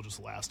that will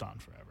just last on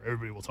forever.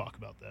 Everybody will talk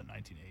about that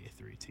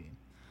 1983 team.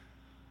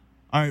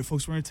 All right,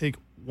 folks, we're going to take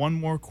one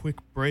more quick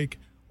break.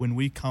 When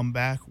we come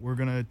back, we're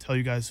going to tell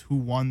you guys who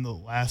won the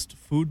last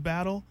food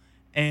battle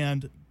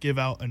and give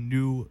out a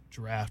new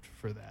draft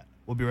for that.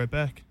 We'll be right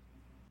back.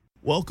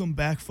 Welcome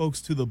back,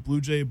 folks, to the Blue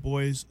Jay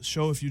Boys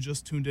show. If you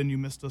just tuned in, you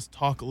missed us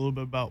talk a little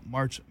bit about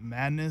March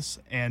Madness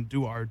and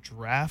do our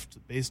draft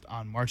based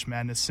on March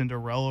Madness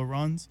Cinderella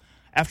runs.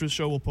 After the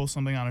show, we'll post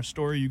something on our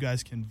story. You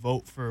guys can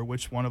vote for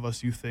which one of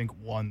us you think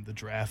won the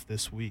draft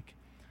this week.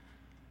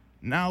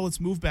 Now let's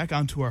move back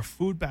onto our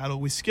food battle.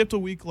 We skipped a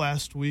week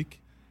last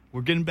week.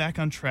 We're getting back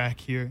on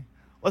track here.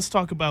 Let's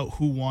talk about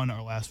who won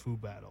our last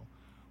food battle.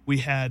 We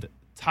had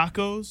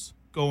tacos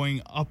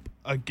going up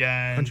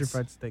against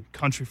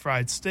Country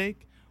Fried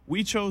Steak.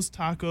 We chose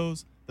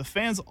tacos. The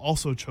fans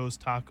also chose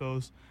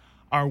tacos.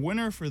 Our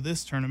winner for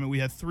this tournament, we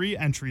had 3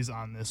 entries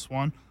on this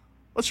one.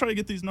 Let's try to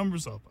get these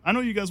numbers up. I know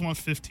you guys want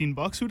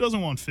 $15. Who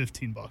doesn't want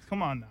 $15?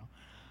 Come on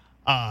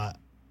now.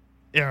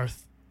 Our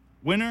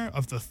winner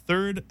of the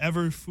 3rd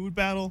ever food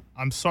battle,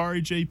 I'm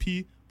sorry,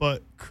 JP,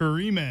 but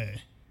Karime,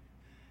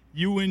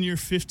 you win your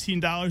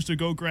 $15 to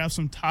go grab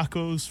some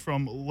tacos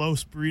from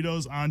Los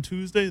Burritos on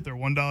Tuesday. They're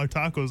 $1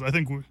 tacos. I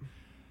think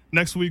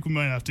next week we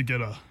might have to get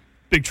a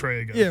big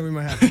tray again. Yeah, we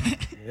might have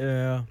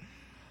to.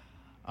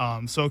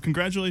 Yeah. So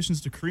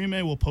congratulations to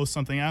Karime. We'll post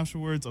something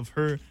afterwards of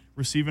her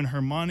receiving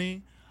her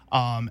money.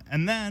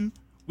 And then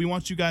we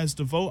want you guys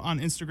to vote on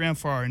Instagram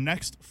for our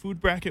next food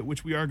bracket,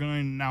 which we are going to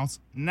announce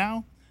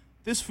now.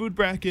 This food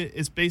bracket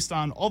is based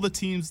on all the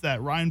teams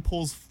that Ryan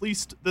Poles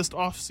fleeced this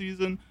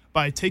offseason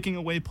by taking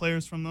away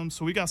players from them.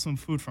 So we got some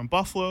food from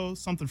Buffalo,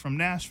 something from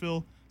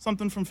Nashville,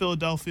 something from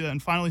Philadelphia,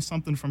 and finally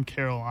something from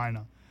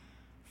Carolina.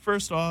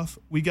 First off,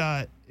 we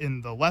got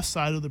in the left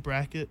side of the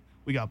bracket,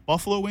 we got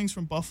Buffalo wings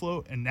from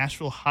Buffalo and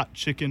Nashville hot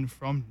chicken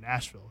from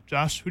Nashville.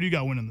 Josh, who do you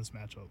got winning this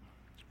matchup?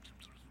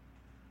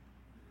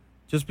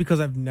 Just because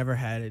I've never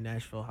had a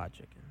Nashville hot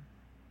chicken,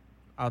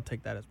 I'll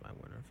take that as my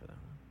winner for that one.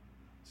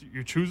 So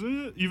you're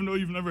choosing it, even though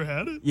you've never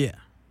had it? Yeah.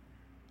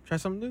 Try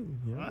something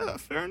new. You know?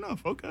 Fair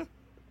enough. Okay.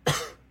 I'd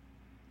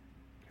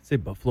say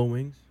buffalo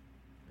wings.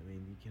 I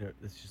mean,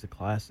 it's just a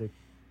classic.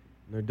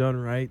 When they're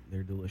done right,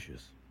 they're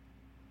delicious.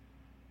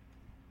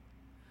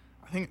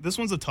 I think this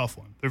one's a tough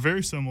one. They're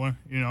very similar,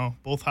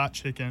 both hot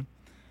chicken.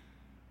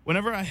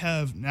 Whenever I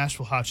have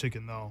Nashville hot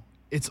chicken, though,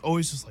 it's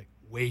always just,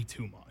 way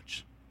too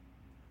much.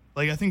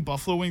 I think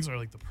buffalo wings are,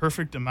 the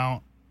perfect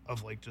amount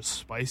of, just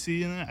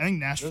spicy in it. I think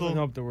Nashville... Doesn't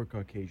help that we're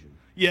Caucasian.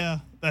 Yeah,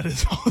 that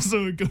is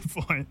also a good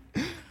point.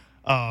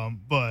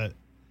 But,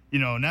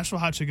 Nashville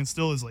hot chicken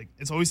still is,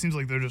 it always seems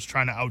like they're just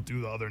trying to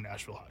outdo the other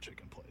Nashville hot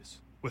chicken place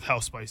with how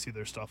spicy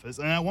their stuff is.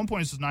 And at one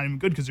point, it's just not even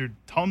good because your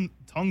tongue's,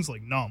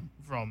 numb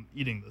from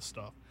eating this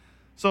stuff.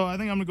 So I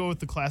think I'm going to go with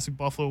the classic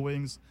buffalo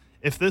wings.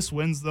 If this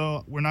wins,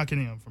 though, we're not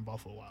getting them from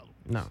Buffalo Wild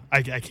Wings. No.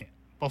 I can't.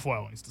 Buffalo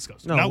Wild Wings is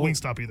disgusting. No, not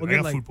Wingstop either.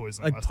 I got food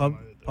poisoning last time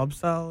I did that. Pub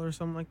style or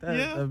something like that?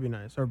 Yeah. That would be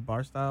nice. Or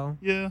bar style?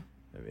 Yeah.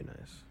 That'd be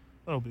nice.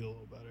 That'll be a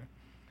little better.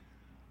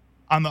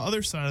 On the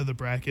other side of the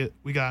bracket,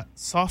 we got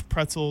soft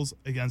pretzels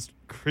against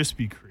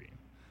Krispy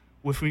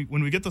Kreme.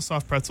 When we get the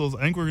soft pretzels,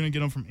 I think we're going to get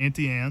them from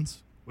Auntie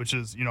Anne's, which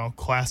is,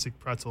 classic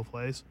pretzel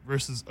place,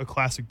 versus a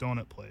classic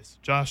donut place.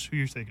 Josh, who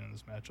you're taking in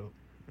this matchup?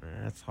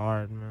 That's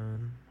hard,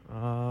 man.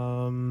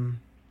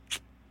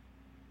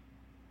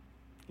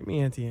 Give me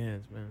Auntie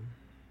Anne's, man.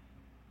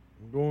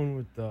 I'm going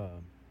with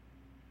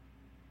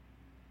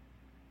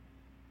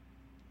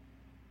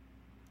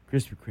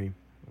Krispy Kreme.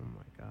 Oh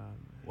my god,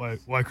 man.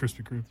 Why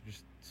Krispy Kreme? They're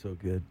just so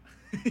good.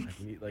 I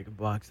can eat like a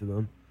box of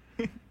them.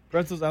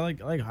 Pretzels, I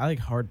like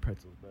hard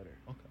pretzels better.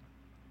 Okay.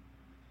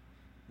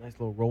 Nice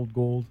little rolled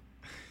gold,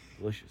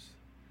 delicious.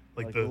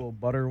 Like the little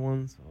butter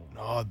ones.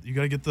 No, you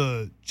gotta get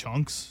the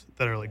chunks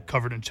that are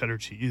covered in cheddar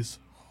cheese.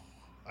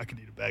 I could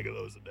eat a bag of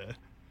those a day.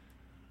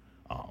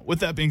 With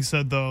that being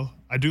said, though,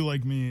 I do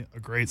like me a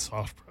great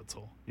soft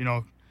pretzel.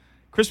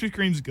 Krispy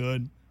Kreme's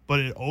good, but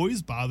it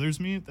always bothers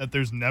me that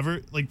there's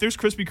never there's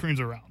Krispy Kremes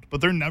around, but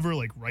they're never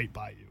right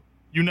by you.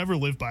 You never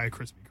live by a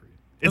Krispy Kreme.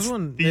 It's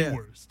the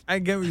worst. I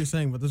get what you're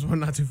saying, but this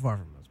one not too far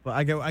from us. But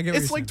I get. What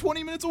it's you're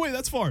 20 minutes away.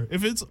 That's far.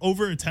 If it's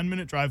over a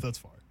 10-minute drive, that's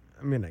far.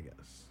 I mean, I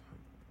guess.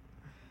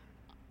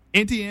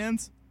 Auntie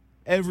Anne's,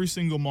 every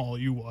single mall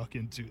you walk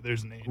into,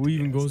 there's an Auntie Who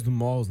even Anne's goes to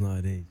malls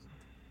nowadays?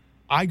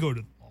 I go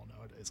to the mall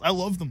nowadays. I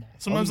love the mall.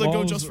 Sometimes I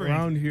go just for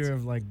around Auntie here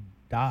Anne's. have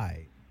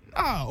died.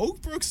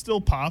 Oak Brook's still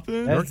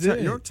popping.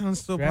 Yorktown's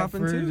still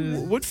popping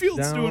too.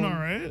 Woodfield's doing all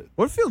right.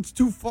 Woodfield's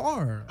too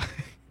far.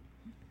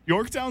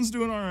 Yorktown's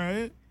doing all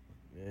right.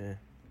 Yeah.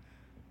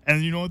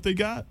 And you know what they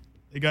got?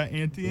 They got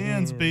Auntie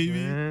Anne's, baby.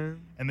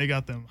 Man. And they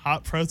got them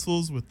hot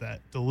pretzels with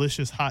that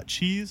delicious hot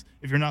cheese.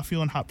 If you're not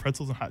feeling hot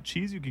pretzels and hot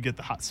cheese, you could get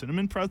the hot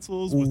cinnamon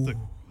pretzels with the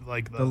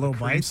little cream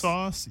bites?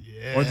 sauce.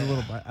 Yeah. Or the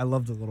little bite. I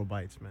love the little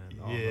bites, man.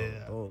 Yeah.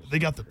 They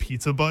got the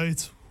pizza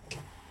bites.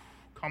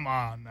 Come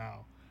on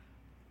now.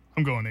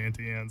 I'm going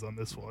Auntie Anne's on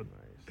this one.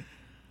 Nice.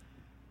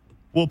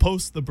 We'll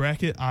post the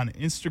bracket on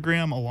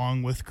Instagram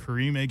along with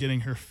Karime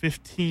getting her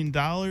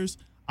 $15.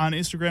 On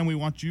Instagram, we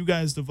want you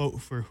guys to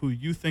vote for who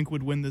you think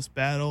would win this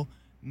battle.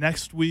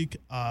 Next week,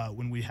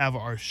 when we have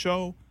our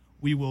show,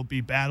 we will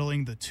be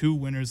battling the two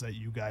winners that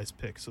you guys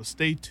pick. So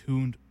stay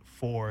tuned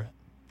for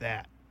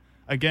that.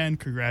 Again,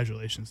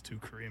 congratulations to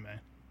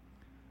Karime.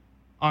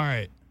 All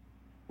right.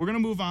 We're going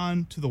to move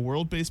on to the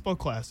World Baseball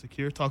Classic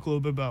here, talk a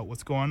little bit about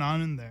what's going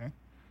on in there.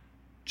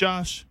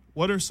 Josh,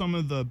 what are some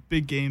of the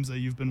big games that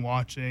you've been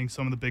watching,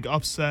 some of the big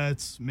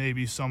upsets,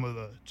 maybe some of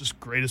the just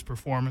greatest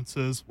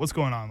performances? What's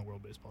going on in the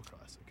World Baseball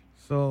Classic?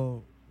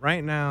 So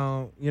right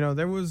now,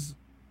 there was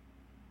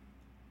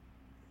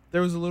a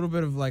little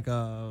bit of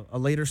a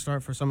later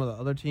start for some of the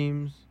other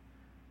teams.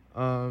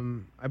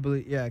 I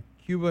believe,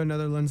 Cuba and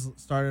Netherlands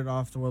started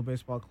off the World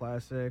Baseball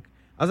Classic.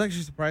 I was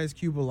actually surprised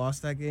Cuba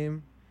lost that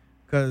game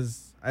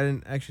because I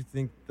didn't actually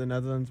think the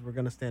Netherlands were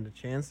going to stand a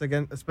chance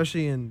again,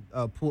 especially in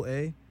Pool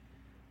A.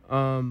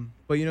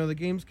 But the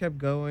games kept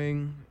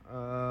going,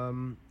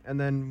 and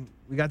then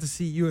we got to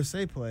see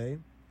USA play.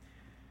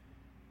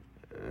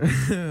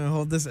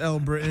 Hold this L,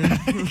 Britain.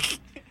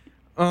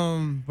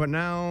 But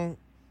now,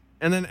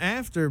 and then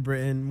after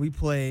Britain, we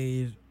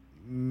played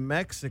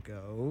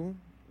Mexico,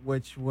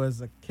 which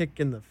was a kick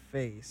in the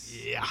face.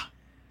 Yeah.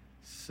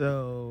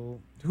 So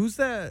who's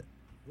that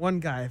one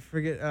guy? I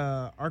forget.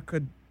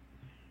 Arcad.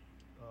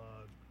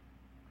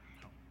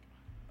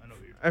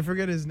 I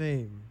forget his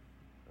name.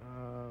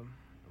 I'm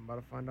about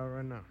to find out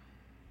right now.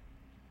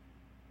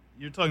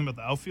 You're talking about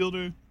the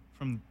outfielder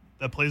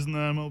that plays in the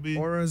MLB?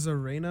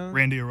 Arozarena?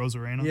 Randy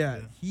Arozarena? Yeah,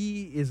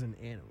 he is an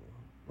animal.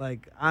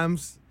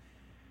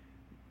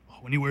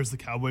 When he wears the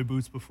cowboy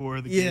boots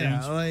before the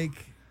games. Yeah,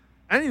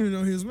 I didn't even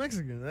know he was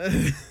Mexican.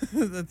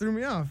 That threw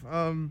me off.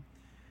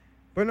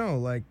 But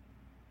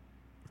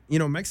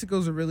no,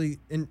 Mexico's a really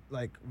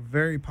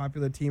very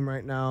popular team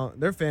right now.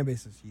 Their fan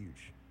base is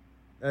huge.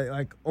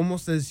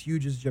 Almost as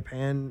huge as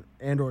Japan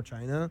and or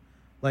China.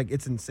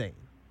 It's insane.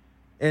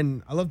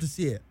 And I love to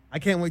see it. I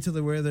can't wait till they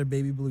wear their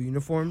baby blue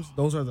uniforms.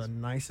 Those are the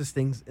nicest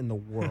things in the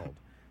world.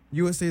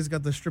 USA's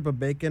got the strip of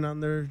bacon on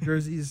their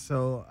jerseys,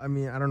 so, I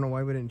don't know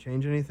why we didn't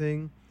change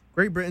anything.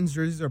 Great Britain's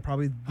jerseys are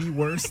probably the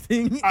worst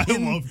thing. I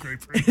love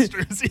Great Britain's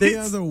jerseys. They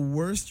are the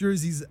worst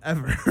jerseys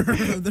ever.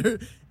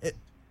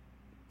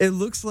 It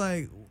looks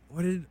like,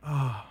 what did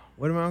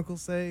my uncle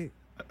say?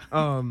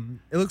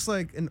 It looks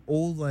like an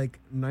old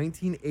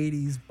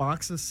 1980s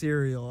box of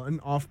cereal, an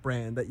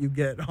off-brand that you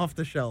get off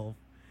the shelf.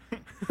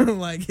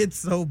 It's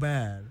so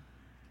bad.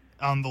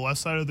 On the left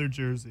side of their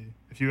jersey,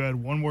 if you add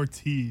one more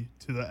T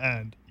to the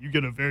end, you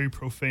get a very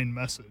profane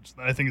message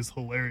that I think is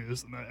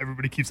hilarious and that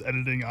everybody keeps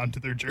editing onto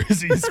their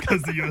jerseys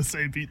because the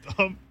USA beat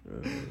them.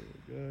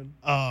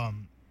 Oh,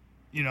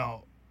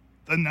 God.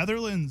 The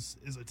Netherlands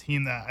is a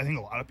team that I think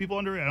a lot of people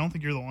underrate. I don't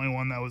think you're the only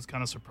one that was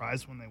kind of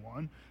surprised when they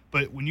won.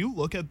 But when you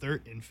look at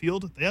their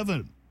infield, they have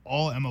an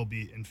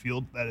all-MLB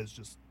infield that is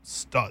just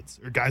studs,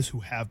 or guys who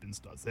have been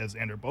studs. They have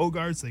Xander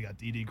Bogaerts. They got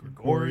Didi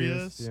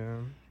Gregorius.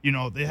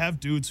 Yeah. They have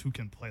dudes who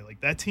can play.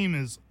 That team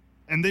is,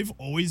 and they've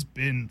always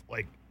been,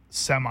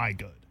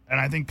 semi-good. And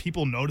I think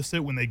people notice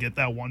it when they get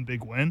that one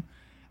big win.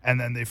 and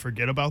then they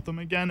forget about them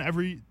again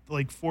every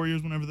 4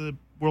 years whenever the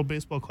World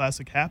Baseball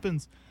Classic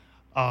happens.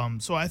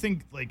 So I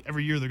think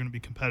every year they're going to be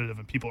competitive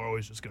and people are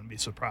always just going to be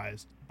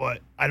surprised.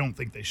 But I don't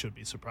think they should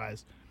be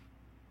surprised.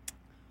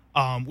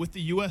 With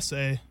the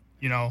USA,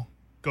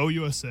 go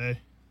USA.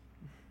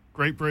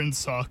 Great Britain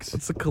sucks.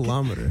 What's a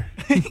kilometer?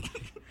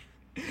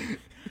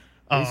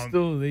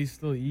 They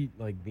still eat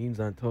beans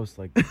on toast.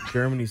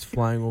 Germany's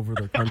flying over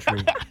their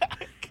country.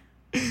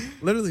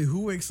 Literally,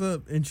 who wakes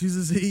up and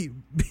chooses to eat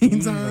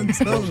beans on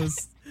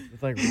toast?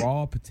 It's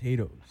raw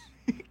potatoes.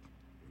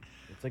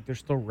 It's they're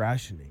still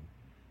rationing.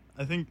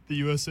 I think the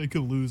USA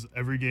could lose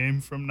every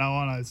game from now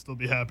on. I'd still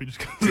be happy just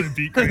because they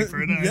beat Great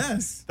Britain.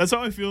 Yes. That's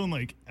how I feel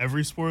in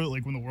every sport,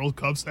 when the World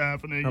Cup's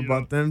happening. How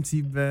about them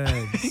tea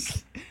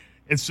bags?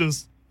 It's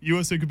just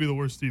USA could be the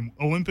worst team.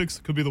 Olympics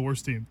could be the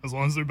worst team as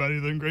long as they're better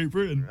than Great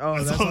Britain.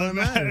 Oh, that's all that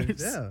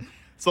matters. Yeah.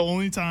 It's the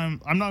only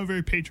time. I'm not a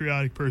very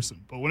patriotic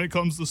person, but when it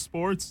comes to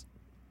sports,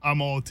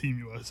 I'm all Team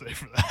USA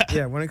for that.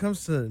 Yeah, when it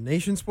comes to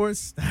nation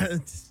sports,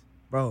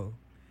 bro,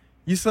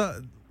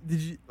 did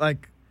you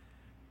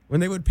when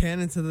they would pan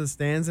into the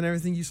stands and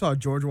everything, you saw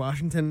George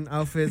Washington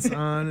outfits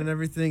on and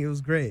everything. It was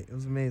great. It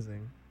was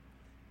amazing.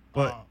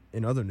 But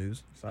in other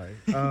news, sorry,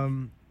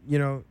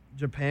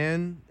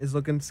 Japan is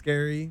looking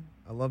scary.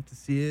 I love to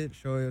see it.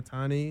 Shohei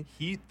Ohtani.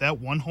 That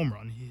one home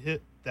run he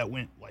hit that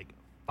went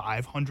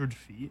 500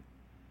 feet,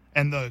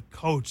 and the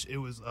coach, it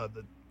was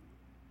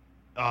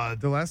the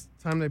last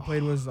time they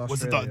played was Australia.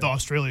 Was it the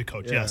Australia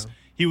coach? Yeah. Yes,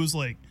 he was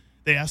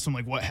they asked him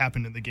what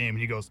happened in the game, and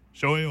he goes,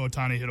 Shohei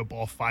Ohtani hit a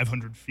ball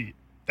 500 feet.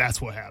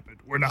 That's what happened.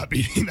 We're not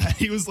beating that.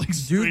 He was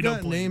straight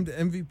up. Dude got named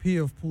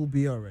MVP of Pool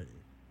B already.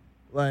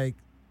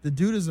 The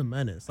dude is a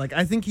menace.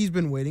 I think he's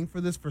been waiting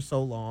for this for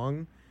so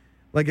long.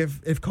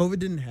 If COVID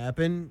didn't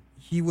happen,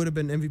 he would have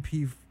been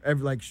MVP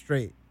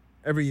straight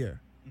every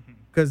year.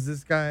 Because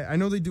this guy, I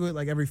know they do it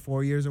every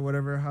 4 years or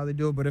whatever, how they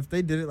do it. But if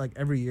they did it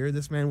every year,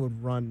 this man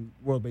would run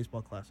World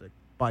Baseball Classic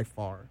by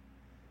far.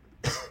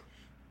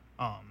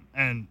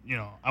 And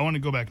I want to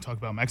go back and talk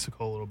about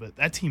Mexico a little bit.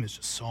 That team is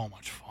just so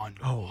much fun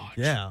to watch.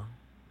 Yeah.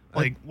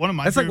 One of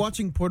my. It's like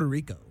watching Puerto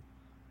Rico.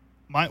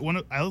 I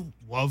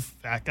love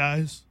fat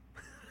guys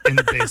in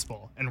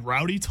baseball, and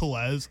Rowdy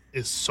Tellez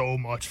is so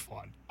much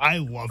fun. I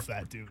love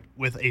that dude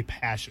with a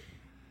passion,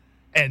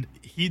 and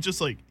he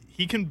just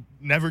he can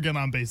never get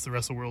on base the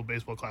rest of the World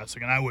Baseball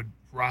Classic, and I would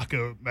rock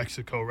a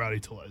Mexico Rowdy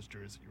Tellez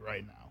jersey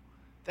right now.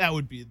 That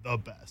would be the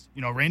best.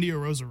 Randy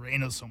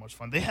Arozarena is so much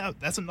fun.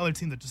 That's another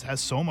team that just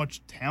has so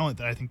much talent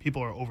that I think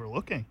people are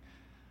overlooking.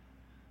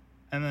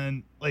 And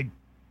then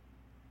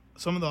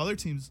some of the other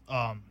teams,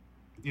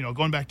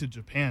 going back to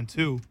Japan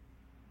too,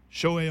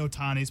 Shohei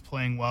Ohtani's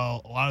playing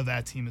well. A lot of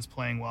that team is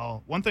playing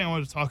well. One thing I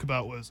wanted to talk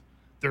about was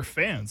their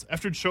fans.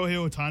 After Shohei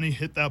Ohtani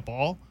hit that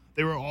ball,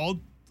 they were all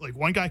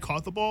one guy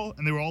caught the ball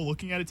and they were all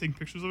looking at it, taking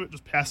pictures of it,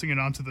 just passing it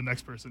on to the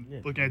next person,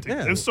 looking at it.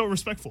 It was so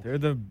respectful. They're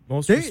the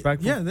most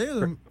respectful they're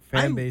the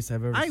fan base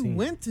I've ever seen. I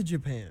went to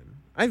Japan.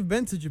 I've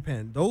been to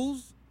Japan.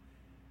 Those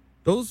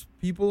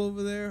people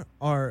over there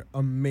are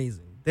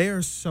amazing. They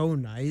are so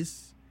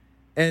nice.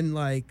 And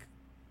what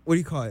do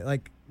you call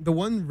it? The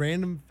one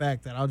random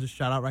fact that I'll just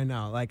shout out right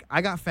now,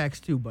 I got facts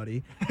too,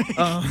 buddy,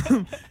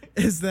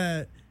 is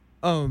that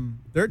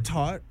they're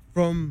taught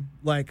from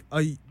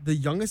the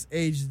youngest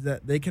age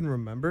that they can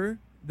remember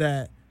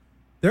that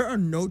there are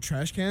no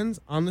trash cans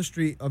on the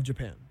street of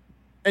Japan.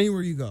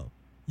 Anywhere you go,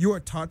 you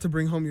are taught to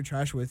bring home your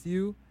trash with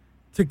you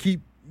to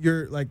keep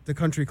your the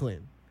country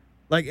clean.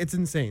 It's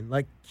insane.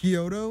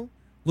 Kyoto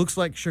looks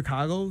like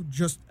Chicago,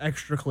 just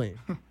extra clean.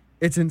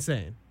 It's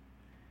insane.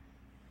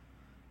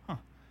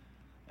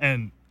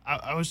 And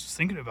I was just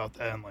thinking about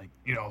that, and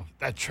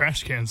that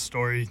trash can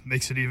story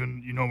makes it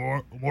even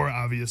more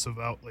obvious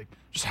about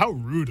just how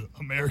rude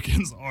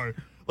Americans are.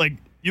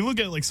 You look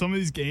at some of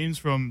these games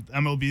from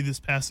MLB this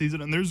past season,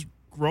 and there's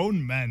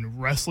grown men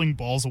wrestling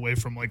balls away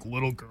from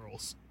little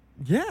girls.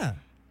 Yeah,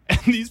 and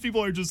these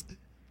people are just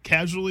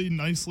casually,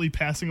 nicely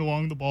passing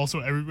along the ball so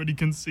everybody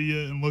can see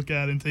it and look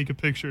at it and take a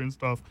picture and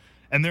stuff.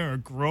 And there are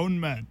grown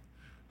men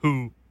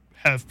who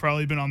have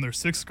probably been on their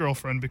sixth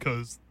girlfriend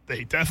because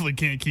they definitely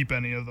can't keep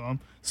any of them,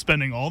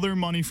 spending all their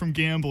money from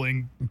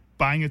gambling,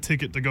 buying a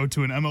ticket to go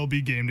to an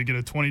MLB game to get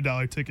a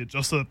 $20 ticket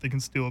just so that they can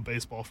steal a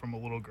baseball from a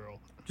little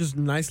girl. Just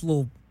nice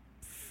little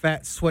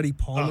fat, sweaty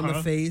palm in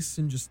the face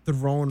and just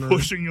throwing her.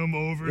 Pushing them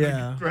over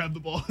to grab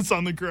the ball that's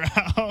on the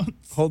ground.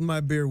 Hold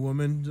my beer,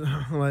 woman.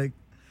 The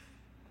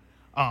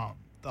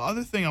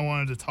other thing I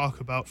wanted to talk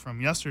about from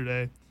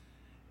yesterday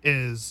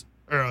is,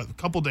 or a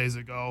couple days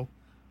ago,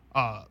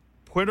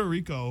 Puerto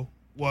Rico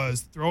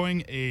was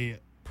throwing a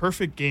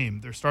perfect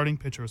game. Their starting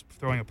pitcher was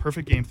throwing a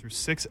perfect game through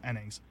 6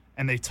 innings,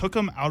 and they took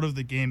him out of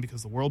the game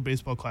because the World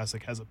Baseball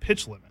Classic has a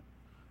pitch limit.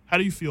 How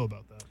do you feel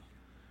about that?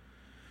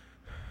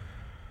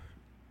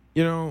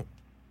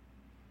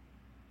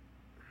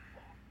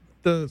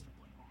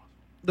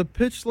 The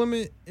pitch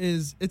limit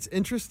it's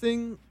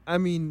interesting. I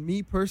mean,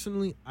 me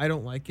personally, I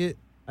don't like it.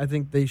 I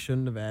think they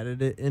shouldn't have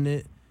added it in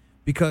it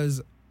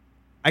because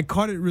I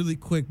caught it really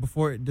quick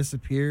before it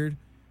disappeared.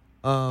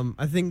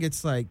 I think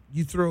it's like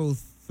you throw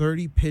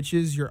 30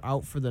 pitches, you're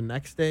out for the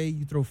next day.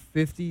 You throw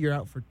 50, you're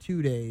out for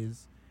 2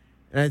 days.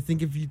 And I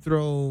think if you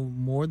throw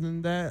more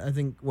than that, I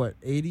think,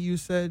 80 you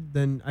said,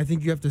 then I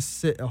think you have to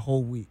sit a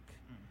whole week.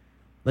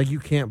 Like, you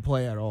can't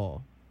play at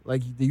all.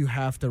 Like, you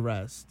have to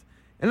rest.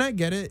 And I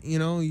get it,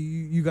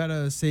 you got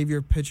to save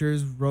your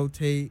pitchers,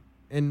 rotate,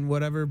 and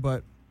whatever,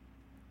 but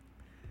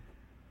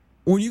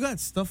when you got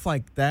stuff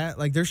like that,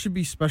 like, there should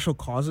be special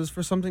causes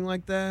for something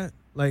like that.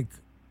 Like,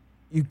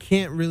 you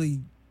can't really,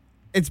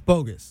 it's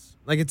bogus.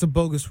 Like, it's a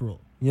bogus rule,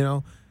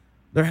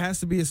 There has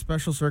to be a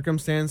special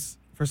circumstance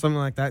for something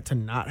like that to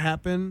not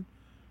happen.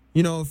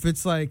 If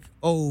it's like,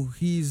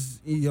 he's,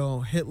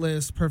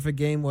 hitless, perfect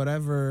game,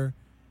 whatever,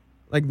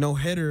 like no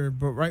hitter,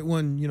 but right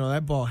when,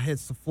 that ball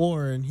hits the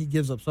floor and he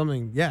gives up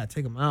something, yeah,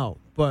 take him out.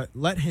 But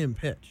let him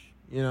pitch,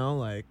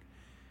 like,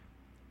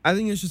 I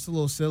think it's just a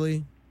little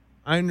silly.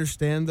 I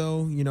understand,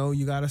 though,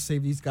 you got to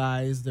save these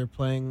guys. They're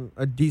playing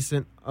a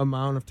decent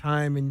amount of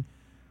time,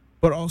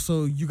 but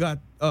also you got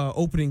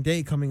opening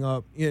day coming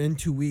up in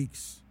 2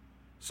 weeks.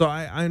 So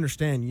I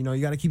understand, you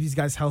got to keep these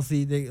guys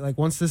healthy. They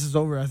once this is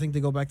over, I think they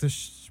go back to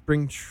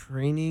spring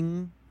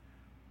training,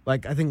 I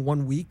think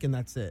 1 week, and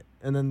that's it.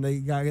 And then they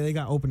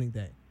got opening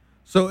day.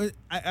 So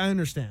I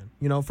understand,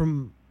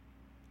 from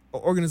an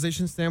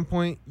organization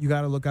standpoint, you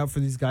got to look out for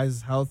these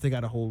guys' health. They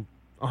got to hold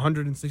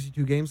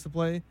 162 games to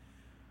play.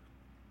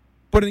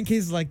 But in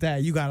cases like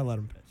that, you got to let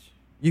them pitch.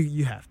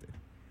 You have to.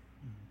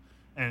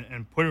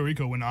 And Puerto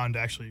Rico went on to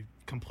actually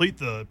complete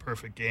the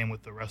perfect game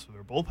with the rest of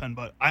their bullpen,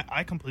 but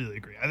I completely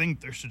agree. I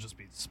think there should just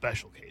be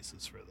special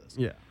cases for this.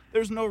 Yeah.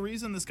 There's no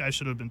reason this guy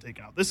should have been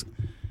taken out. This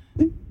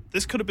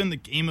could have been the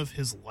game of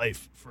his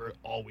life for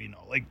all we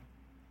know. Like,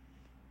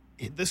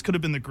 this could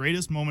have been the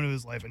greatest moment of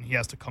his life, and he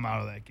has to come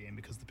out of that game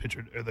because the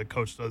pitcher or the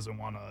coach doesn't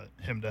want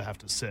him to have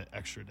to sit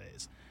extra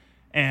days.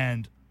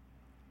 And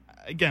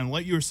again,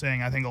 like you were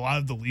saying, I think a lot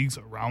of the leagues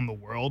around the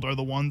world are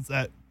the ones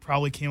that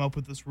probably came up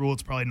with this rule.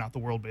 It's probably not the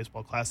World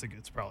Baseball Classic.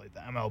 It's probably the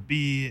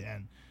MLB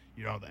and,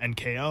 the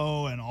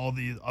NKO and all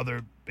the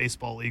other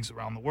baseball leagues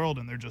around the world.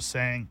 And they're just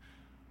saying,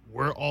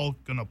 we're all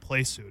going to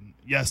play soon.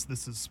 Yes,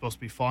 this is supposed to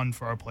be fun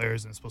for our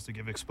players and it's supposed to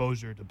give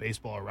exposure to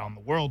baseball around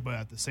the world. But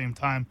at the same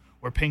time,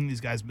 we're paying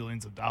these guys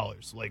millions of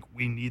dollars. Like,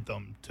 we need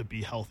them to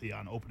be healthy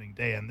on opening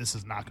day. And this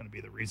is not going to be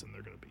the reason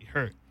they're going to be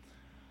hurt.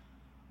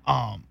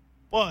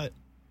 But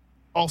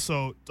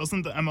also,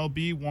 doesn't the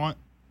MLB want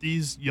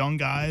these young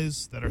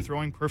guys that are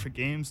throwing perfect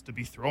games to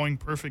be throwing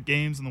perfect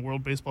games in the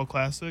World Baseball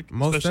Classic,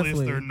 especially if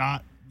they're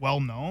not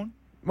well known?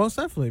 Most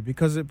definitely,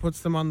 because it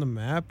puts them on the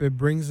map. It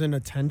brings in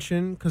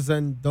attention, because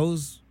then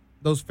those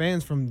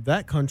fans from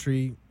that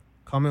country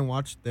come and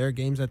watch their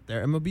games at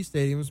their MLB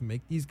stadiums,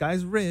 make these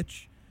guys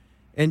rich,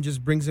 and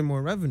just brings in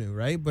more revenue,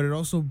 right? But it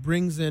also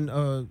brings in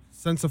a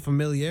sense of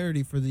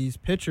familiarity for these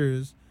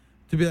pitchers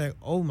to be like,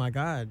 oh my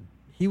God,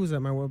 he was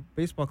at my World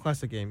Baseball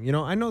Classic game.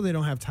 I know they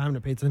don't have time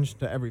to pay attention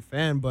to every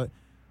fan, but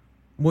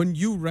when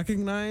you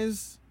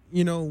recognize,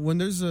 when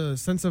there's a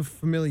sense of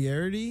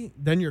familiarity,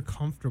 then you're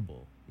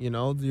comfortable.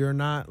 You're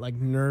not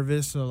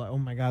nervous or oh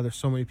my God, there's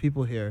so many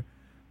people here.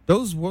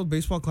 Those World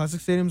Baseball Classic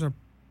stadiums are,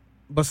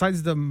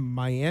 besides the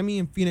Miami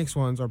and Phoenix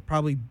ones, are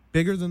probably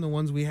bigger than the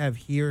ones we have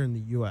here in the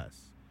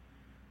U.S.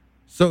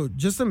 So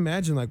just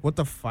imagine what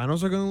the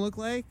finals are going to look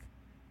like,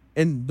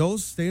 and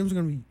those stadiums are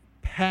going to be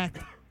packed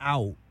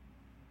out.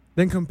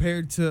 Than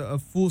compared to a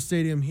full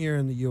stadium here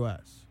in the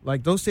U.S.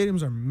 Those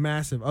stadiums are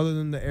massive, other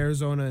than the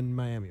Arizona and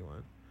Miami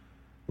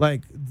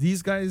one.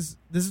 These guys,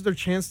 this is their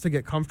chance to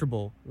get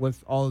comfortable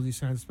with all of these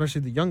guys,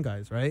 especially the young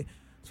guys, right?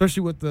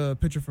 Especially with the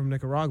pitcher from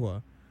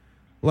Nicaragua.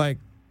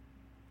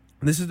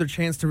 This is their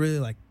chance to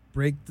really,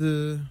 break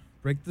the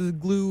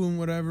glue and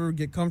whatever,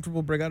 get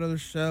comfortable, break out of their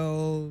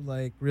shell,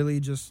 really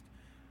just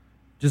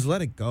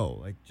let it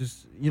go.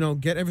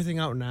 Get everything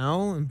out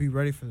now and be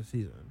ready for the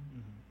season.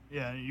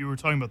 Yeah, you were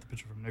talking about the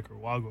pitcher from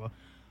Nicaragua.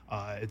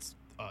 It's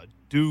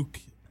Duke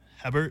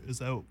Hebert. Is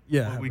that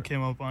what we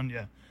came up on?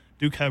 Yeah.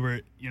 Duke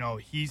Hebert,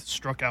 he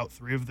struck out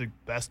 3 of the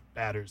best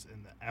batters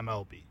in the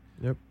MLB.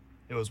 Yep.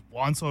 It was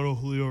Juan Soto,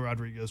 Julio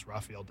Rodriguez,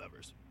 Rafael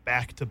Devers.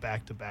 Back to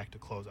back to back to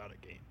close out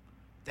a game.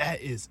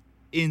 That is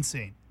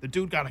insane. The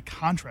dude got a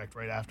contract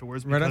right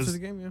afterwards. Right after the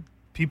game, yeah.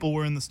 People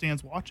were in the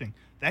stands watching.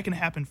 That can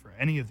happen for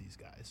any of these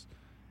guys.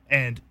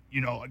 And,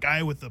 a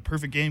guy with the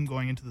perfect game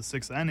going into the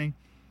 6th inning,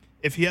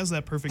 if he has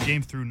that perfect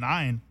game through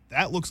 9,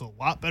 that looks a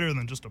lot better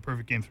than just a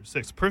perfect game through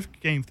 6. Perfect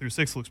game through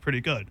 6 looks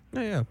pretty good.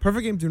 Yeah.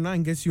 Perfect game through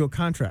 9 gets you a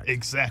contract.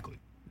 Exactly.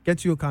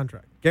 Gets you a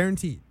contract.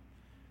 Guaranteed.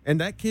 And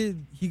that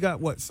kid, he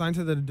got signed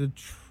to the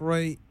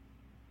Detroit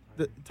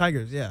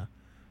Tigers, yeah.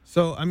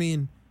 So,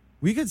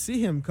 we could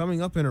see him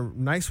coming up in a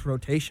nice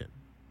rotation.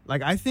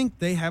 I think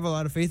they have a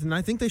lot of faith, and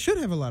I think they should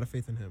have a lot of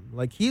faith in him.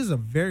 He is a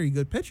very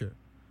good pitcher.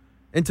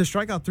 And to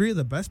strike out 3 of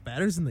the best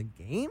batters in the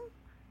game?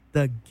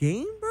 The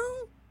game, bro?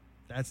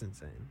 That's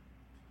insane.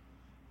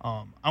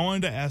 I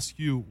wanted to ask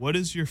you, what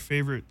is your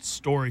favorite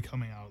story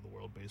coming out of the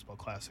World Baseball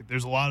Classic?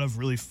 There's a lot of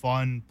really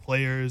fun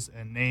players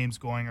and names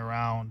going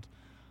around.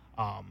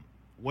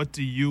 What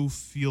do you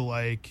feel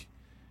like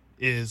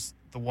is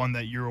the one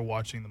that you were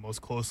watching the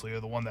most closely or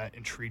the one that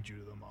intrigued you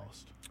the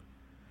most?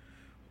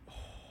 I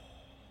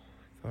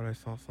thought I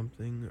saw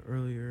something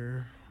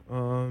earlier.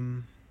 I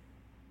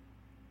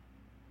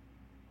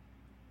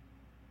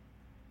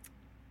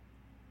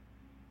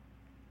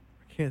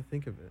can't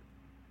think of it.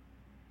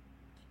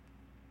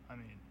 I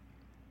mean,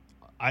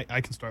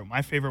 I can start.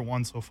 My favorite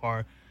one so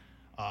far,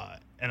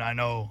 and I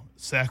know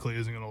Sackley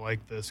isn't going to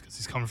like this because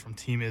he's coming from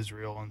Team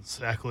Israel, and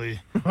Sackley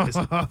is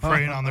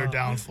preying on their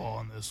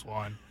downfall in this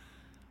one.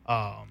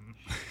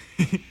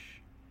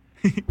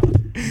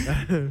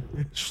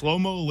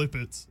 Shlomo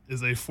Lippitz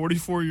is a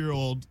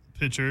 44-year-old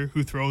pitcher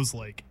who throws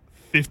like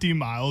 50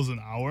 miles an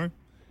hour,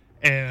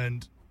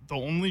 and the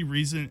only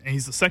reason, and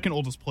he's the second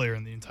oldest player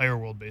in the entire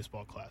World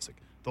Baseball Classic.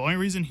 The only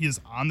reason he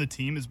is on the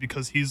team is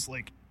because he's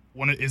like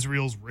one of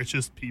Israel's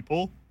richest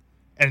people,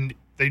 and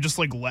they just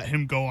like let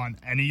him go on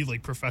any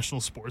like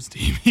professional sports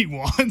team he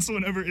wants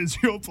whenever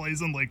Israel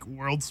plays in like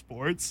world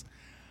sports.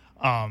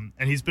 And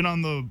he's been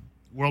on the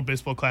World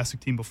Baseball Classic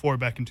team before,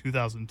 back in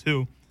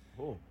 2002.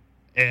 Cool.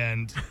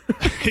 And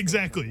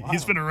exactly, Wow.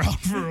 He's been around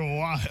for a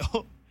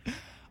while.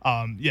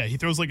 He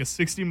throws like a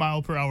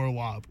 60-mile-per-hour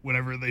lob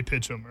whenever they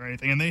pitch him or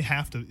anything, and they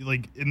have to,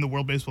 like, in the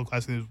World Baseball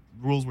Classic, there's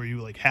rules where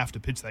you like have to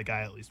pitch that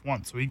guy at least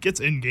once, so he gets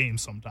in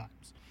games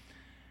sometimes.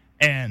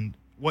 And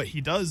what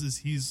he does is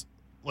he's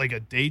like a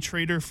day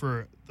trader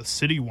for the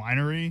city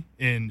winery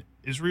in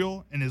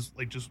Israel, and is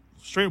like just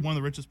straight up one of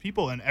the richest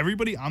people, and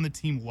everybody on the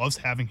team loves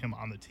having him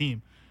on the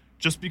team.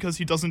 Just because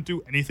he doesn't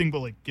do anything but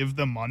like give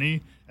them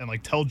money and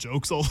like tell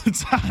jokes all the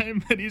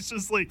time, and he's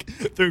just like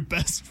their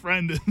best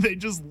friend, and they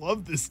just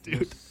love this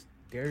dude.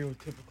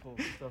 Stereotypical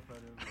stuff out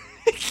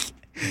of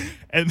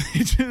And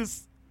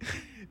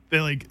they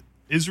like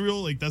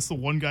Israel, like that's the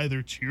one guy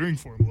they're cheering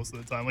for most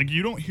of the time. Like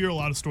you don't hear a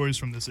lot of stories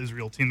from this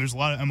Israel team. There's a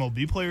lot of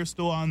MLB players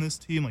still on this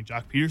team. Like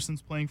Jock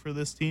Peterson's playing for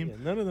this team. Yeah,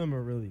 none of them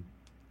are really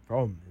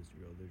from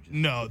Israel. They're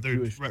just They're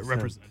Jewish descent.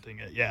 representing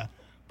it. Yeah,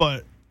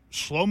 but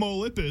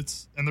Shlomo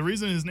Lippitz, and the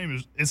reason his name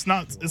is it's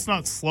not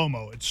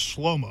Slow-Mo, it's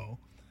Shlomo.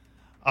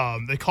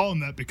 They call him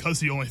that because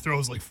he only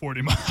throws like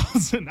 40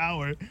 miles an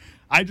hour.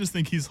 I just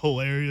think he's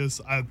hilarious.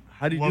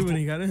 How do you do when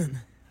he got in?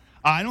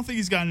 I don't think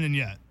he's gotten in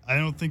yet. I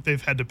don't think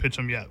they've had to pitch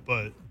him yet,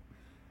 but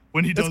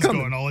when he does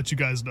go in, I'll let you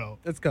guys know.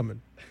 It's coming.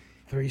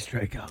 3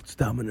 strikeouts,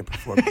 dominant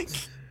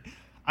performance.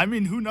 I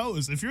mean, who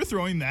knows? If you're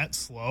throwing that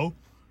slow,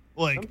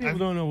 like some people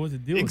don't know what to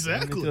do with it.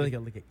 Exactly. Like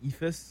an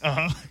ephus.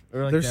 Uh-huh.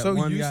 Or like They're that so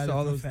one used guy to that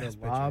all the throws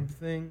fast that lob pitching.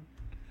 thing.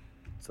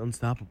 It's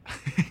unstoppable.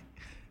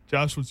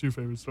 Josh, what's your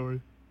favorite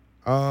story?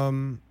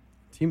 Team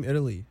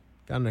Italy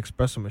got an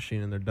espresso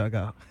machine in their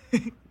dugout.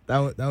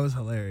 That was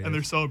hilarious. And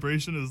their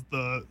celebration is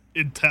the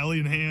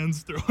Italian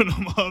hands throwing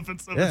them up and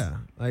stuff. Yeah,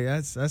 like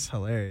that's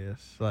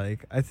hilarious.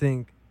 Like I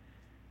think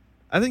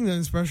the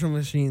espresso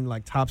machine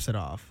like tops it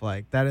off.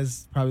 Like that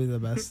is probably the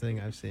best thing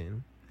I've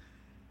seen.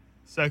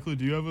 Sackley,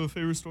 do you have a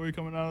favorite story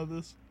coming out of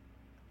this?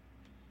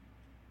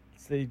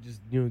 Say just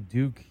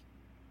Duke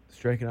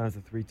striking out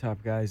the 3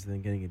 top guys and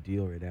then getting a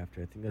deal right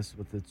after. I think that's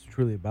what it's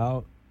truly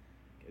about.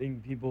 Getting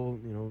people,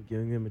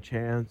 giving them a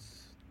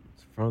chance.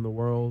 It's in front of the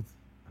world.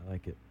 I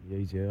like it. Yeah,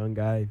 he's a young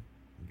guy.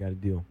 You got a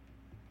deal.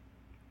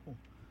 Cool.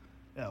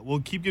 Yeah,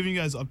 we'll keep giving you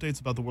guys updates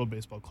about the World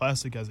Baseball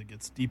Classic as it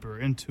gets deeper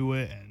into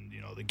it, and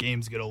the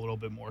games get a little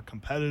bit more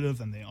competitive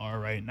than they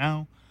are right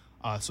now.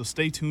 So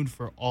stay tuned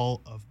for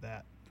all of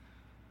that.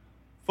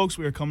 Folks,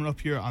 we are coming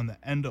up here on the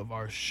end of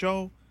our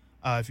show.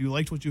 If you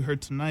liked what you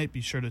heard tonight,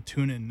 be sure to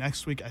tune in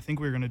next week. I think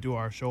we're going to do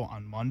our show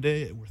on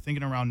Monday. We're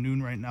thinking around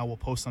noon right now. We'll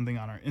post something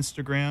on our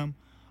Instagram.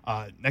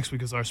 Next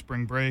week is our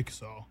spring break,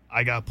 so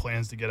I got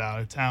plans to get out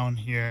of town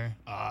here.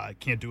 I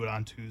can't do it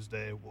on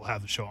Tuesday. We'll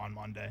have the show on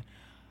Monday.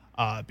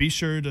 Be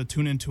sure to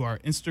tune into our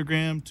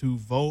Instagram to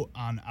vote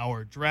on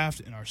our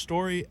draft in our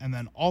story, and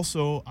then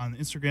also on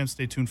Instagram,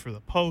 stay tuned for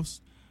the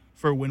post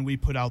for when we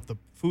put out the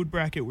food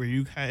bracket where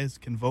you guys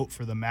can vote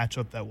for the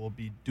matchup that will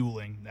be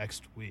dueling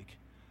next week.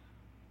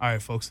 All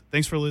right, folks,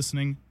 thanks for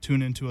listening.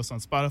 Tune in to us on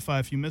Spotify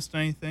if you missed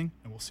anything,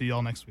 and we'll see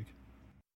y'all next week.